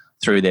scents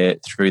through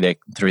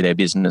their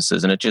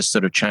businesses, and it just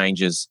sort of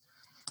changes,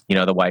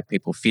 the way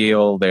people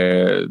feel,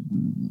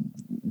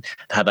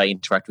 how they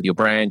interact with your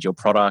brand, your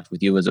product,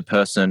 with you as a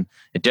person.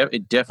 It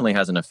definitely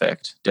has an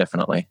effect.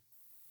 Definitely.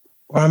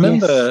 Well, I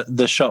remember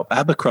the shop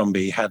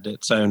Abercrombie had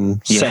its own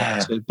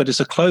scent, but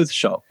it's a clothes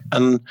shop.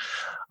 And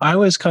I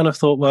always kind of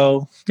thought,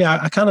 well,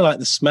 I kind of like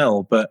the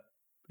smell, but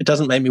it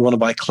doesn't make me want to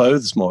buy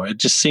clothes more. It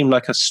just seemed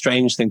like a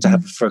strange thing to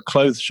have for a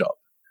clothes shop.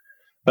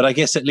 But I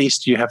guess at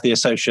least you have the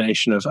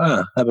association of,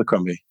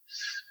 Abercrombie.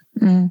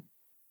 Mm.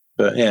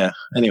 But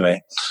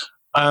anyway.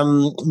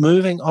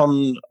 Moving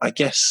on, I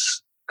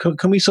guess,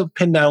 can we sort of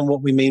pin down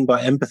what we mean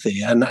by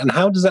empathy, and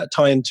how does that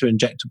tie into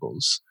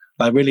injectables?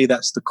 Like, really,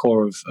 that's the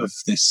core of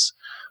this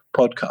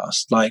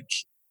podcast. Like,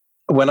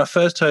 when I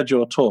first heard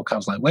your talk, I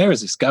was like, where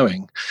is this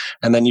going?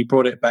 And then you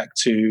brought it back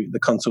to the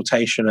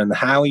consultation and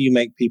how you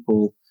make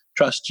people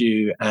trust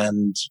you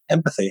and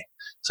empathy.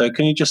 So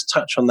can you just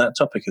touch on that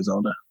topic,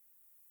 Isolde?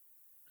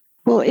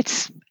 Well,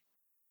 it's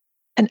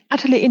an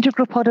utterly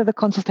integral part of the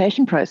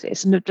consultation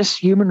process and just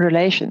human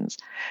relations.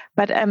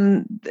 But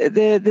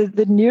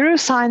the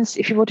neuroscience,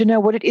 if you want to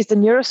know what it is, the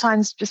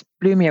neuroscience just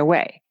blew me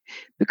away.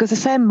 Because the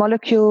same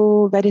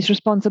molecule that is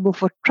responsible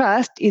for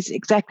trust is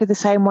exactly the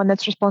same one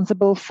that's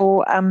responsible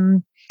for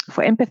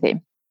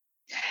empathy.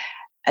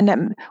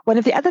 And one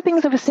of the other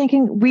things I was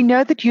thinking, we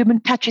know that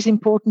human touch is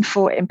important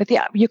for empathy.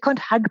 You can't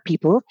hug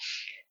people,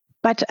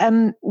 but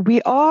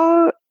we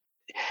are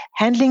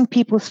handling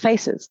people's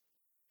faces.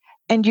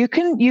 And you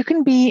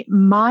can be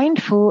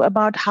mindful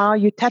about how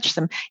you touch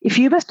them. If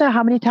you must know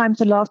how many times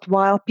the last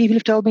while people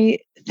have told me,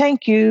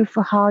 thank you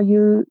for how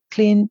you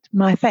cleaned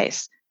my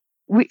face.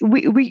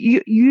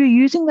 You're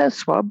using those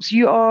swabs.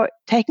 You are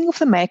taking off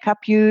the makeup.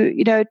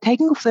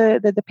 Taking off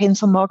the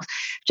pencil marks.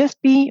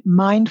 Just be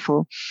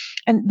mindful.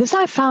 And this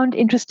I found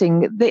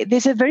interesting.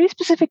 There's a very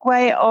specific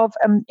way of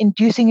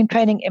inducing and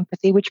training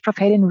empathy, which Prof.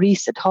 Helen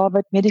Rees at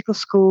Harvard Medical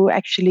School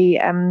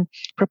actually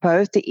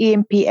proposed, the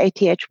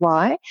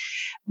EMPATHY.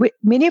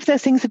 Many of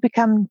those things have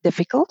become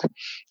difficult,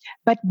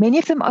 but many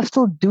of them are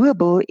still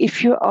doable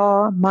if you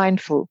are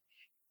mindful.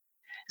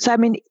 So, I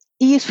mean,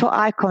 E is for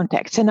eye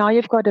contact. So now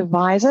you've got a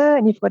visor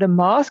and you've got a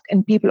mask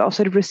and people are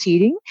sort of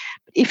receding.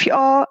 If you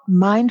are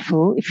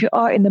mindful, if you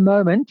are in the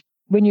moment,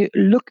 when you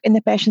look in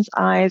the patient's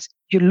eyes,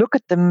 you look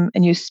at them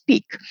and you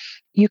speak,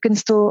 you can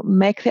still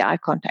make the eye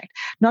contact.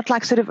 Not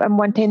like sort of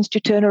one tends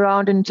to turn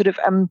around and sort of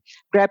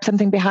grab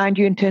something behind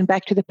you and turn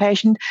back to the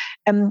patient.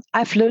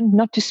 I've learned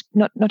not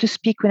to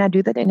speak when I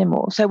do that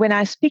anymore. So when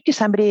I speak to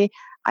somebody,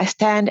 I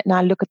stand and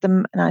I look at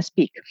them and I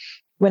speak.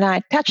 When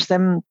I touch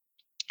them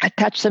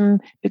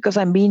because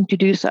I mean to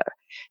do so.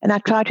 And I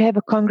try to have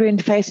a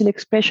congruent facial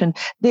expression.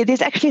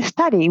 There's actually a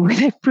study where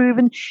they've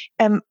proven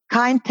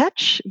kind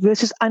touch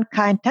versus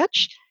unkind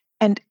touch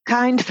and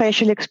kind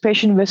facial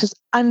expression versus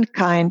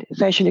unkind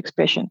facial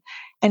expression.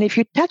 And if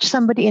you touch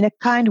somebody in a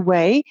kind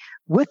way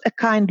with a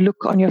kind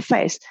look on your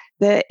face,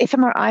 the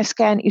fMRI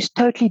scan is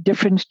totally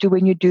different to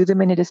when you do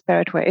them in a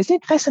disparate way. Isn't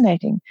it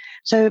fascinating?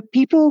 So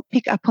people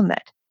pick up on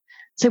that.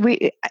 So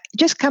it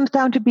just comes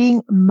down to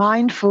being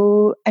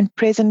mindful and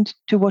present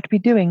to what we're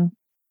doing.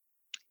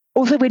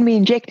 Also when we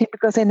inject it,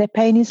 because then the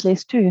pain is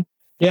less too.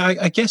 Yeah,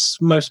 I guess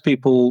most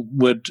people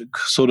would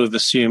sort of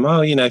assume,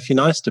 if you're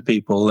nice to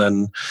people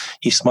and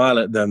you smile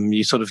at them,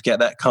 you sort of get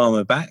that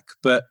karma back.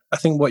 But I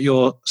think what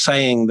you're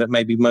saying that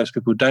maybe most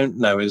people don't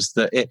know is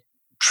that it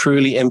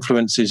truly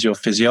influences your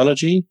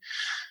physiology,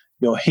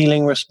 your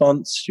healing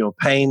response, your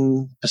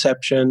pain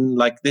perception.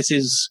 Like, this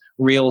is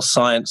real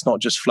science,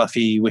 not just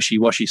fluffy,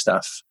 wishy-washy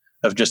stuff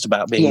of just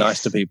about being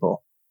nice to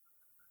people.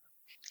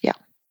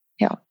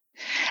 Yeah.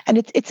 And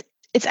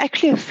it's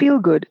actually a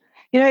feel-good.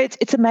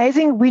 It's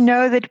amazing. We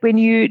know that when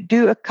you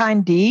do a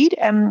kind deed,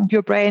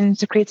 your brain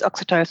secretes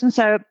oxytocin.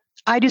 So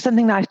I do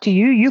something nice to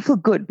you, you feel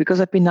good because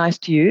I've been nice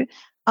to you.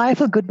 I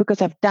feel good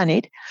because I've done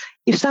it.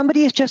 If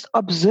somebody has just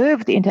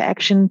observed the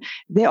interaction,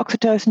 their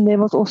oxytocin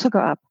levels also go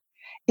up.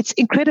 It's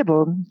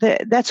incredible.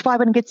 That's why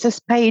one gets this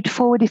paid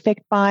forward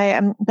effect by,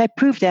 they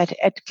proved that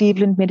at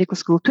Cleveland Medical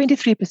School,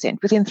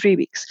 23% within 3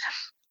 weeks.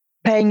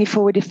 Paying a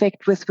forward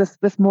effect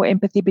with more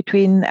empathy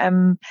between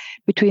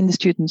the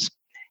students.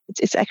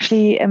 It's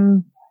actually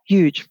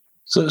huge.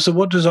 So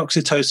what does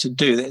oxytocin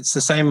do? It's the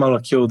same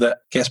molecule that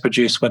gets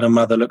produced when a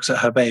mother looks at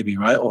her baby,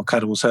 right? Or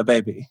cuddles her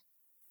baby.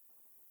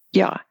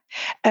 Yeah.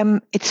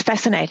 It's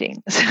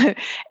fascinating. So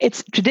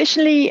it's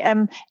traditionally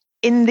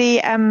in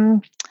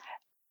the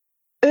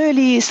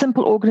early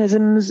simple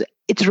organisms,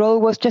 its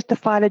role was just the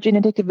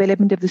phylogenetic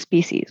development of the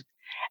species.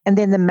 And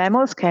then the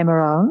mammals came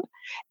around,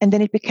 and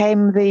then it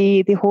became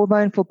the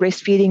hormone for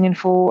breastfeeding and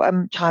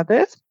for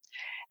childbirth.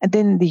 And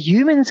then the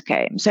humans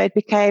came, so it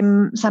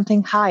became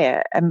something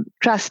higher,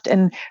 trust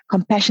and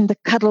compassion, the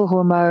cuddle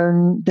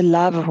hormone, the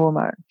love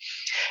hormone.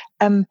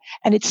 And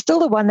it's still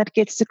the one that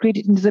gets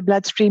secreted into the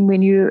bloodstream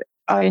when you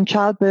are in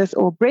childbirth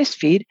or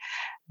breastfeed.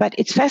 But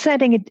it's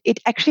fascinating. It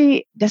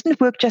actually doesn't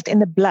work just in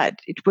the blood.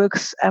 It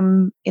works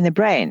in the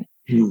brain.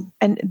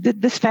 And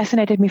this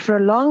fascinated me. For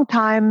a long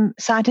time,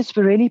 scientists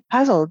were really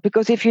puzzled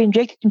because if you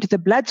inject it into the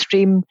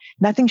bloodstream,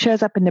 nothing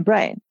shows up in the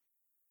brain.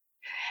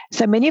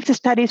 So many of the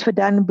studies were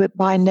done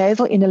by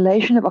nasal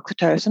inhalation of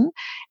oxytocin,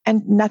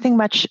 and nothing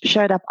much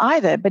showed up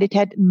either, but it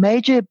had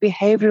major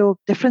behavioral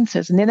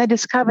differences. And then they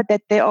discovered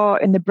that there are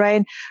in the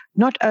brain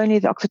not only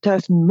the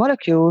oxytocin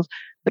molecules,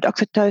 but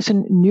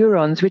oxytocin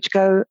neurons, which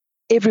go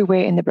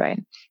everywhere in the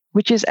brain,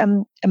 which is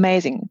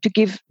amazing to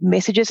give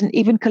messages and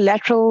even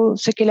collateral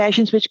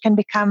circulations, which can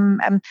become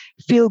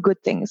feel-good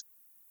things.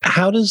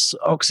 How does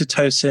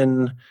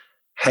oxytocin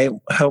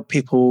help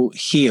people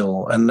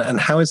heal? And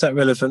how is that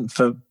relevant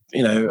for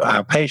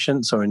our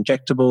patients or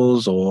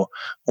injectables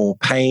or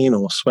pain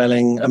or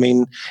swelling? I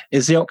mean,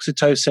 is the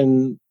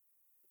oxytocin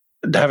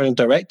having a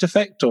direct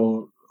effect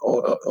or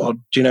do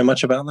you know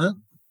much about that?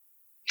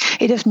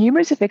 It has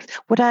numerous effects.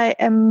 What I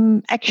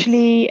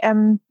actually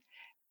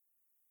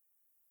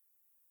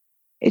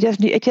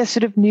it has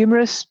sort of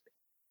numerous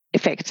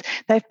effects.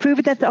 They've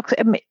proven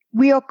that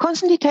we are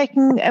constantly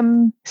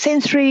taking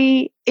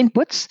sensory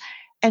inputs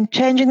and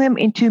changing them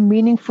into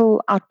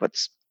meaningful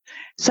outputs.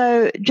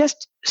 So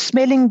just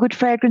smelling good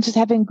fragrances,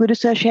 having good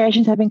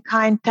associations, having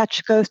kind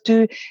touch goes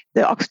to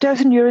the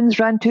oxytocin neurons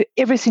run to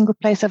every single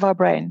place of our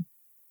brain.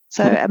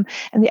 So,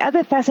 and the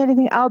other fascinating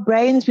thing, our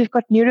brains, we've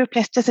got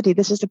neuroplasticity.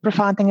 This is the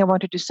profound thing I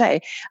wanted to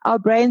say. Our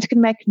brains can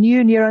make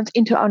new neurons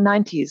into our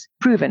 90s,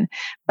 proven,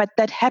 but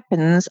that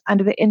happens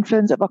under the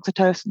influence of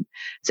oxytocin.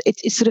 So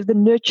it's sort of the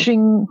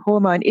nurturing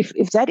hormone.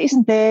 If that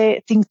isn't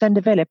there, things don't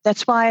develop.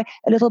 That's why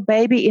a little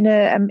baby in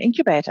an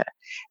incubator,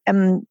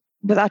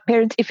 without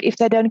parents, if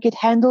they don't get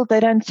handled, they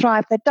don't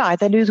thrive, they die.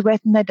 They lose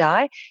weight and they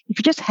die. If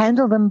you just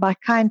handle them by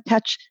kind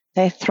touch,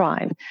 they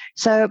thrive.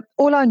 So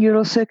all our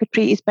neural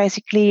circuitry is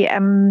basically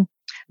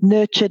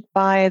nurtured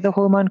by the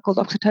hormone called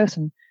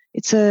oxytocin.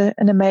 It's an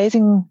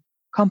amazing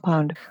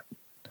compound.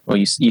 Well,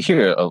 you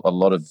hear a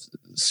lot of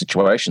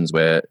situations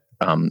where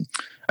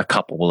a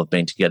couple will have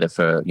been together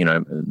for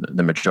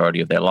the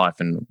majority of their life,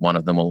 and one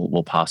of them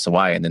will pass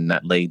away, and then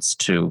that leads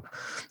to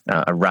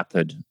a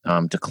rapid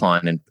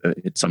decline and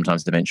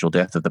sometimes the eventual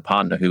death of the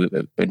partner who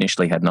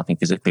initially had nothing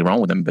physically wrong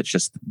with them, but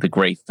just the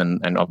grief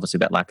and obviously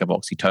that lack of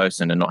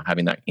oxytocin and not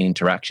having that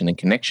interaction and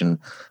connection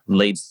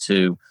leads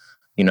to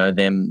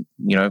them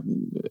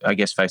I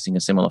guess facing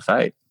a similar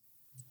fate.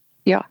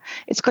 Yeah,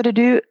 it's got to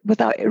do with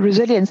our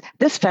resilience.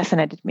 This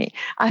fascinated me.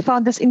 I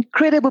found this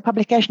incredible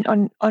publication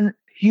on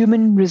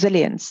human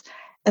resilience.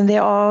 And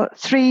there are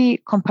 3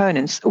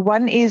 components.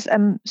 One is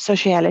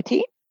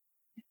sociality,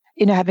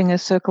 having a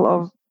circle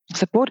of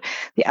support.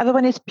 The other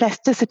one is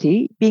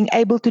plasticity, being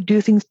able to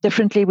do things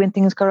differently when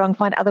things go wrong,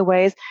 find other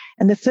ways.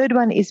 And the third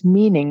one is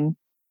meaning.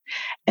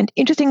 And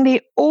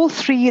interestingly, all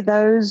 3 of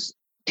those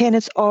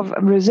tenets of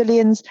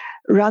resilience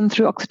run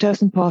through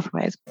oxytocin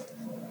pathways.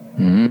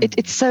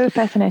 It's so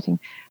fascinating.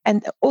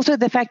 And also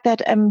the fact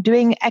that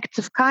doing acts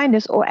of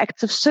kindness or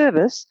acts of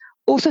service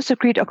also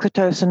secrete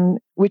oxytocin,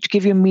 which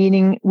give you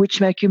meaning, which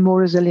make you more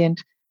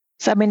resilient.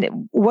 So, I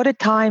mean, what a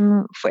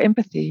time for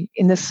empathy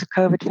in this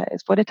COVID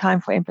phase. What a time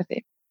for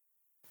empathy.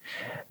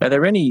 Are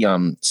there any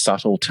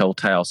subtle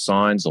telltale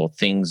signs or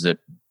things that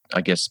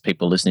I guess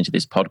people listening to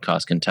this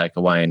podcast can take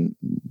away and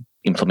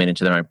implement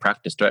into their own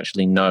practice to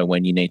actually know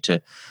when you need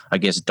to, I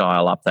guess,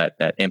 dial up that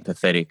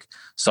empathetic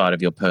side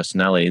of your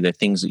personality, the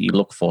things that you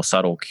look for,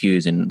 subtle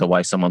cues in the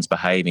way someone's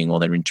behaving or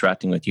they're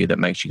interacting with you that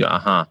makes you go,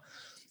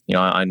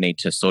 I need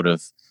to sort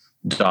of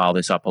dial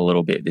this up a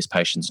little bit. This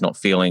patient's not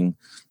feeling,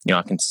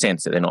 I can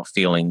sense that they're not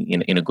feeling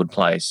in a good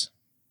place.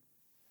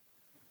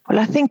 Well,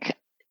 I think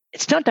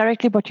it's not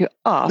directly what you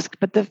ask,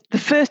 but the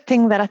first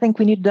thing that I think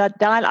we need to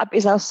dial up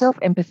is our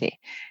self-empathy,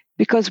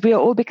 because we are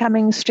all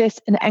becoming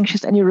stressed and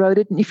anxious and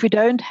eroded. And if you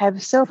don't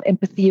have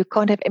self-empathy, you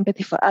can't have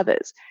empathy for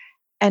others.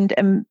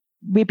 And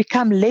we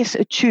become less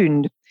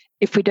attuned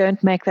if we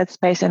don't make that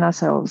space in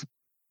ourselves.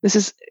 This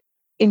is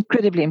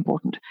incredibly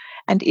important.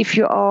 And if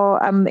you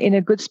are in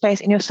a good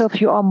space in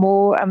yourself, you are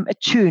more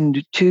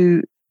attuned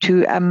to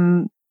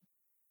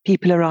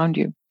people around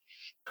you.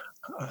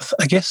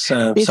 I guess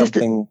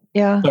something.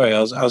 Sorry, I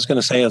was going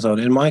to say, as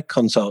in my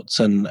consults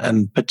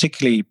and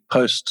particularly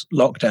post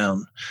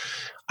lockdown,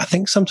 I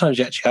think sometimes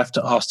you actually have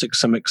to ask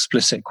some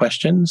explicit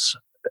questions.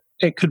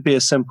 It could be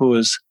as simple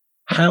as,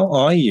 "How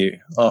are you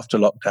after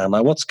lockdown?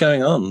 Like, what's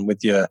going on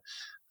with your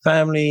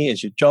family?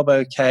 Is your job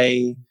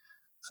okay?"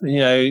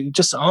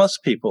 Just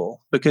ask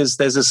people, because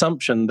there's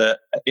assumption that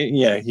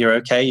you're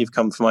okay. You've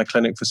come for my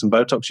clinic for some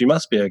Botox. You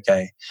must be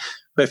okay.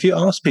 But if you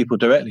ask people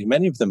directly,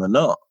 many of them are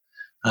not.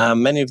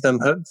 Many of them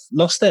have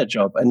lost their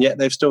job and yet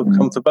they've still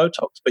come for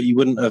Botox, but you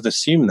wouldn't have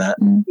assumed that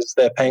because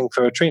they're paying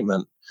for a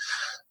treatment.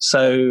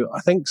 So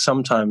I think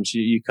sometimes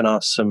you can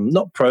ask some,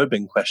 not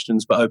probing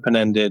questions, but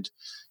open-ended,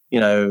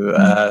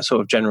 sort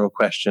of general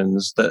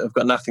questions that have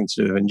got nothing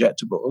to do with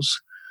injectables.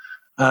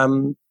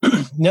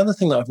 The other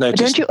thing that I've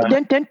noticed...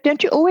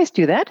 Don't you always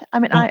do that? I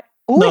mean, I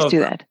always do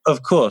that.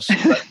 Of course.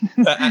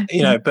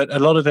 But a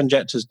lot of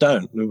injectors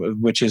don't,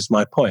 which is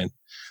my point.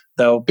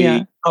 They'll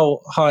be,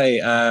 "Oh,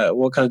 hi,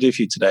 what can I do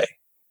for you today?"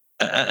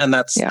 And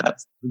that's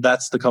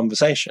the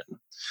conversation,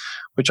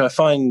 which I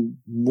find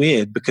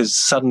weird, because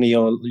suddenly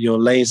you're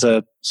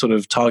laser sort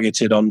of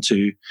targeted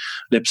onto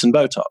lips and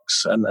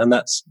Botox, and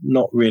that's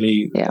not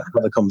really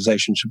how the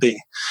conversation should be.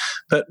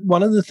 But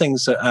one of the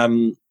things that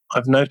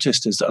I've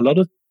noticed is that a lot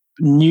of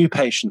new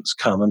patients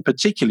come, and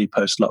particularly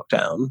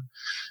post-lockdown,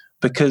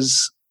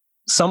 because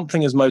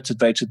something has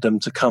motivated them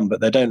to come, but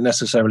they don't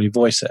necessarily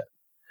voice it.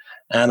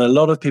 And a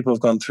lot of people have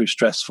gone through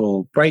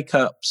stressful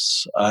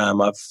breakups.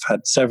 I've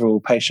had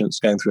several patients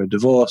going through a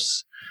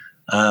divorce.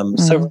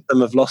 Several of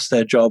them have lost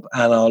their job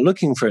and are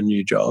looking for a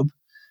new job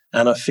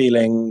and are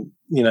feeling,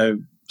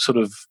 sort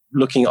of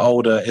looking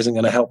older isn't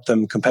going to help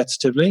them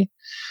competitively.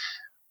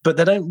 But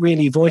they don't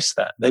really voice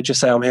that. They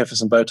just say, "I'm here for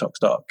some Botox,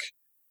 doc."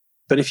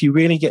 But if you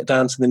really get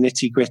down to the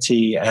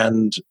nitty-gritty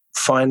and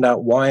find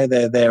out why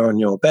they're there on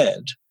your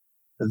bed,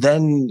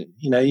 then,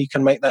 you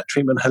can make that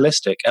treatment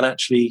holistic and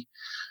actually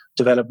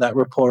develop that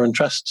rapport and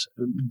trust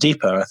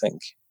deeper, I think.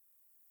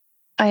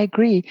 I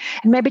agree.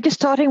 And maybe just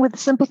starting with a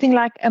simple thing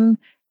like,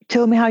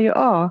 "Tell me how you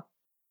are.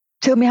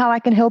 Tell me how I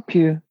can help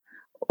you.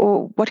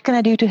 Or what can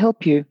I do to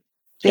help you?"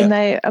 Then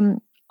they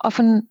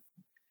often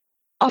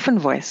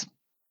voice.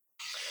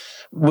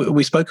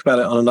 We spoke about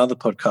it on another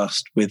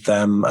podcast with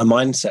a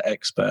mindset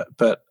expert,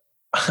 but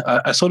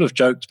I sort of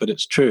joked, but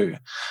it's true.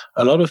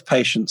 A lot of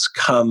patients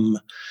come,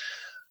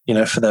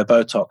 for their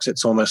Botox.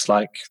 It's almost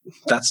like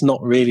that's not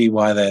really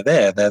why they're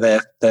there.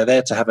 They're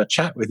there to have a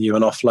chat with you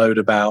and offload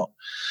about,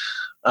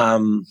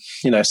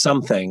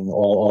 something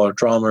or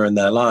drama in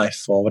their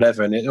life or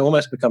whatever. And it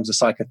almost becomes a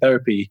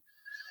psychotherapy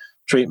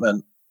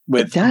treatment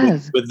with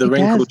the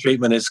wrinkle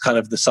treatment is kind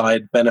of the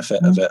side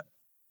benefit of it.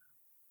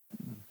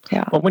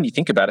 Yeah. Well, when you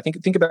think about it,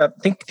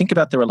 think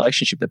about the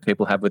relationship that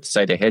people have with,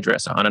 say, their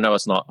hairdresser. And I know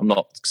I'm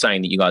not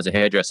saying that you guys are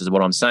hairdressers.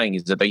 What I'm saying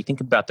is that you think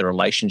about the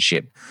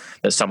relationship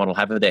that someone will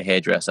have with their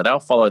hairdresser.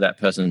 They'll follow that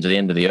person to the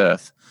end of the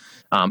earth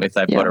if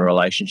they've got a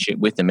relationship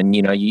with them. And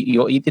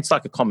it's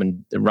like a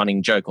common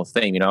running joke or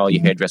theme.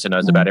 Your hairdresser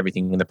knows about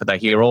everything, but they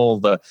hear all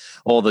the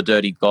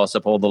dirty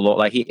gossip,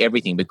 they hear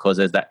everything because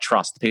there's that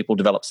trust. People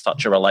develop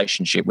such a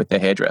relationship with their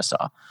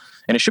hairdresser,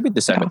 and it should be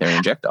the same with their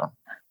injector.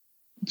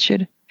 It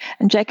should.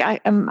 And Jack,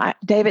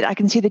 David, I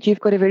can see that you've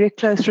got a very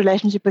close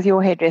relationship with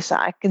your hairdresser.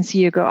 I can see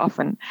you go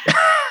often.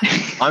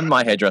 I'm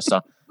my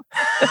hairdresser.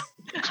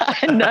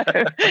 I know.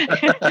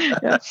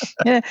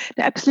 No,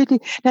 absolutely.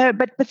 No,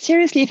 but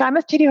seriously, if I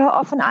must tell you how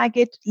often I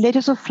get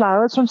letters of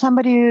flowers from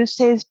somebody who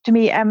says to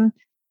me,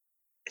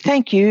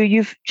 "Thank you,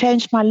 you've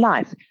changed my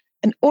life."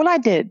 And all I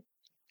did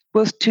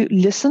was to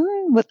listen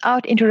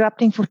without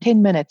interrupting for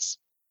 10 minutes.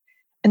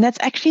 And that's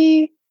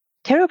actually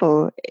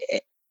terrible.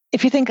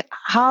 If you think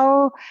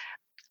how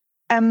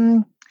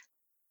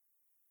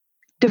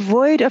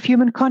devoid of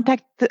human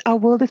contact our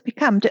world has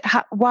become,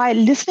 why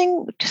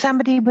listening to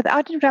somebody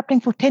without interrupting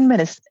for 10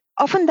 minutes,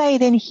 often they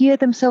then hear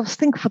themselves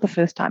think for the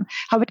first time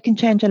how it can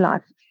change a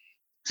life.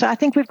 So I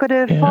think we've got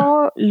a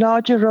far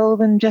larger role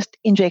than just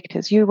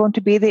injectors. You want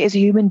to be there as a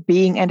human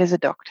being and as a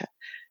doctor.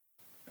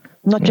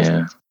 Not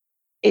just,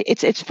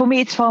 it's for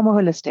me, it's far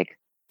more holistic.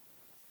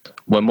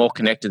 We're more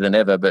connected than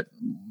ever, but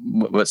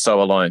we're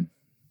so alone.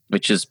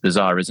 which is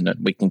bizarre, isn't it?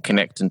 We can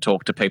connect and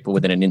talk to people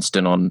within an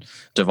instant on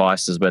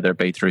devices, whether it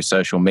be through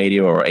social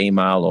media or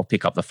email or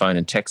pick up the phone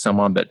and text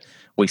someone, but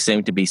we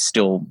seem to be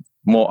still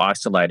more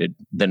isolated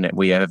than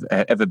we have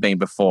ever been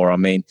before. I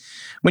mean,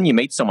 when you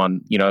meet someone,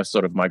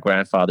 sort of my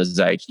grandfather's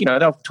age,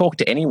 they'll talk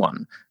to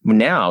anyone.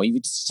 Now, you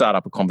start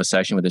up a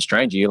conversation with a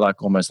stranger, you're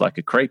like almost like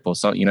a creep or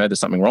something, there's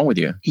something wrong with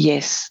you.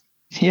 Yes.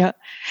 Yeah.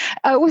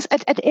 I was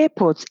at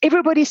airports,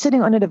 everybody's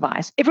sitting on a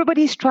device.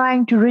 Everybody's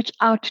trying to reach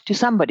out to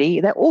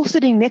somebody. They're all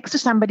sitting next to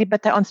somebody,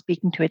 but they aren't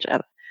speaking to each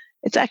other.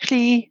 It's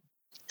actually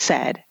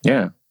sad.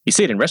 Yeah. You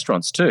see it in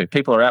restaurants too.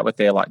 People are out with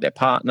their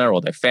partner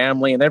or their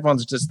family, and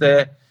everyone's just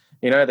there.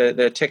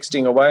 They're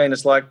texting away, and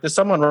it's like there's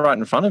someone right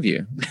in front of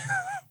you.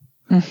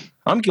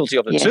 I'm guilty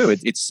of it too.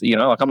 It's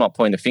I'm not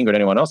pointing the finger at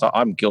anyone else.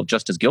 I'm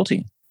just as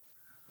guilty.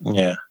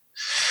 Yeah.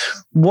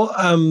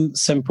 What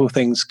simple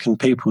things can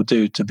people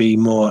do to be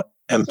more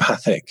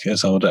empathic,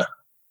 Isolde?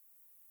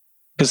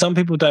 Because some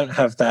people don't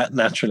have that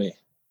naturally.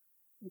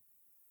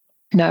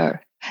 No.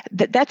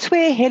 That's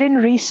where Helen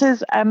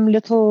Reese's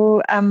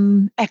little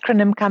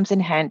acronym comes in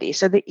handy.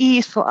 So the E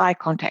is for eye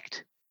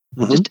contact.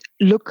 Mm-hmm. Just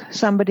look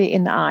somebody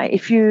in the eye.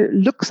 If you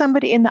look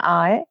somebody in the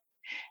eye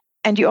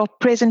and you are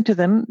present to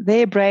them,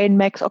 their brain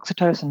makes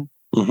oxytocin.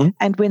 Mm-hmm.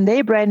 And when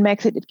their brain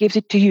makes it, it gives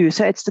it to you.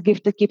 So it's the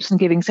gift that keeps on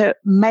giving. So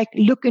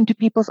look into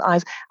people's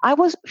eyes. I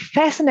was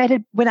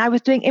fascinated when I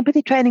was doing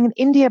empathy training in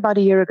India about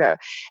a year ago,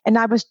 and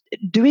I was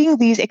doing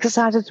these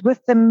exercises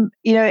with them,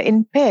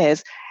 in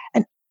pairs.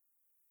 And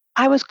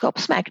I was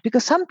gobsmacked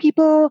because some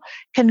people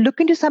can look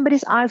into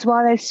somebody's eyes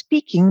while they're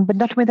speaking, but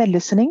not when they're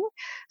listening.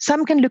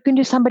 Some can look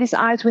into somebody's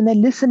eyes when they're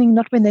listening,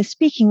 not when they're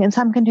speaking, and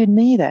some can do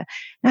neither.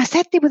 And I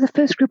sat there with the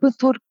first group and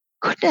thought,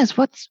 goodness,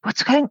 what's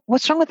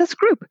wrong with this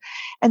group?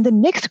 And the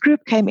next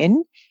group came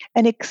in,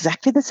 and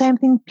exactly the same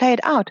thing played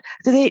out.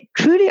 So there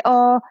truly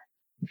are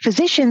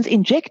physicians,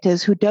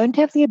 injectors, who don't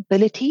have the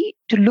ability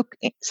to look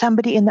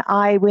somebody in the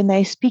eye when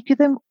they speak to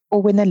them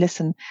or when they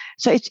listen.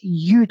 So it's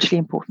hugely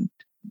important.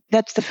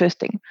 That's the first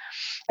thing.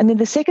 And then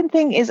the second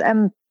thing is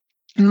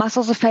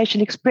muscles of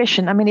facial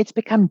expression. I mean, it's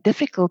become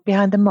difficult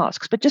behind the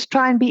masks, but just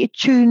try and be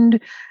attuned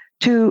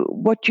to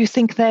what you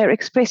think they're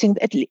expressing.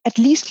 At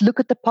least look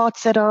at the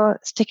parts that are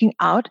sticking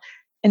out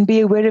and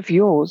be aware of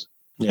yours.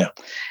 Yeah.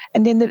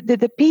 And then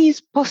the P is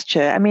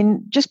posture. I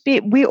mean,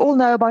 we all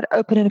know about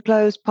open and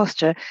closed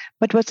posture,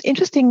 but what's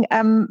interesting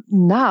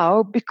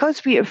now,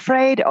 because we're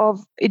afraid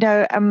of,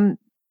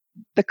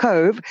 the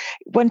cove,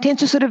 one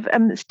tends to sort of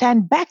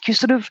stand back, you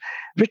sort of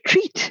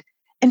retreat,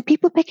 and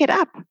people pick it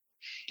up.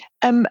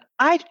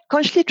 I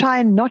consciously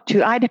try not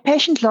to. I had a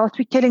patient last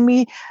week telling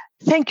me,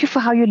 thank you for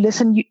how you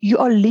listen. You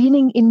are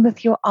leaning in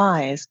with your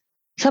eyes.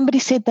 Somebody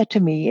said that to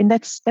me, and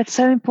that's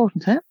so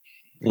important, huh?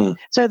 Mm.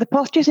 So the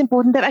posture is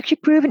important. They've actually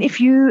proven if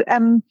you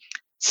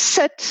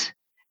sit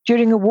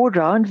during a ward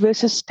round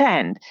versus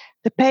stand,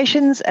 the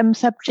patient's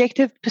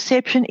subjective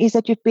perception is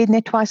that you've been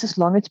there twice as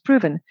long. It's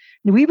proven.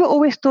 And we were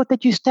always taught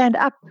that you stand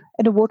up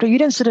at a ward round. You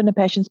don't sit in a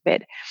patient's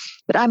bed.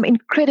 But I'm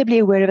incredibly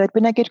aware of it.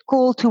 When I get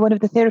called to one of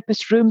the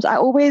therapist rooms, I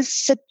always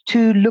sit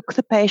to look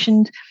the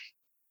person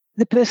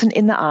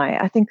in the eye.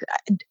 I think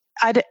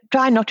I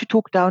try not to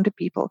talk down to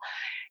people.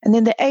 And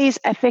then the A is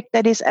affect,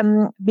 that is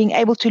being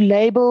able to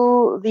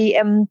label the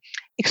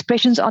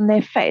expressions on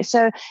their face.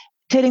 So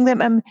telling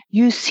them,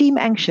 you seem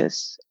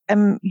anxious,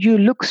 you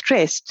look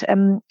stressed,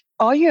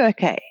 are you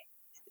okay?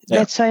 Yeah.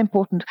 That's so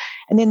important.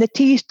 And then the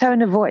T is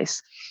tone of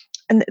voice.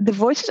 And the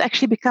voice has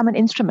actually become an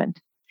instrument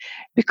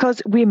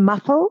because we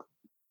muffle.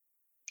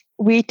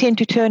 We tend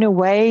to turn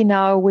away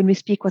now when we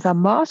speak with our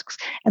masks.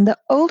 And the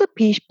older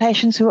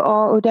patients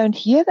who don't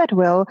hear that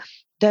well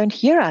don't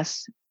hear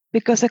us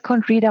because they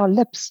can't read our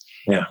lips.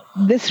 Yeah.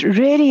 This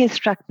really has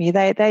struck me.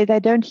 They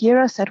don't hear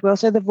us that well.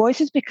 So the voice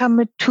has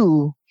become a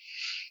tool.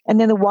 And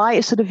then the Y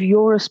is sort of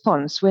your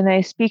response. When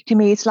they speak to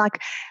me, it's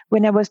like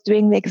when I was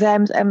doing the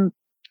exams,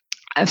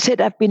 I've said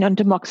I've been on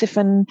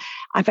tamoxifen,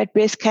 I've had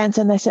breast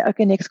cancer, and they say,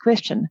 okay, next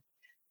question.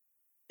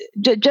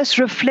 Just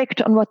reflect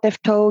on what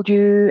they've told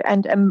you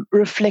and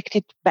reflect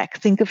it back.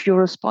 Think of your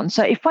response.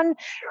 So if one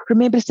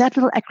remembers that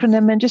little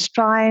acronym and just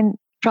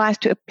tries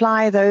to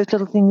apply those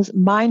little things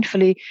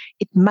mindfully,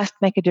 it must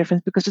make a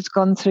difference because it's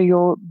gone through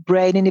your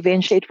brain and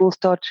eventually it will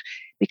start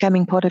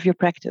becoming part of your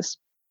practice.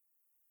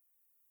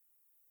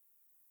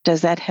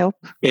 Does that help?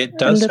 It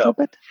does help.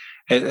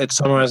 It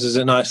summarizes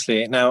it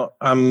nicely. Now,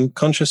 I'm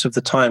conscious of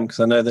the time because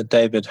I know that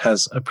David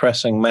has a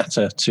pressing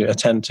matter to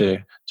attend to.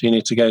 Do you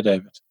need to go,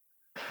 David?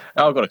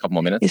 Oh, I've got a couple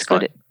more minutes. He's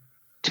got a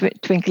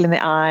twinkle in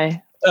the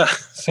eye.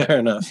 Fair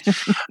enough.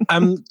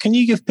 Can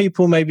you give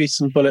people maybe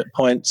some bullet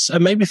points,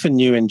 and maybe for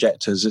new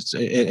injectors,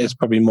 it's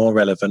probably more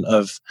relevant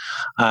of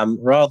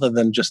rather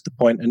than just the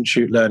point and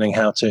shoot learning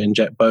how to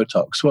inject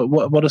Botox.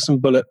 What are some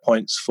bullet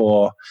points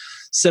for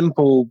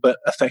simple but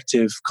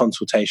effective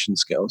consultation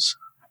skills?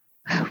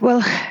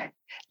 Well,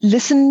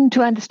 listen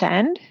to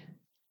understand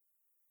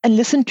and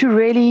listen to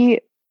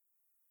really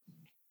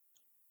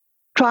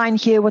try and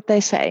hear what they're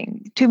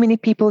saying. Too many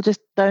people just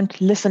don't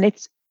listen.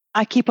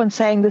 I keep on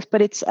saying this,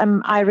 but it's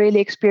I really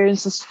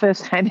experienced this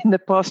firsthand in the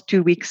past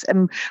 2 weeks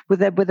with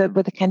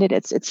the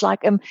candidates. It's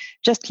like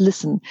just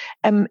listen.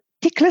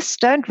 Tick lists,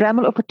 don't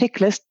ramble off a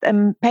tick list.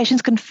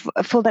 Patients can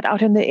fill that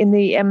out in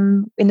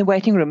the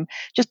waiting room.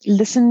 Just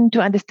listen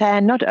to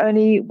understand not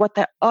only what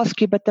they ask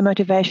you, but the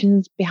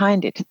motivations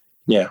behind it.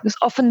 Yeah, because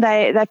often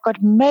they've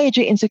got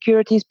major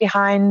insecurities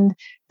behind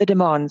the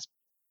demands.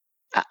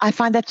 I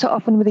find that so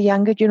often with the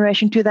younger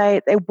generation too.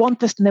 They want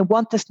this and they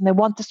want this and they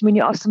want this. And when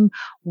you ask them,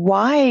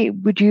 why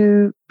would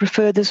you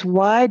prefer this?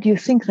 Why do you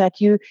think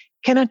that? You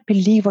cannot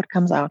believe what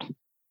comes out.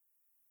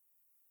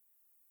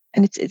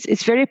 And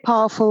it's very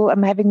powerful.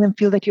 Having them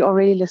feel that you're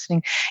already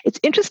listening. It's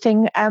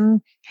interesting.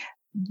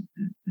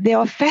 There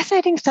are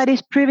fascinating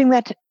studies proving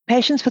that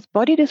patients with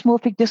body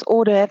dysmorphic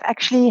disorder have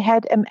actually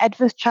had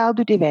adverse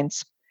childhood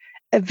events.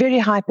 A very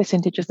high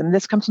percentage of them.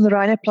 This comes from the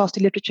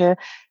rhinoplasty literature,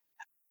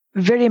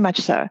 very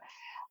much so.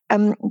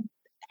 And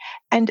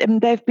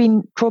they've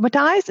been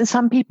traumatized, and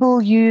some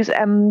people use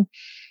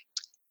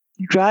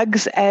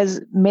drugs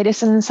as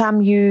medicine.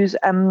 Some use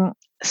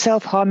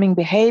self-harming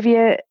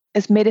behavior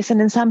as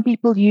medicine, and some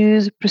people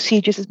use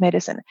procedures as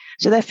medicine.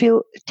 So they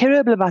feel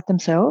terrible about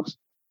themselves,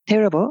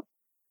 terrible,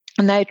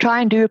 and they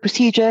try and do a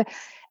procedure,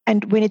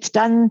 and when it's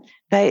done,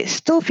 they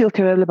still feel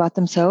terrible about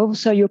themselves,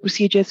 so your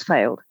procedure has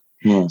failed.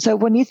 Yeah. So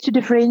one needs to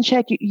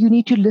differentiate. You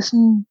need to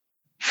listen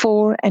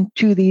for and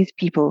to these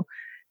people,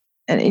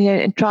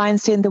 and try and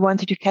send the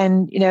ones that you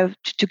can,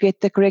 to get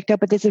the correct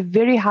help. But there's a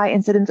very high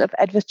incidence of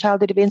adverse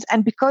childhood events,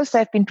 and because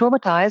they've been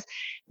traumatized,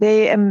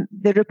 the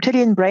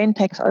reptilian brain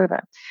takes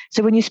over.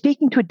 So when you're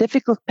speaking to a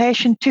difficult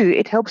patient too,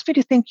 it helps me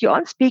to think you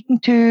aren't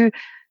speaking to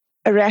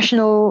a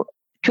rational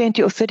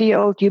 20 or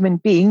 30-year-old human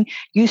being.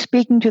 You're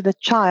speaking to the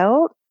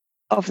child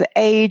of the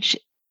age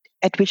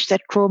at which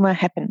that trauma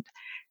happened.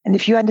 And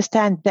if you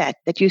understand that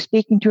you're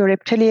speaking to a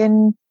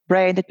reptilian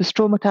brain that was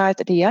traumatized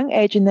at a young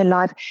age in their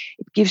life,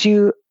 it gives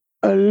you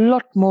a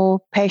lot more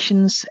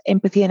patience,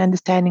 empathy, and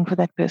understanding for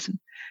that person.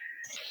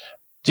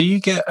 Do you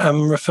get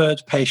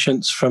referred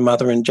patients from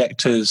other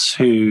injectors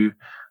who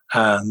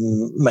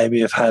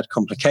maybe have had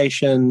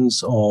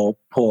complications or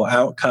poor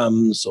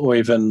outcomes, or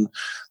even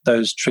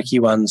those tricky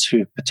ones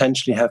who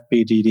potentially have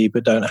BDD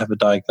but don't have a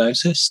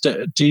diagnosis?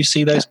 Do you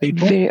see those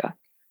people?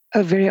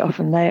 Very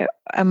often.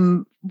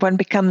 One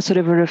becomes sort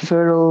of a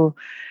referral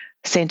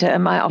center,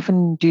 and I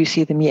often do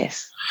see them,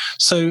 yes.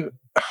 So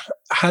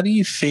how do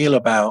you feel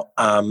about,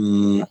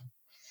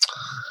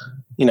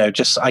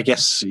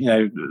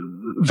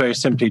 very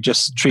simply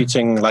just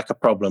treating like a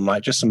problem,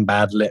 like just some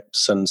bad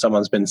lips and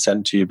someone's been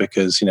sent to you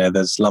because,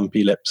 there's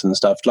lumpy lips and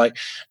stuff. Like,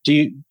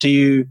 do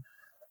you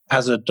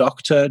as a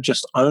doctor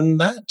just own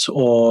that,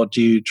 or do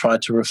you try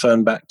to refer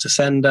them back to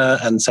sender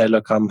and say,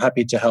 look, I'm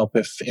happy to help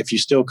if you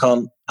still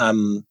can't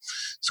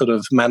sort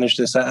of manage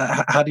this?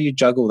 How do you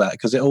juggle that?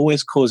 Because it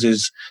always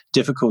causes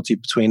difficulty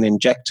between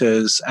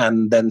injectors,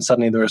 and then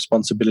suddenly the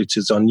responsibility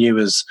is on you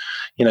as,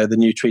 the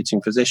new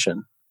treating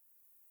physician.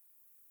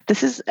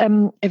 This is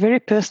a very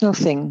personal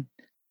thing,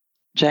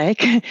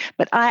 Jake,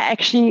 but I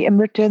actually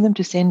return them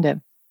to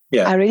sender.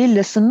 Yeah. I really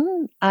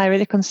listen. I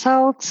really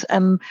consult.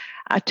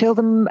 I tell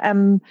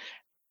them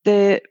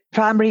the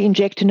primary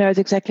injector knows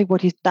exactly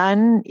what he's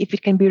done. If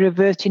it can be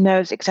reversed, he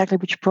knows exactly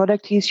which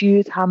product he's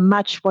used, how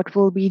much, what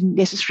will be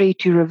necessary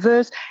to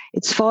reverse.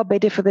 It's far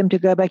better for them to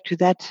go back to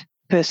that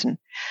person.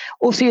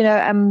 Also,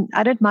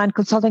 I don't mind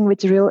consulting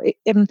with the real.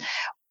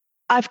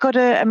 I've got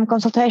a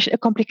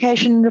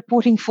complication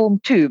reporting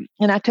form too,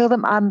 and I tell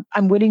them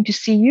I'm willing to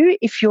see you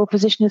if your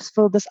physician has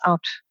filled this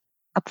out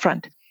up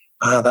front.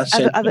 That's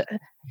it.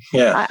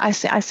 Yeah. I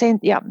send,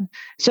 yeah.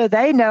 So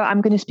they know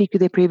I'm going to speak to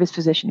their previous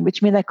physician,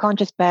 which means they can't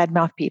just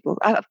badmouth people.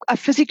 I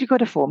physically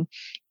got a form.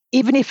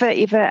 Even if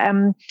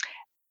a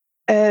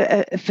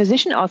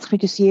physician asks me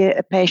to see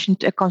a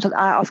patient, a consult,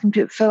 I ask them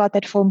to fill out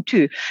that form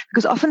too,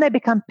 because often they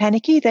become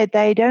panicky.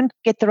 They don't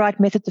get the right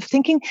methods of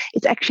thinking.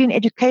 It's actually an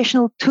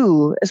educational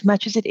tool as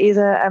much as it is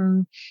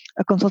a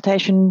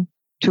consultation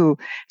tool.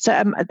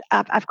 So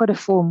I've got a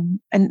form,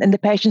 and the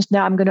patients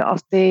now I'm going to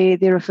ask their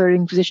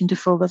referring physician to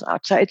fill this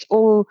out. So it's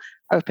all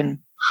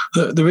open.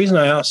 The reason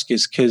I ask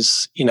is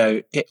because,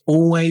 it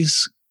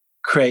always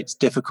creates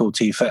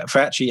difficulty for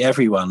actually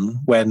everyone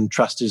when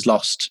trust is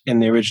lost in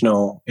the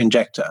original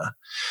injector,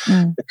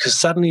 because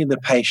suddenly the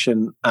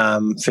patient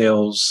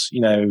feels,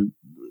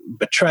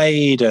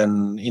 betrayed,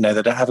 and,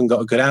 that they haven't got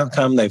a good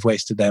outcome, they've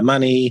wasted their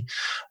money,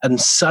 and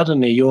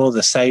suddenly you're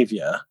the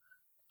savior.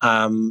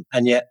 And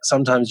yet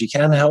sometimes you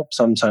can help,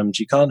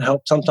 sometimes you can't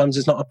help, sometimes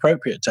it's not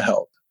appropriate to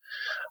help.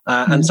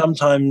 And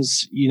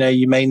sometimes,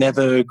 you may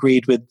never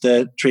agreed with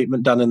the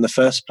treatment done in the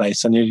first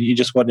place, and you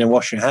just want to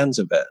wash your hands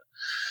of it.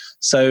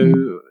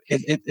 So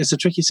it's a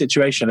tricky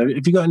situation.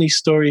 Have you got any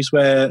stories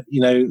where,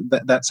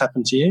 that's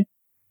happened to you?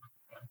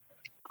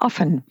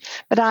 Often,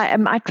 but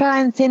I try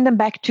and send them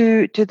back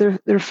to the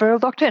referral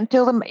doctor and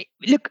tell them,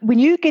 look, when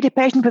you get a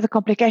patient with a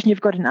complication,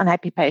 you've got an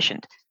unhappy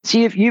patient. So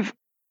you've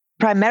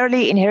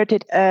primarily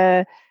inherited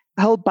a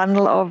whole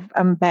bundle of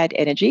bad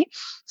energy.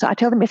 So I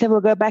tell them if they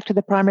will go back to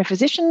the primary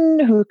physician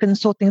who can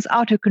sort things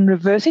out, who can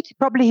reverse it,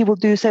 probably he will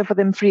do so for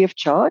them free of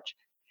charge.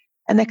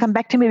 And they come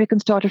back to me, we can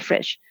start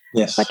afresh.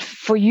 Yes. But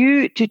for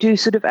you to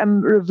sort of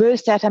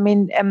reverse that, I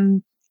mean,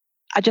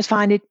 I just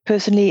find it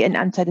personally an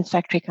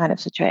unsatisfactory kind of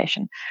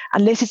situation,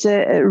 unless it's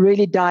a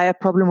really dire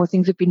problem where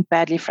things have been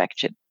badly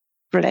fractured,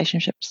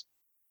 relationships.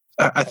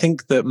 I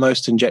think that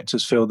most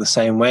injectors feel the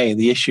same way.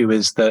 The issue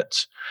is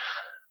that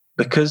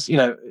because,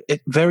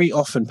 very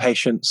often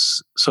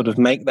patients sort of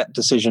make that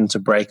decision to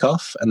break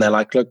off, and they're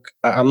like, look,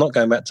 I'm not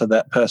going back to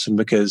that person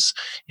because,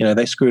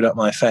 they screwed up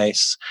my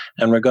face.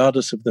 And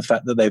regardless of the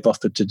fact that they've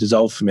offered to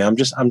dissolve for me, I'm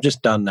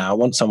just done now. I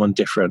want someone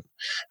different.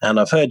 And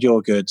I've heard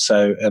you're good.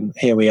 So, and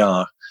here we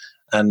are.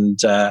 And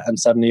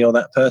suddenly you're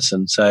that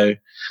person. So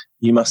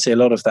you must see a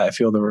lot of that if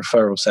you're the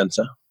referral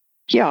center.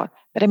 Yeah.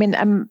 But I mean,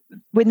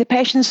 when the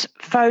patients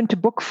phone to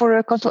book for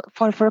a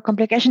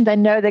complication, they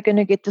know they're going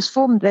to get this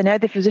form. They know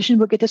the physician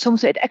will get this form.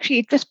 So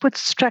it just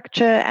puts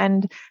structure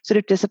and sort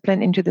of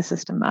discipline into the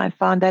system. I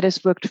found that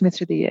has worked for me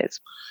through the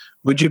years.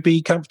 Would you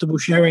be comfortable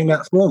sharing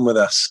that form with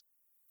us?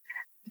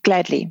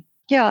 Gladly.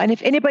 Yeah. And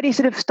if anybody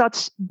sort of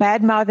starts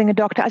bad-mouthing a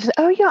doctor, I say,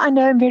 oh, yeah, I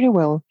know him very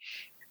well.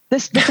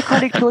 This a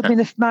colleague told me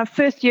in my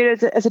first year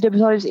as a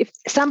dermatologist, if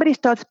somebody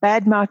starts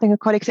bad-mouthing a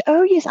colleague, say,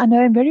 oh, yes, I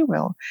know him very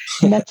well.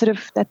 And that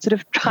sort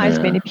of drives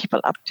many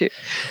people up to.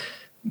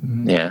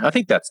 Yeah, I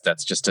think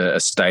that's just a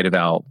state of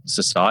our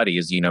society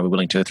is, we're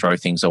willing to throw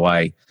things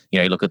away.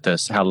 You look at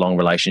this, how long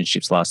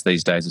relationships last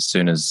these days. As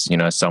soon as,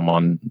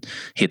 someone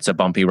hits a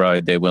bumpy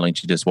road, they're willing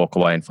to just walk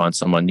away and find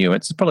someone new.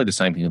 It's probably the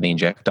same thing with the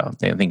injector.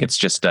 I think it's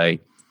just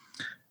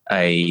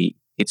it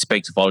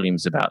speaks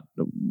volumes about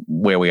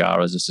where we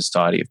are as a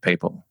society of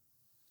people.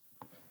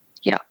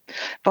 Yeah,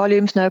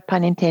 volumes, no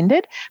pun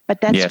intended. But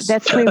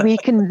that's where we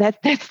can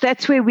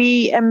that's where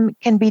we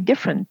can be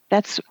different. I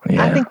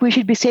think we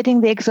should be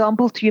setting the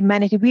example to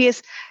humanity. We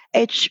as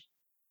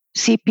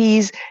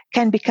HCPs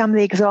can become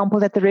the example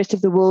that the rest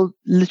of the world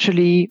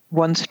literally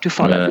wants to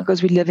follow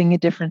because we're living it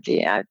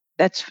differently. I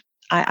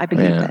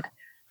believe that.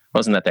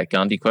 Wasn't that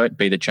Gandhi quote?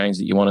 Be the change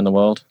that you want in the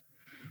world.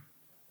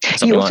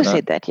 Something he also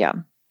said that.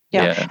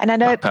 Yeah, and I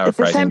know the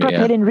same Prof.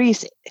 Helen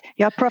Rees.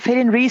 Yeah, Prof.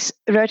 Helen Rees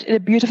wrote a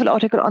beautiful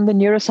article on the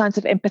neuroscience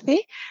of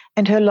empathy,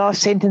 and her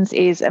last sentence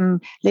is,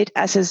 "Let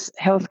us as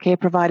healthcare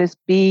providers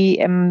be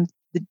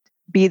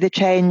the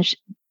change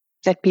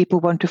that people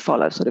want to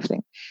follow," sort of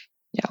thing.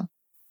 Yeah.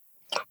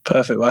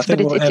 Perfect. Well, I think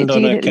we'll end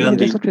on a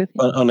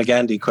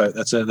Gandhi quote.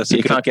 That's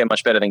you can't get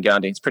much better than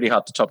Gandhi. It's pretty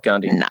hard to top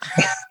Gandhi. No,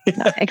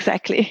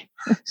 exactly.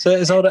 So,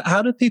 Isolde,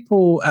 how do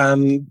people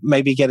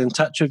maybe get in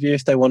touch with you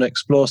if they want to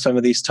explore some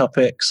of these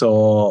topics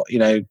or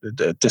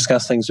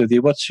discuss things with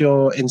you? What's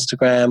your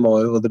Instagram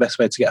or the best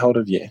way to get hold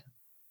of you?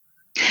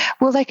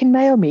 Well, they can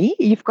mail me.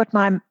 You've got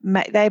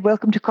they're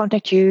welcome to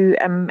contact you,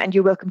 and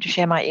you're welcome to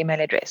share my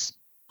email address.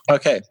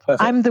 Okay,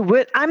 perfect. I'm the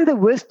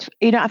worst.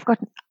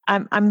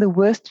 I'm the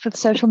worst for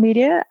social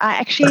media. I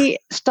actually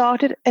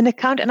started an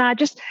account, and I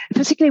just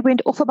physically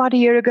went off about a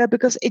year ago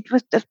because it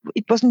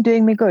wasn't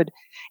doing me good.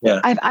 Yeah,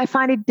 I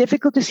find it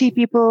difficult to see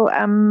people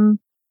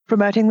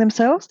promoting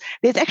themselves.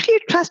 There's actually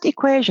a trust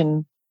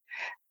equation.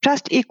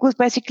 Trust equals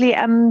basically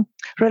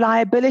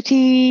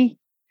reliability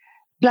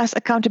plus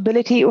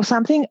accountability or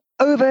something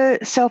over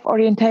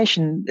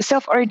self-orientation.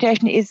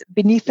 Self-orientation is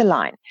beneath the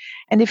line.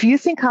 And if you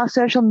think how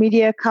social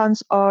media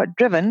accounts are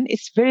driven,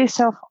 it's very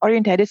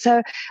self-orientated.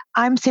 So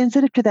I'm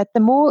sensitive to that. The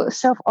more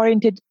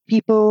self-oriented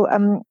people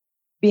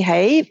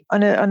behave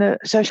on a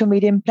social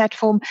media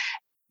platform,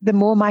 the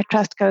more my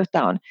trust goes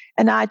down.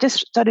 And I just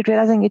started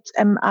realizing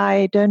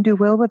I don't do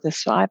well with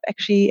this. So I've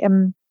actually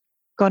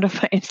gone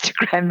off my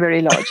Instagram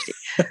very largely.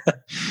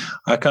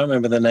 I can't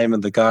remember the name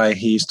of the guy.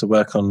 He used to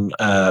work on,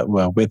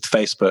 with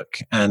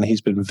Facebook, and he's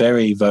been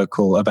very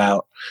vocal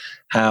about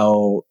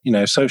how,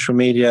 social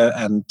media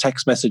and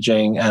text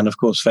messaging, and of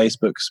course,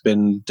 Facebook's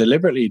been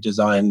deliberately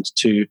designed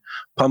to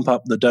pump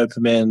up the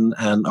dopamine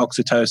and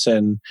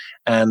oxytocin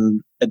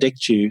and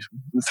addict you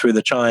through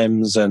the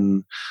chimes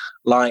and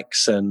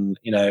likes and,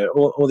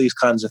 all these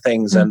kinds of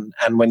things. And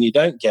when you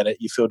don't get it,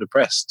 you feel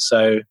depressed.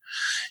 So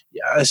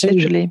I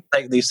essentially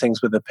take these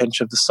things with a pinch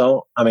of the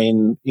salt. I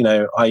mean,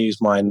 I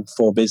use mine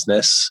for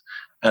business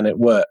and it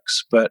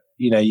works, but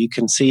you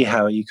can see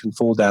how you can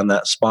fall down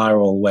that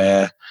spiral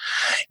where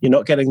you're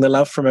not getting the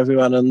love from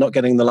everyone and not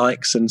getting the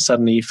likes, and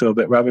suddenly you feel a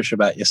bit rubbish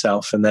about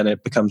yourself, and then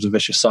it becomes a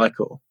vicious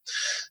cycle.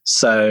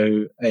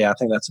 So I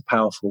think that's a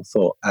powerful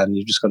thought, and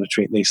you've just got to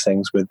treat these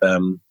things with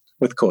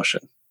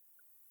caution.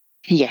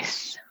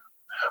 Yes.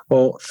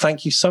 Well,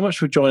 thank you so much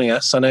for joining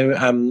us. I know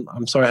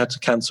I'm sorry I had to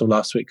cancel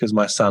last week because of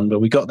my son, but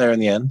we got there in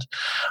the end.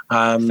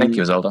 Thank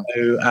you, Isolde.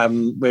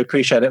 So, we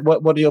appreciate it.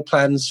 What are your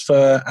plans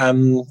for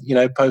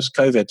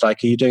post-COVID?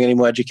 Like, are you doing any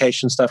more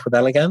education stuff with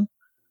Allergan?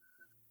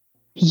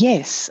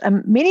 Yes,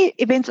 many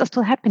events are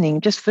still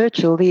happening, just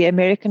virtual. The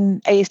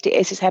American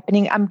ASDS is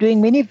happening. I'm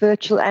doing many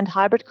virtual and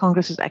hybrid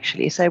congresses,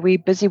 actually. So we're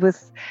busy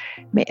with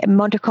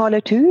Monte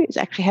Carlo too. It's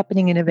actually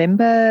happening in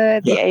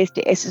November. The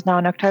ASDS is now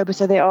in October.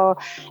 So there are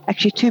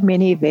actually too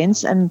many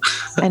events. And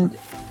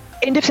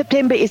end of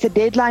September is the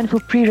deadline for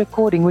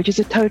pre-recording, which is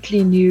a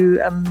totally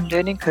new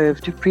learning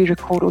curve to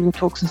pre-record all your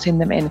talks and send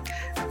them in.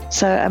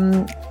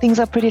 So things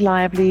are pretty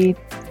lively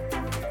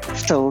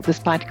still,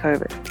 despite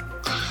COVID.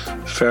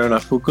 Fair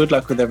enough. Well, good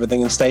luck with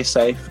everything and stay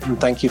safe. And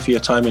thank you for your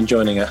time and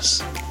joining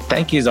us.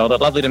 Thank you, Zolda.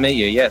 Lovely to meet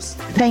you. Yes.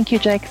 Thank you,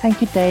 Jake.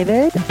 Thank you,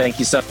 David. Thank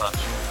you so much.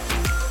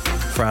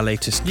 For our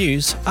latest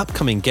news,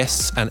 upcoming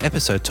guests and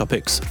episode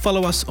topics,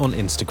 follow us on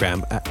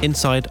Instagram at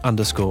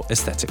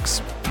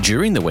inside_aesthetics.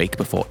 During the week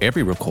before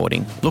every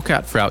recording, look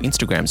out for our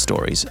Instagram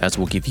stories, as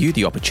we'll give you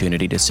the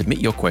opportunity to submit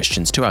your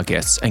questions to our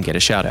guests and get a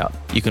shout out.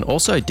 You can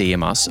also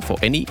DM us for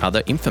any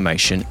other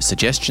information,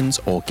 suggestions,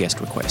 or guest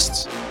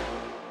requests.